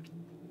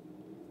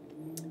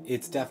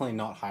it's definitely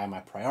not high on my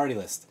priority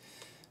list.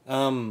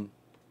 Okay,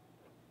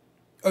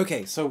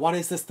 so what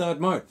is this third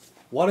mode?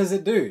 What does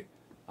it do?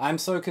 I'm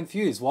so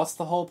confused. What's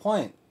the whole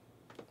point?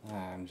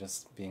 I'm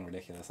just being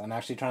ridiculous. I'm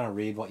actually trying to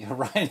read what you're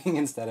writing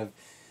instead of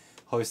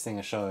hosting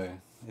a show.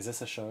 Is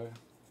this a show?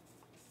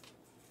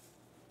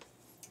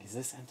 Is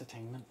this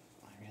entertainment?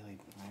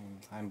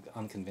 I'm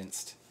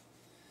unconvinced.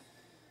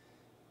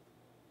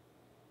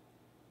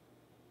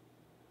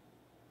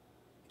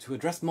 To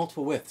address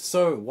multiple widths.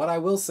 So what I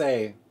will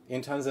say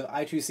in terms of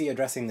I2C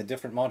addressing the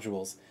different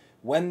modules,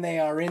 when they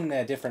are in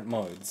their different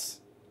modes,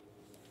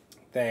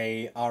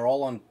 they are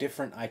all on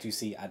different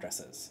I2C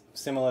addresses,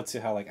 similar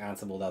to how like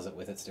Ansible does it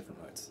with its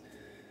different modes.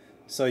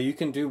 So you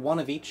can do one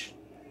of each,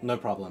 no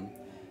problem,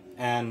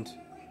 and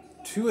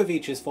two of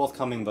each is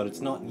forthcoming, but it's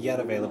not yet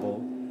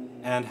available,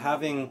 and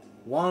having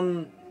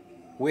one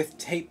with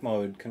tape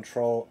mode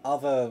control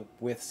other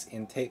widths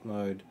in tape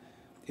mode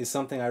is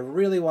something I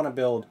really want to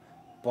build,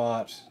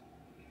 but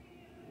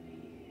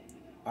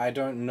I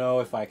don't know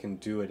if I can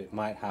do it. It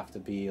might have to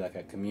be like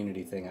a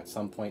community thing at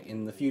some point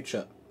in the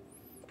future.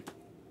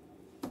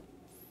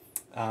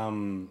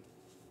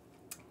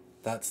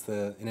 That's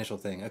the initial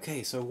thing.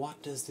 Okay, so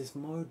what does this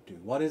mode do?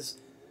 What is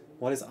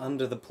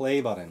under the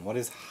play button? What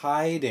is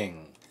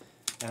hiding?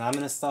 And I'm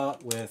going to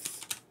start with...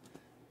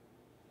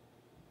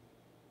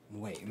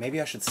 Wait, maybe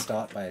I should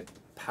start by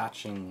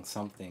patching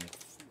something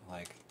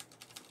like...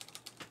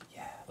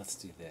 Yeah, let's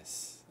do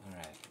this.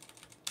 Alright.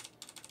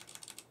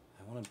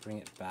 I want to bring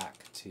it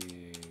back to...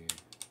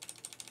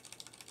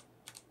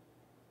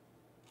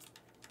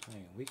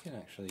 Hey, we can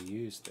actually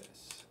use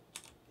this.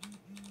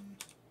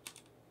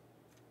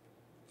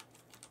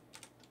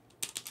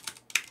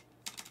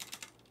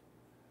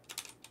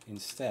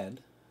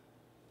 Instead...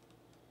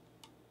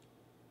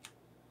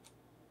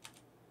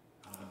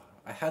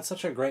 I had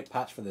such a great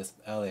patch for this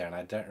earlier and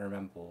I don't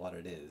remember what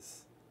it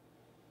is.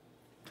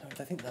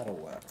 I think that'll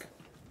work.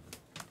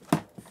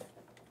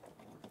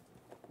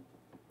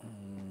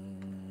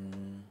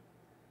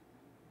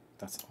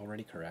 That's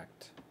already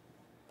correct.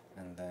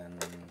 And then...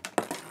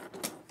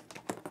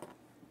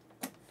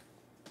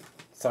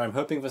 So I'm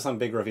hoping for some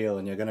big reveal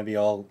and you're going to be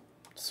all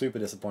super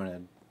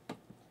disappointed.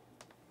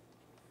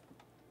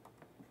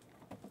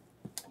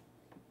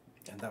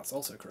 And that's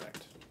also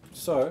correct.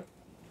 So...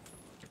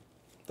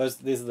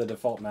 These are the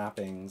default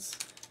mappings.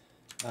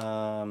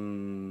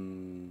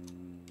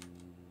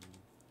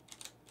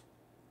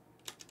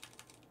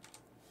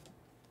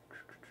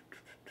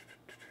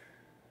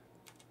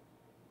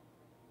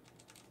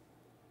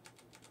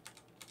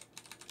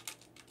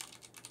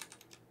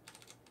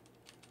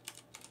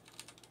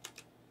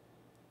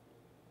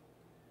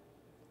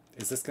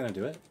 Is this going to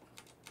do it?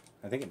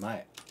 I think it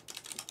might.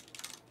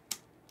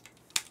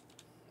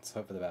 Let's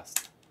hope for the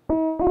best.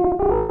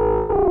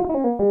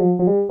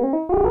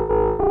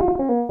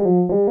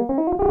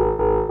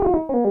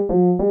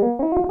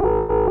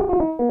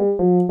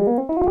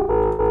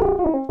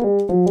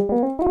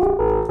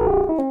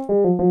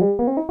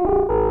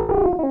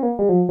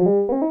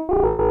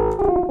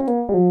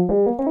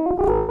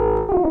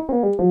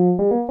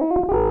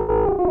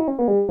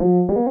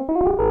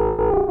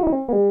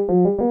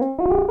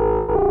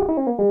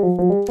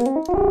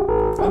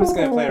 I'm just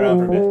going to play around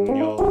for a bit and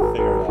you'll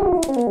figure it out.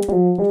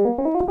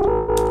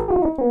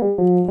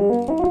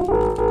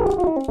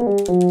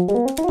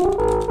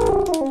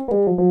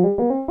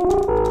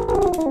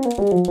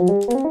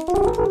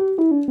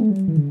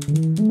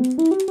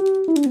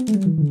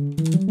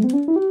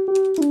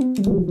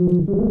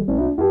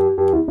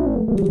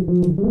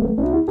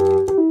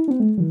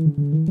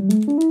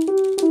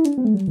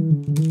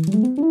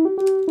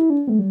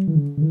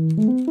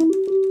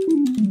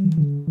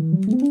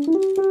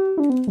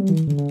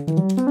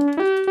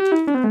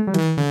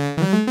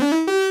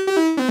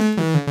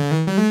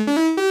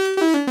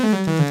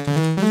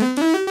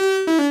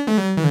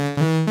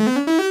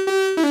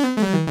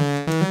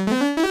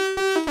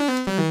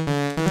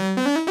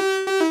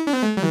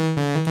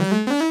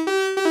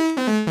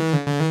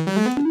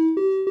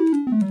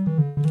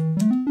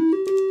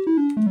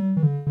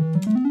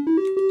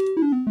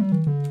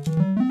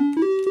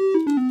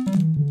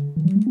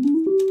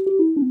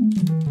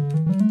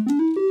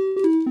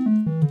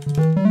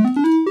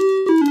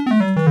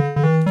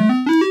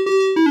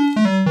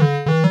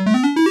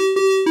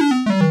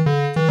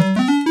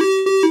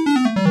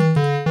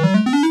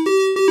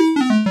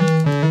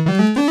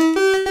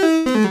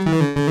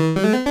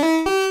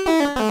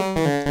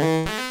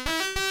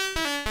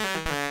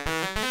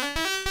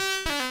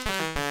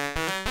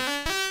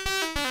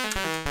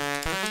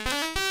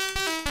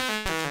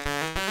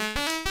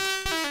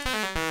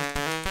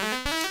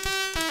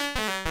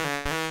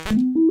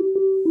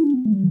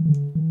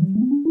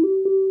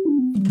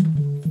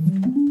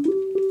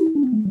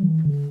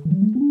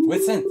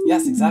 With synth,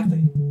 yes,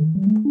 exactly.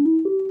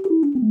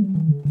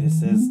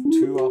 This is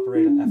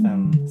 2-operator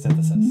FM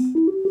synthesis.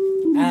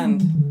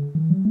 And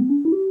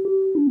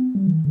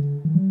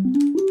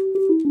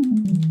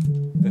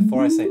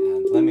before I say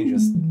and, let me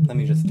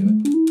just do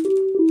it.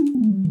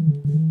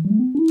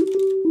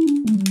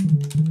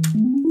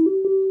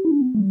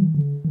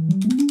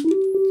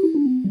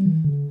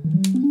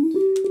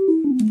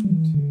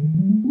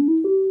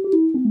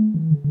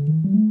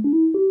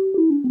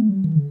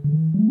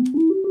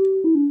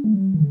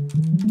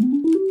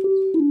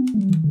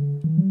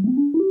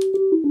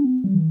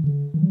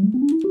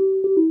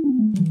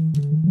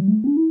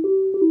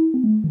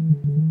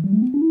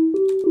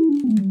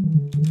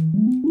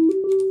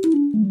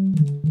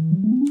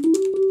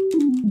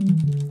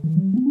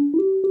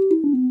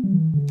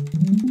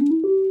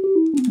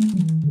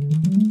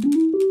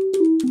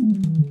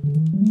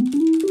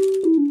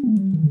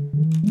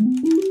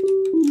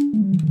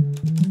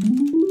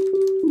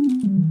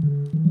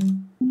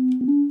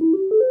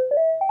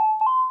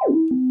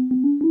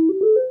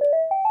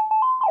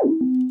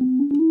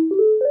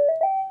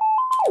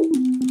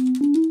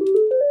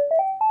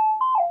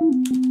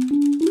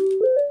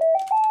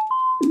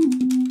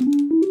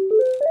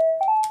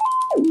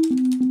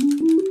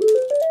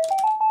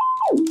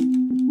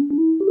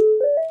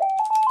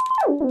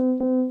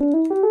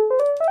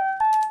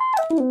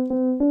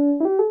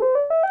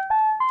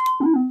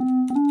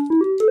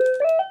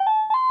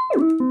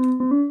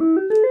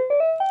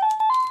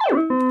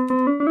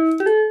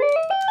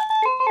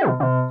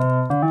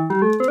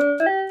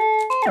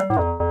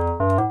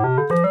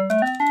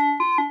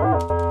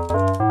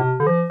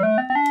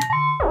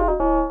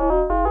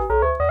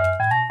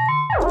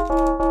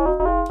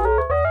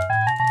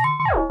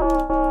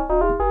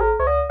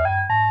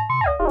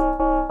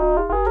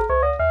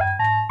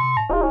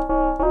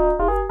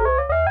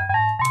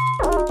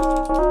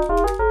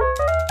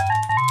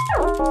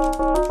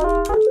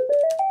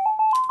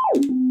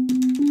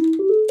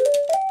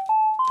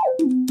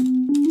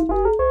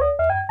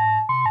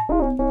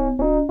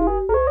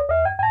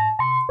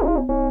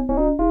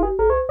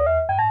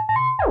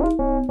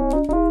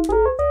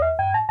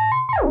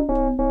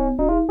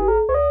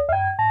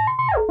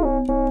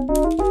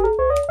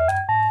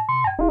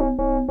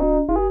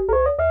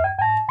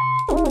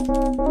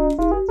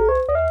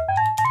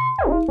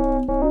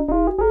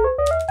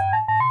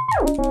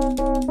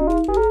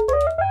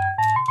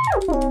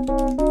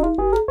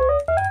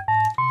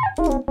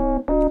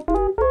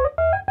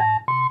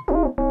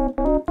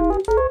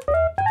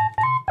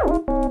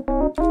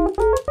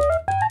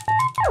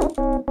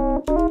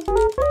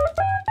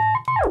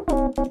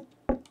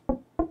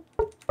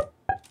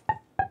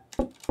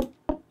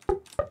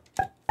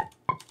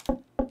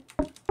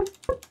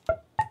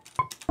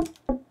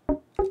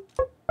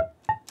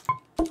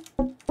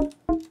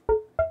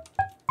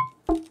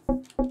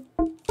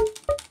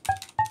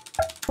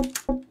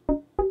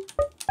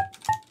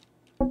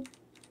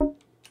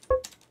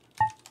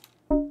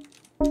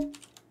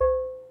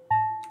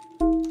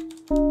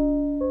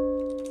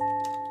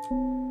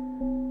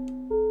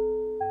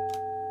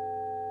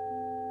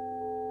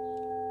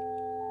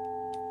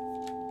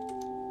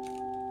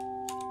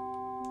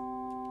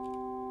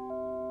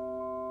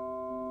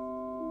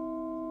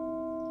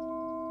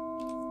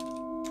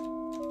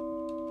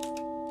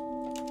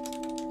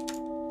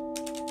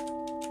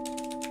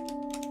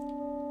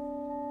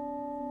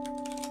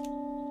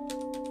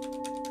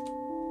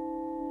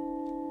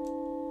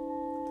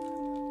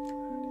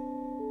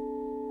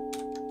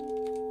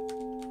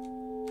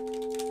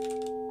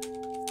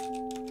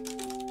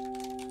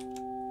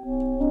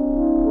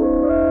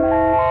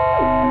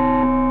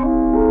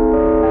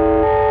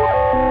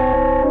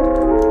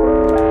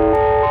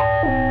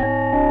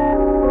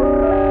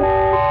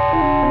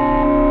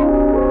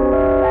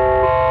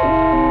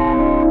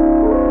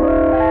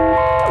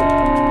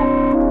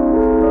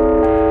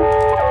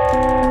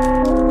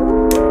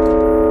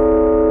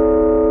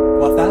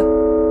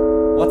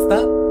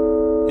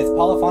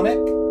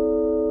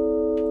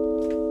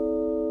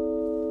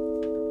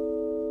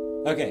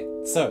 Okay,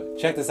 so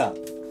check this out.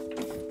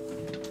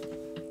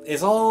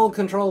 It's all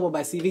controllable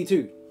by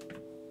CV2.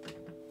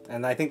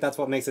 And I think that's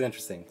what makes it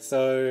interesting.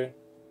 So,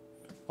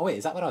 oh wait,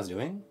 is that what I was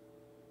doing?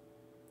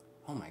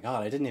 Oh my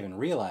god, I didn't even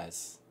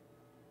realize.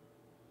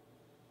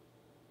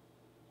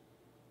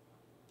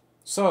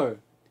 So,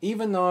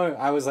 even though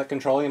I was like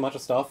controlling a bunch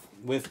of stuff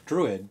with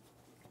Druid,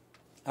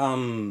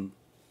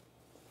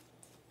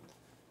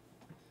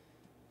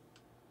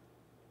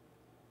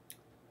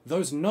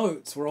 those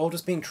notes were all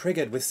just being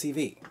triggered with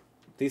CV.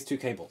 These two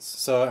cables.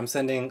 So I'm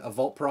sending a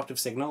volt per octave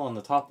signal on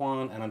the top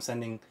one, and I'm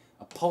sending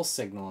a pulse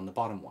signal on the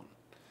bottom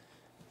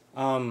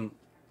one.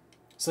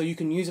 So you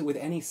can use it with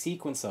any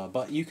sequencer,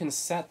 but you can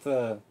set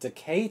the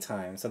decay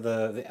time, so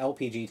the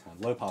LPG time,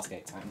 low pass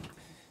gate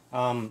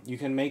time. You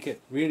can make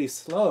it really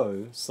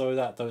slow so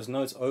that those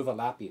notes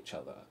overlap each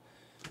other.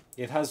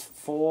 It has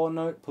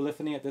 4-note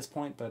polyphony at this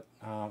point, but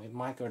it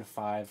might go to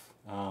 5.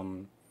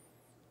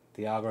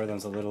 The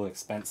algorithm's a little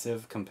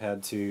expensive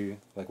compared to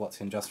like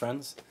what's in Just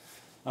Friends.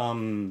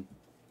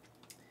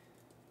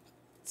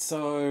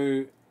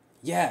 So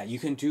yeah, you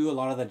can do a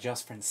lot of the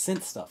Just Friends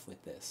synth stuff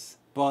with this,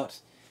 but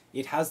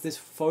it has this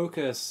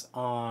focus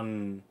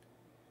on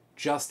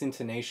just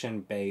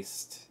intonation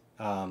based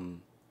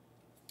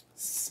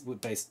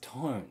based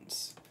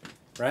tones,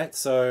 right?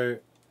 So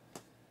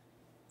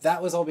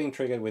that was all being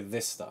triggered with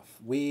this stuff.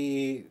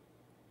 We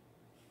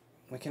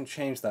can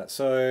change that.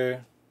 So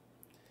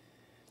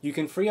you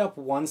can free up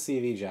one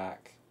CV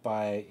jack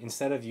by,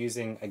 instead of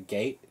using a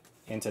gate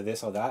into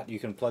this or that, you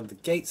can plug the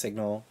gate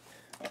signal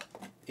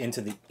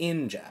into the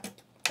in jack.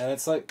 And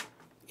it's like,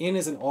 in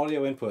is an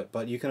audio input,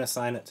 but you can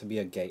assign it to be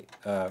a gate.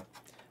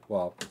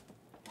 Well,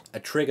 a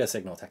trigger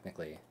signal,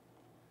 technically.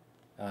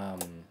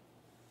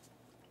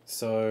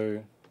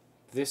 So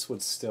this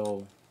would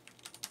still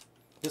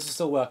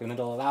work, and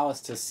it'll allow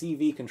us to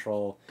CV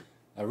control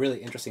a really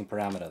interesting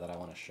parameter that I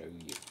want to show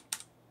you.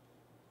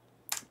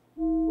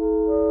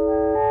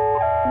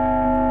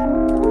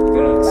 I'm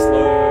gonna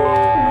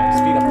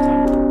speed up the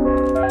time.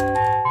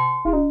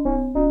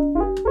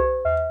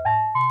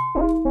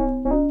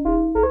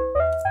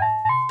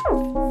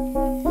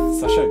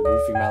 Such a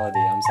goofy melody,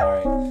 I'm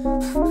sorry.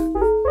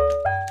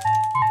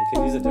 We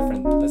could use a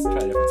different, let's try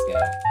a different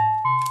scale.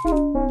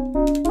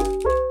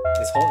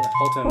 This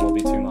whole tone will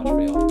be too much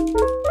for y'all.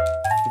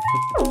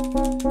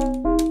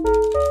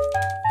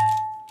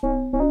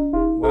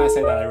 When I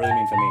say that, I really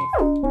mean for me.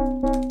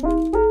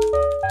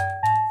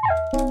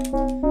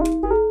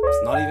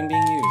 It's not even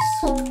being used.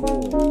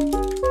 Cool.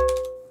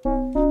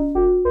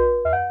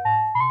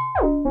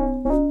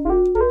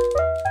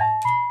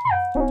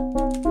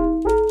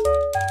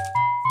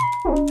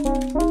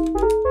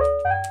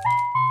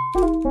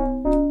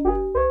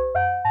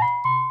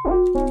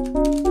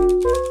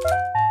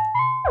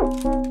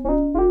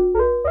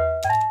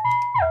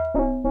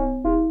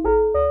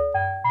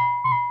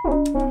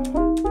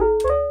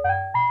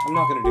 I'm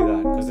not going to do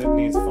that because it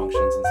needs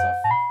functions and stuff.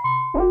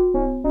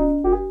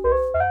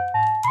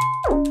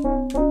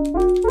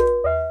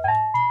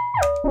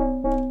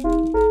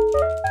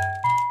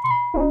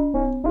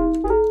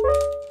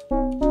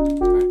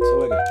 Alright, so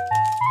we're good.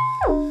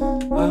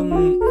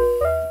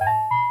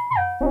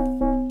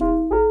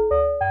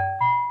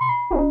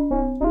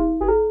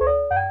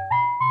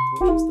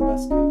 Which is the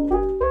best cable?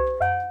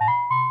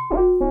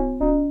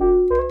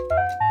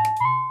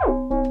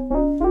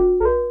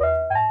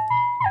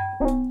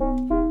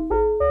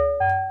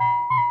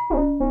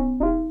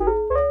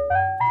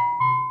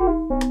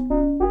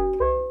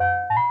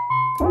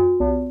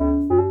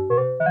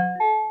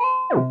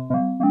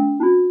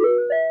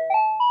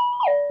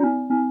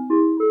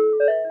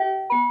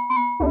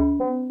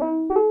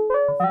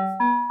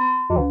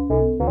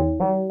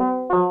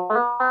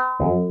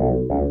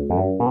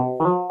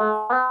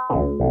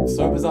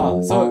 So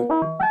bizarre. So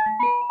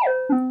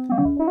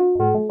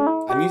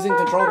I'm using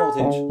control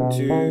voltage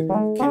to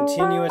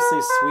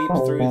continuously sweep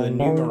through the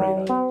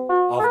numerator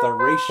of the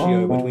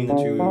ratio between the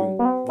two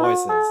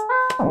voices.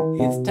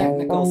 It's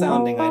technical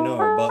sounding, I know,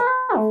 but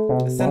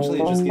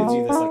essentially it just gives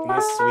you this like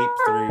nice sweep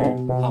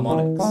through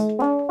harmonics.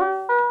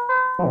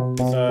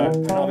 So,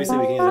 and obviously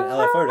we can use an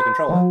LFO to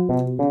control it.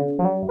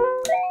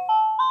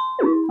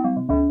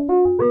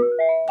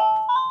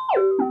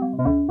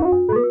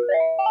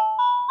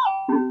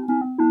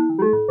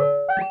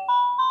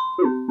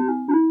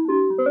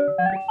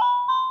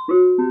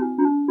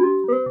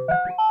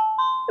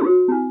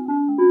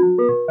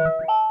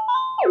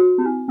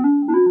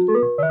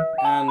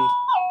 And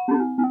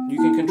you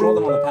can control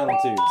them on the panel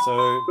too. So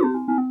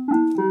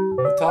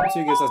the top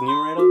two gives us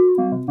numerator.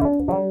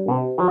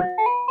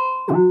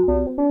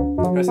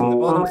 Pressing the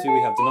bottom two,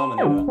 we have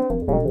denominator.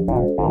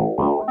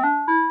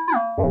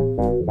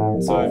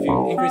 So if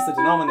you increase the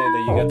denominator,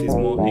 you get these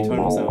more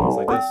atonal sounds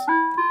like this.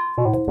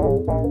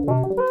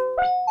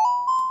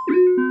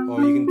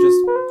 Or you can just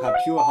have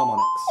pure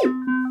harmonics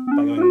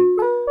by going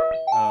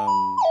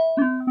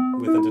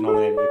with a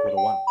denominator equal to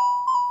 1.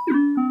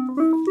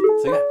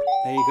 So yeah,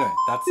 there you go.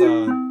 That's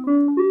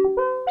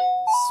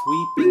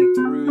sweeping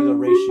through the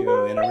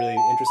ratio in a really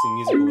interesting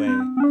musical way.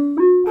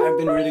 I've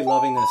been really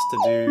loving this to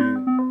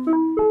do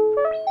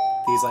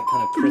these like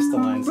kind of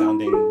crystalline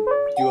sounding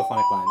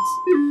duophonic lines,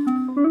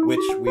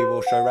 which we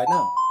will show right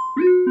now.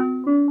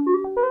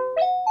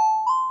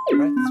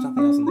 Right, there's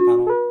nothing else on the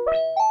panel.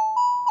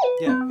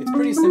 Yeah, it's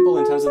pretty simple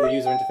in terms of the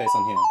user interface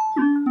on here.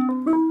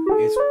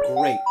 It's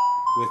great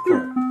with Pro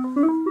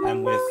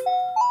and with,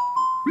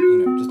 you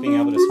know, just being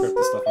able to script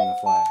the stuff on the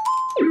fly.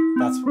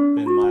 That's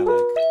been my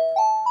like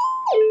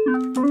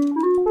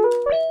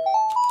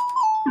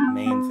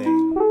main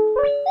thing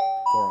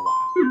for a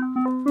while.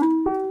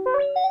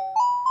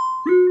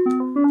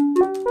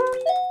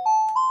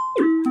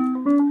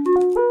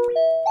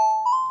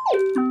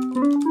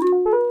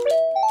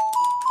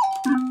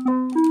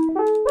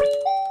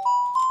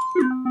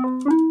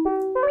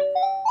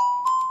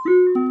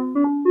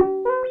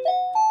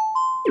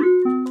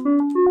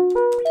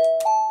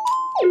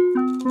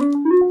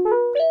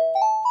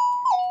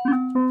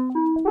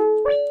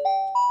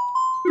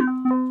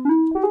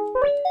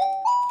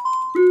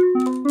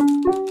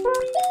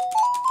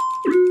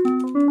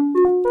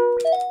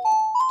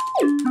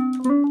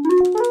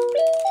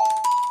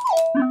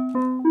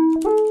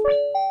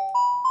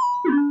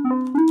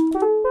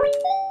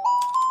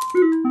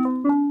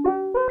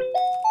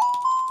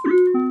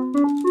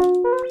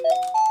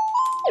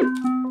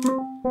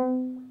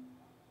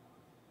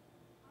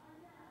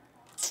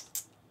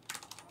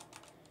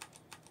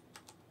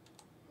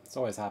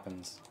 always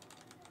happens.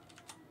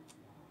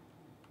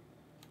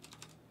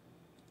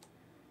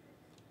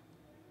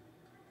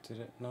 Did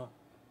it not?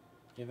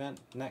 Event,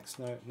 next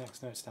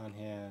note's down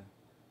here.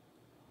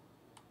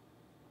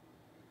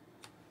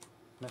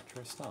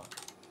 Metro start.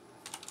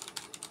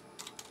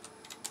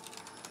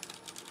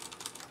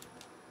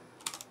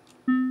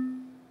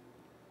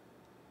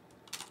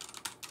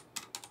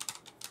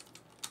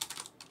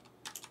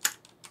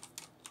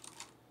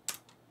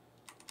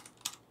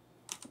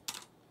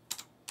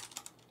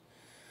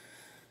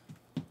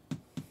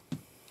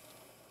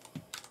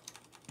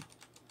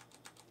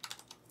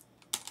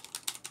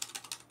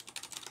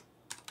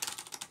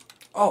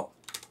 Oh!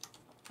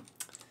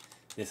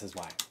 This is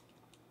why.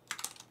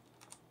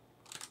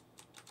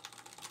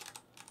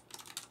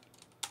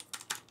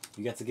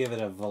 You get to give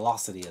it a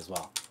velocity as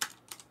well.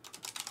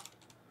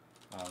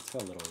 Let's go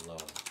a little lower.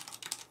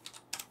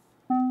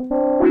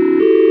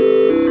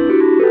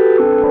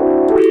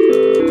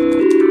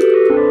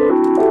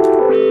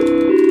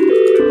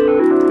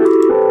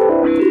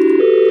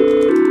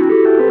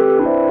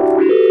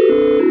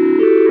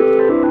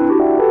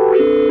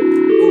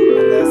 Ooh,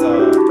 and there's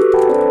a...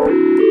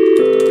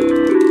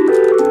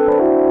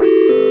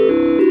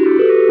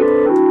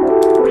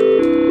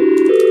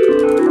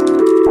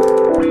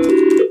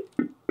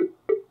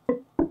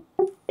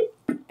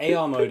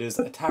 AR mode is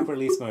attack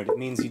release mode. It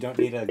means you don't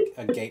need a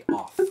gate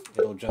off.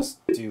 It'll just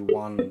do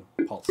one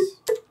pulse.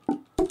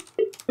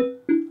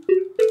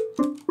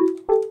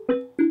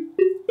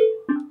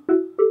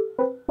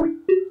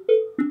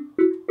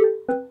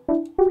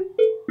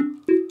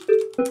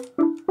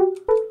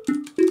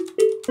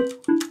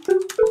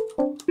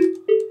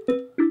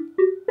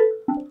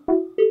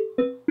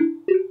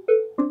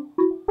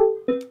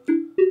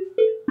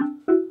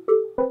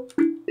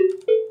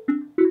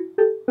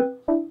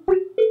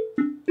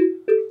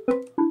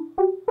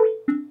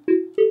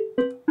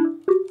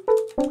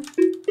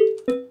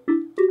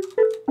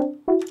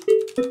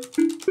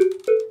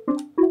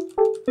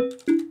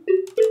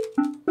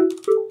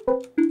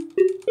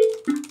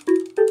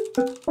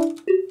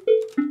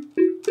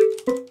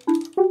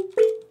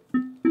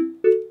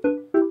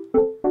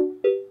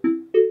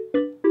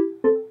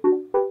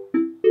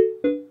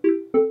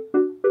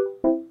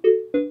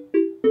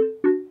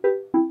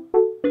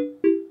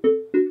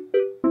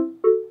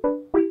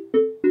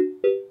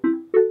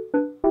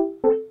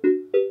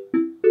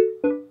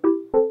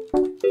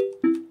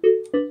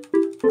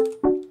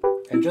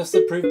 And just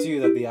to prove to you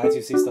that the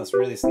I2C stuff's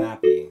really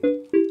snappy,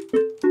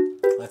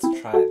 let's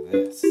try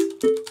this.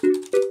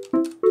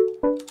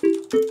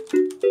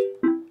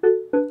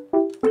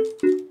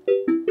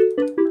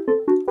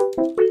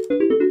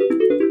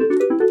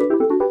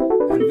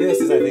 And this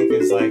is, I think,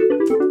 is like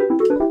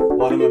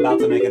what I'm about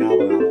to make an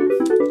album out of.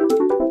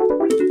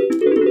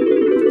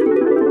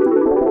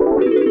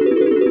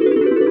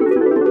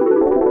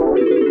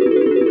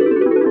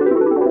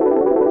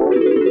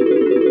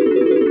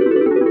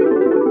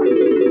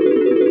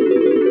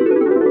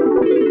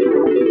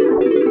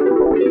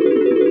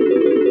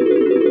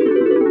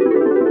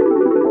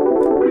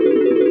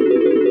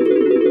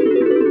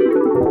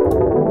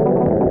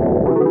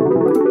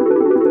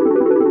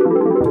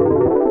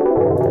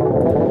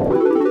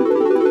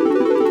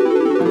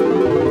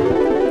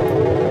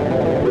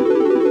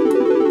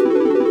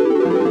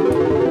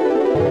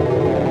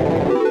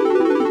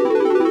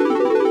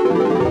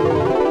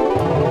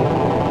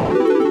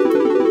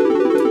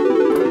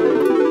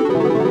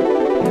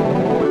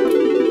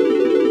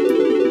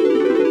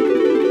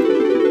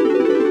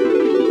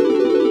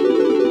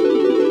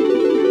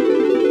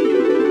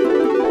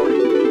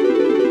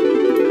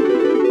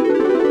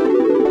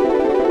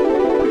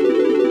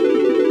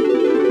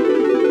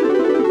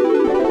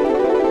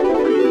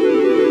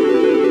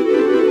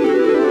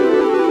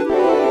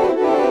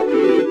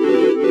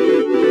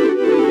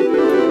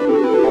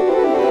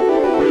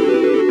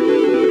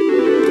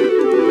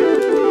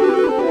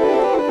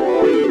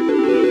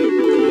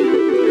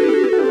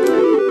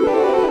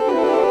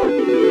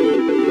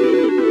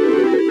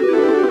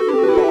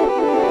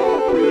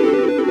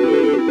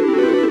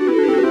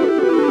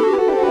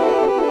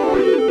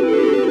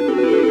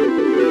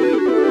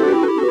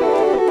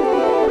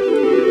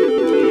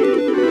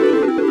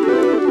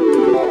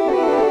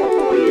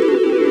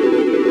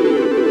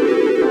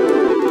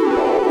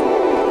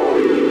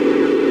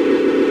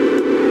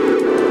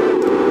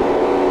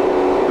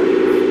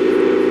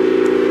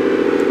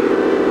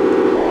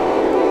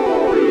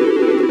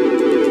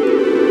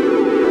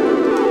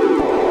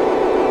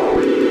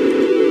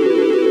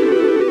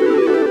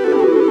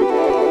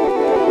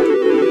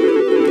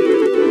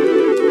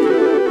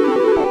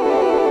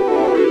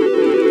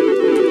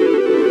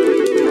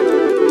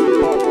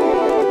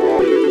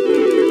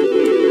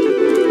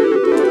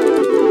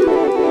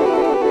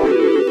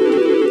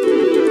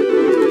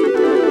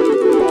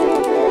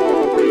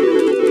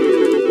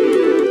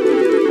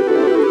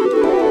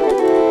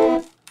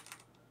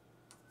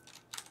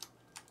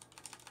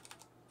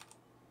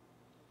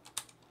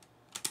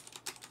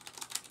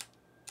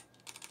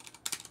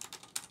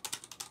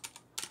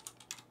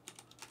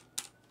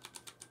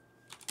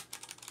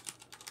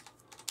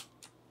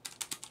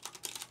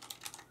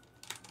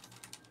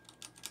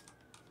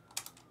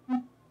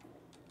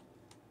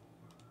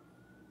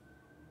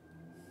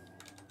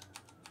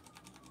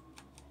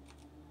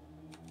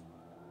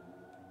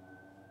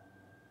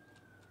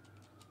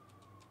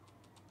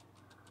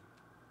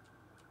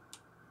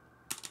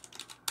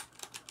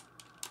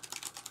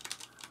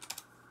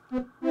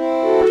 Some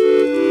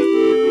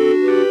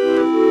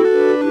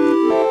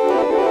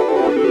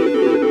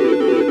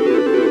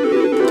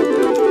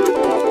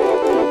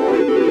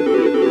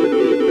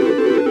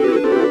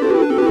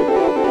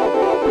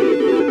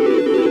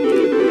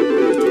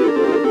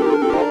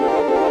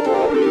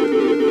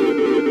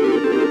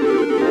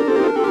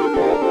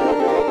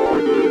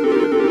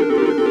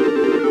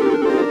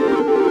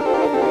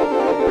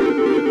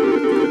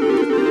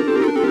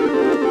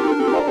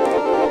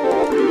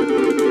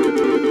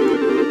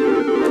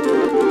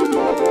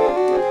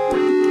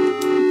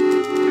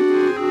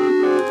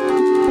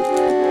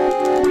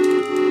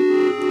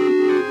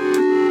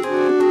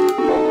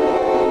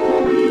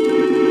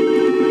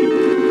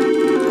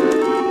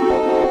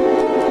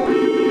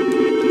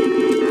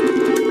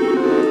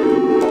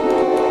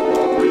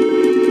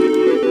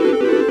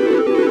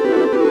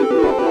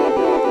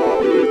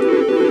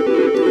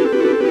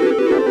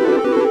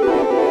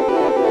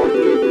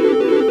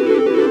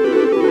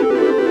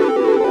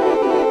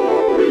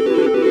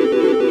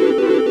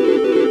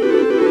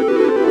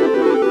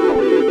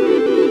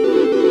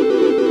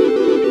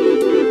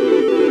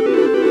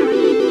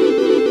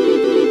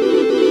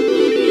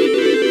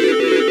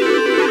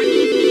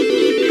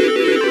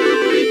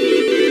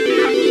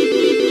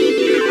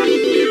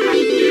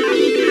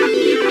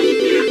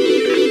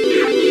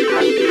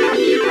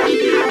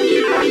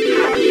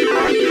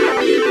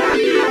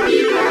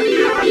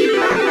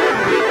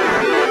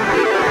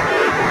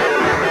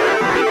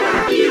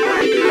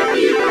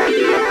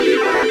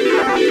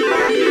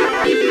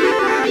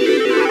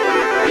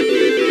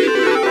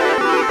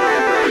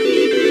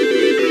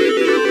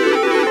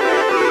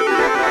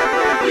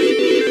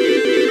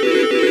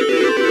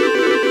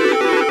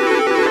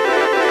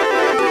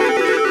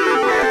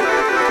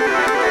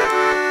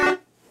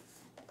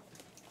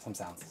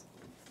sounds.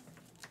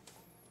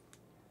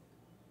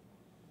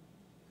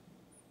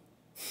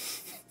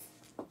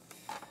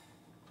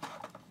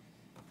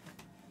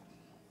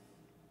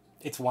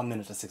 It's 1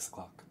 minute to 6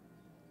 o'clock.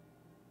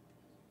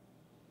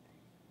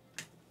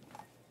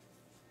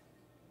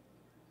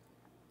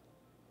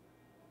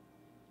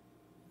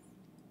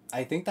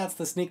 I think that's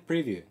the sneak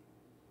preview.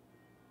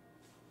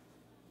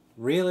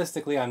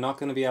 Realistically, I'm not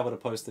going to be able to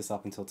post this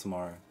up until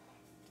tomorrow.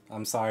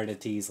 I'm sorry to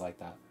tease like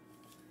that.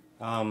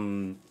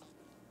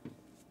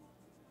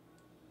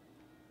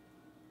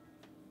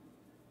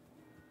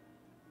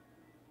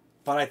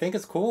 But I think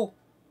it's cool.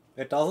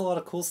 It does a lot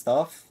of cool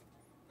stuff.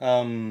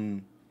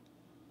 I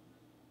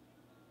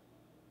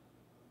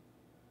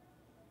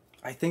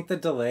think the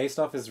delay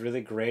stuff is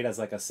really great as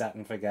like a set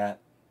and forget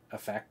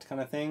effect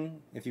kind of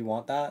thing, if you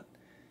want that.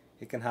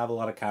 It can have a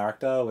lot of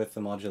character with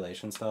the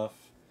modulation stuff.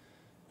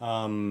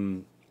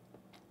 The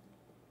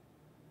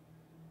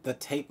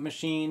tape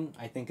machine,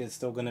 I think, is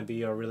still going to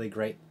be a really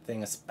great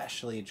thing,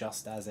 especially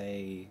just as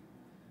a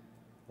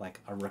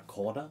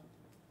recorder,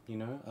 you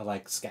know, a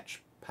like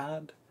sketch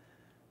pad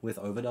with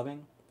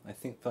overdubbing. I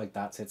think like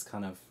that's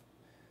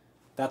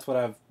what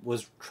I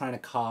was trying to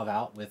carve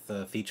out with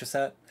the feature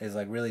set, is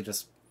like really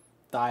just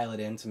dial it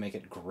in to make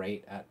it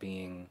great at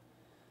being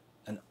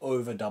an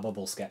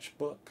overdubbable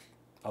sketchbook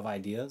of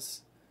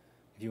ideas.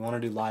 If you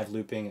want to do live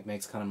looping, it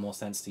makes kind of more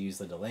sense to use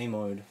the delay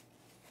mode.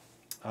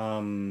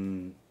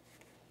 But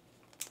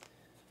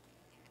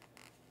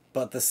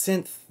the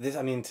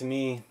synth, to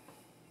me,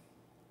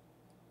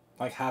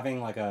 like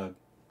having like a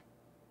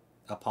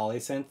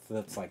polysynth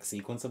that's like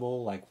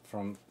sequenceable, like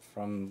from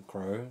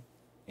Crow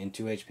in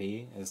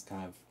 2HP is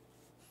kind of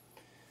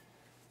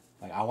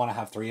like, I want to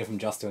have 3 of them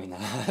just doing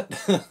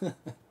that.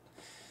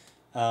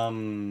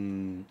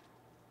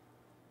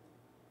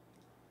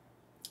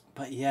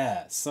 But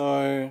yeah,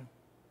 so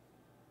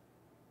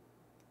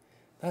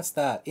that's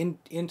that.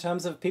 In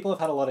terms of, people have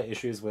had a lot of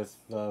issues with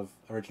the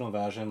original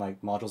version,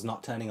 like modules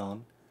not turning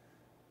on.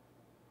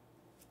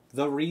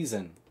 The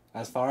reason,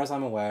 as far as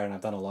I'm aware, and I've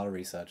done a lot of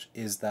research,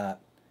 is that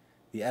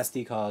the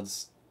SD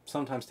cards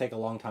sometimes take a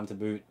long time to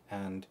boot,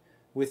 and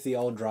with the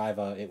old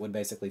driver it would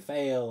basically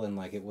fail, and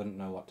like it wouldn't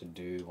know what to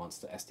do once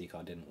the SD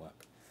card didn't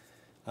work.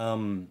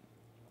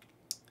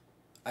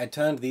 I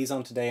turned these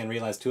on today and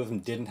realized 2 of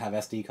them didn't have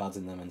SD cards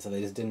in them, and so they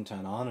just didn't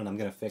turn on, and I'm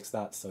going to fix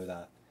that so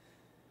that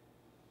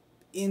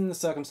in the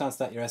circumstance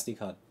that your SD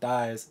card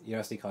dies, your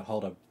SD card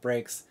holder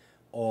breaks,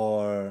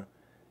 or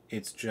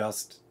it's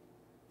just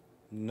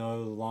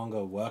no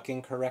longer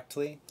working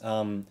correctly,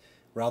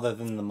 rather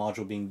than the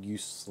module being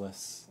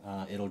useless,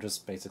 it'll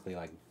just basically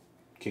like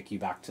kick you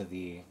back to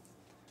the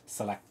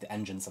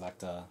engine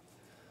selector,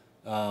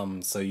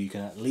 so you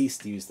can at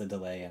least use the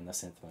delay and the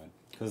synth mode,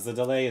 because the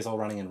delay is all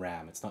running in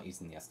RAM, it's not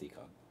using the SD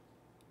card.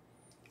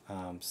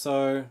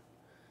 So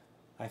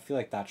I feel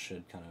like that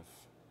should kind of,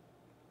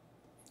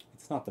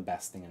 it's not the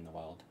best thing in the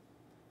world,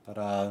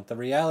 but the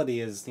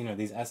reality is, you know,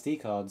 these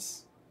SD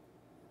cards,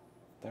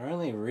 they're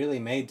only really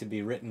made to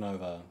be written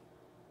over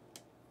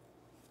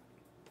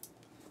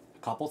a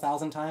couple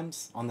thousand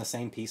times on the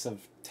same piece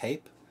of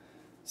tape.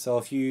 So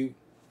if you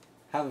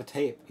have a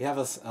tape, you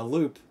have a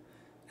loop,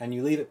 and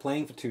you leave it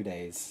playing for 2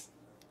 days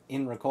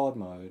in record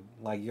mode,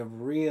 like, you're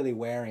really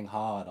wearing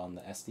hard on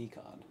the SD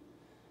card.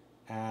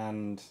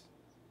 and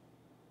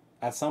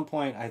at some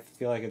point I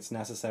feel like it's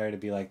necessary to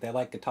be like, they're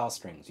like guitar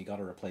strings, you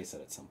gotta replace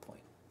it at some point.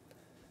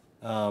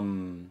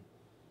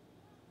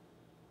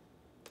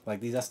 Like,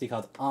 these SD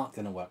cards aren't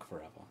gonna work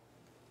forever.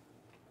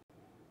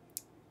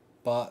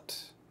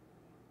 But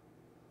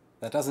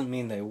that doesn't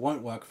mean they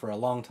won't work for a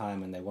long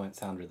time and they won't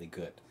sound really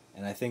good.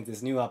 And I think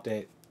this new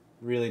update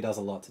really does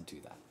a lot to do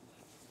that.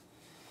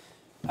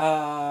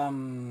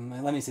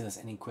 Let me see if there's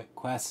any quick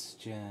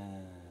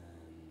questions.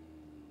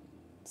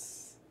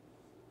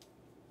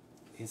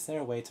 Is there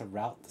a way to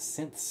route the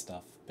synth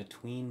stuff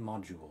between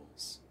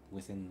modules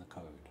within the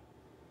code?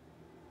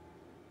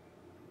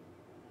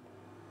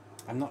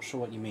 I'm not sure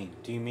what you mean.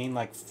 Do you mean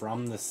like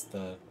from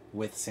the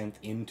with synth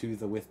into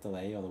the with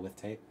delay or the with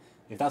tape?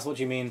 If that's what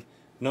you mean,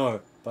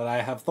 no, but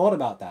I have thought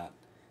about that.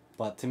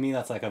 But to me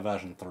that's like a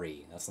version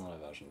 3, that's not a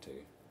version 2.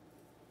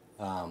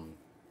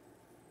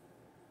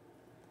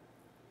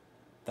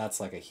 That's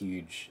like a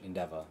huge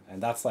endeavor,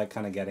 and that's like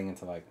kind of getting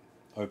into like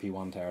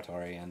OP1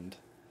 territory, and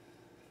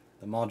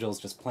the module's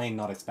just plain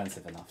not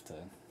expensive enough to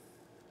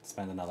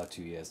spend another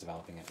 2 years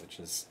developing it, which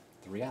is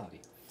the reality.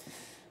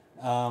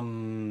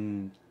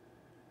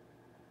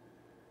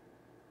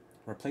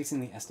 Replacing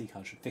the SD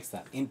card should fix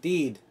that.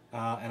 Indeed,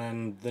 and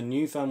then the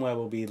new firmware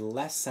will be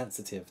less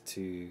sensitive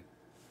to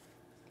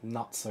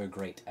not so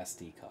great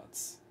SD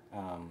cards.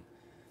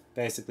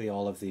 Basically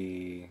all of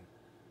the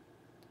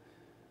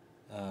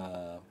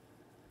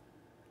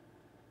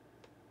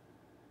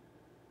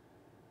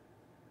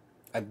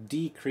I've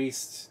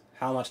decreased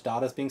how much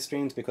data is being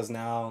streamed because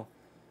now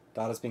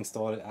data is being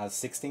stored as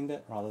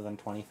 16-bit rather than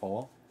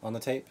 24 on the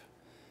tape,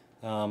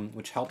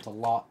 which helped a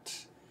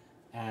lot,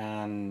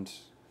 and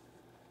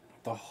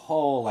the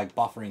whole like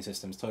buffering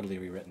system is totally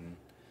rewritten.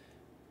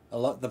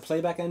 The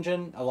playback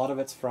engine, a lot of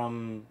it's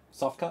from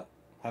Softcut,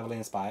 heavily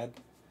inspired.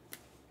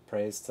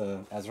 Praise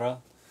to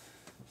Ezra.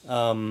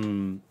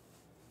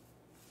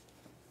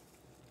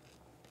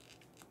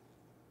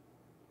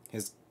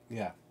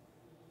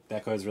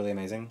 That code is really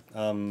amazing.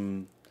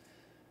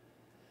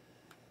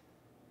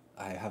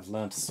 I have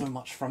learned so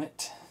much from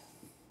it.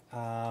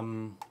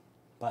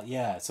 But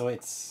yeah, so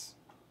it's,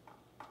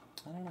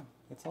 I don't know,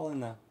 it's all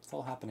in there, it's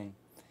all happening.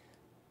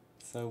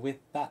 So with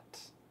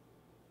that,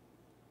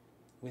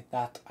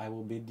 I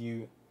will bid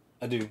you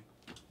adieu.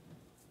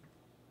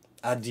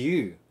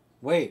 Adieu.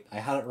 Wait, I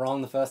had it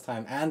wrong the first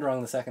time and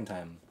wrong the second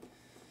time.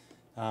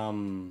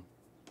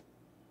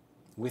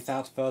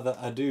 Without further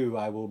ado,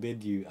 I will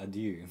bid you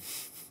adieu.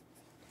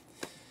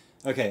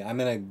 Okay, I'm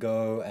gonna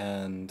go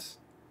and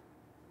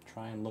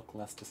try and look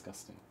less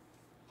disgusting.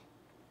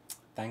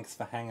 Thanks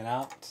for hanging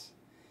out,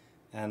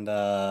 and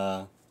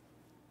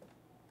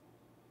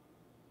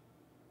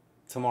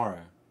tomorrow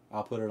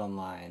I'll put it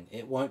online.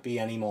 It won't be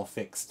any more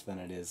fixed than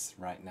it is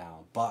right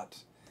now,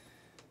 but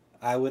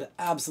I would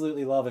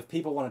absolutely love if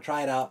people want to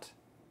try it out,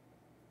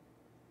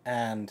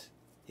 and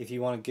if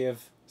you want to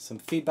give some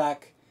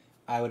feedback,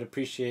 I would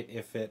appreciate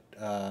if it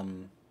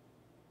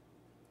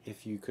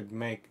if you could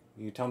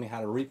tell me how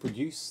to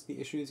reproduce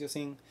the issues you're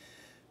seeing,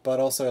 but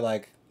also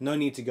like no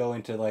need to go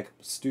into like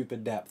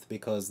stupid depth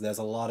because there's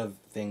a lot of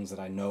things that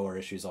I know are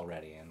issues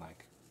already, and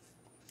like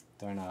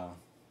don't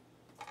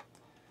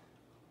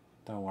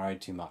worry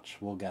too much.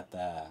 We'll get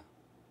there.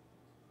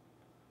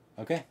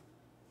 Okay.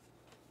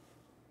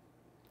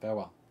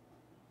 Farewell.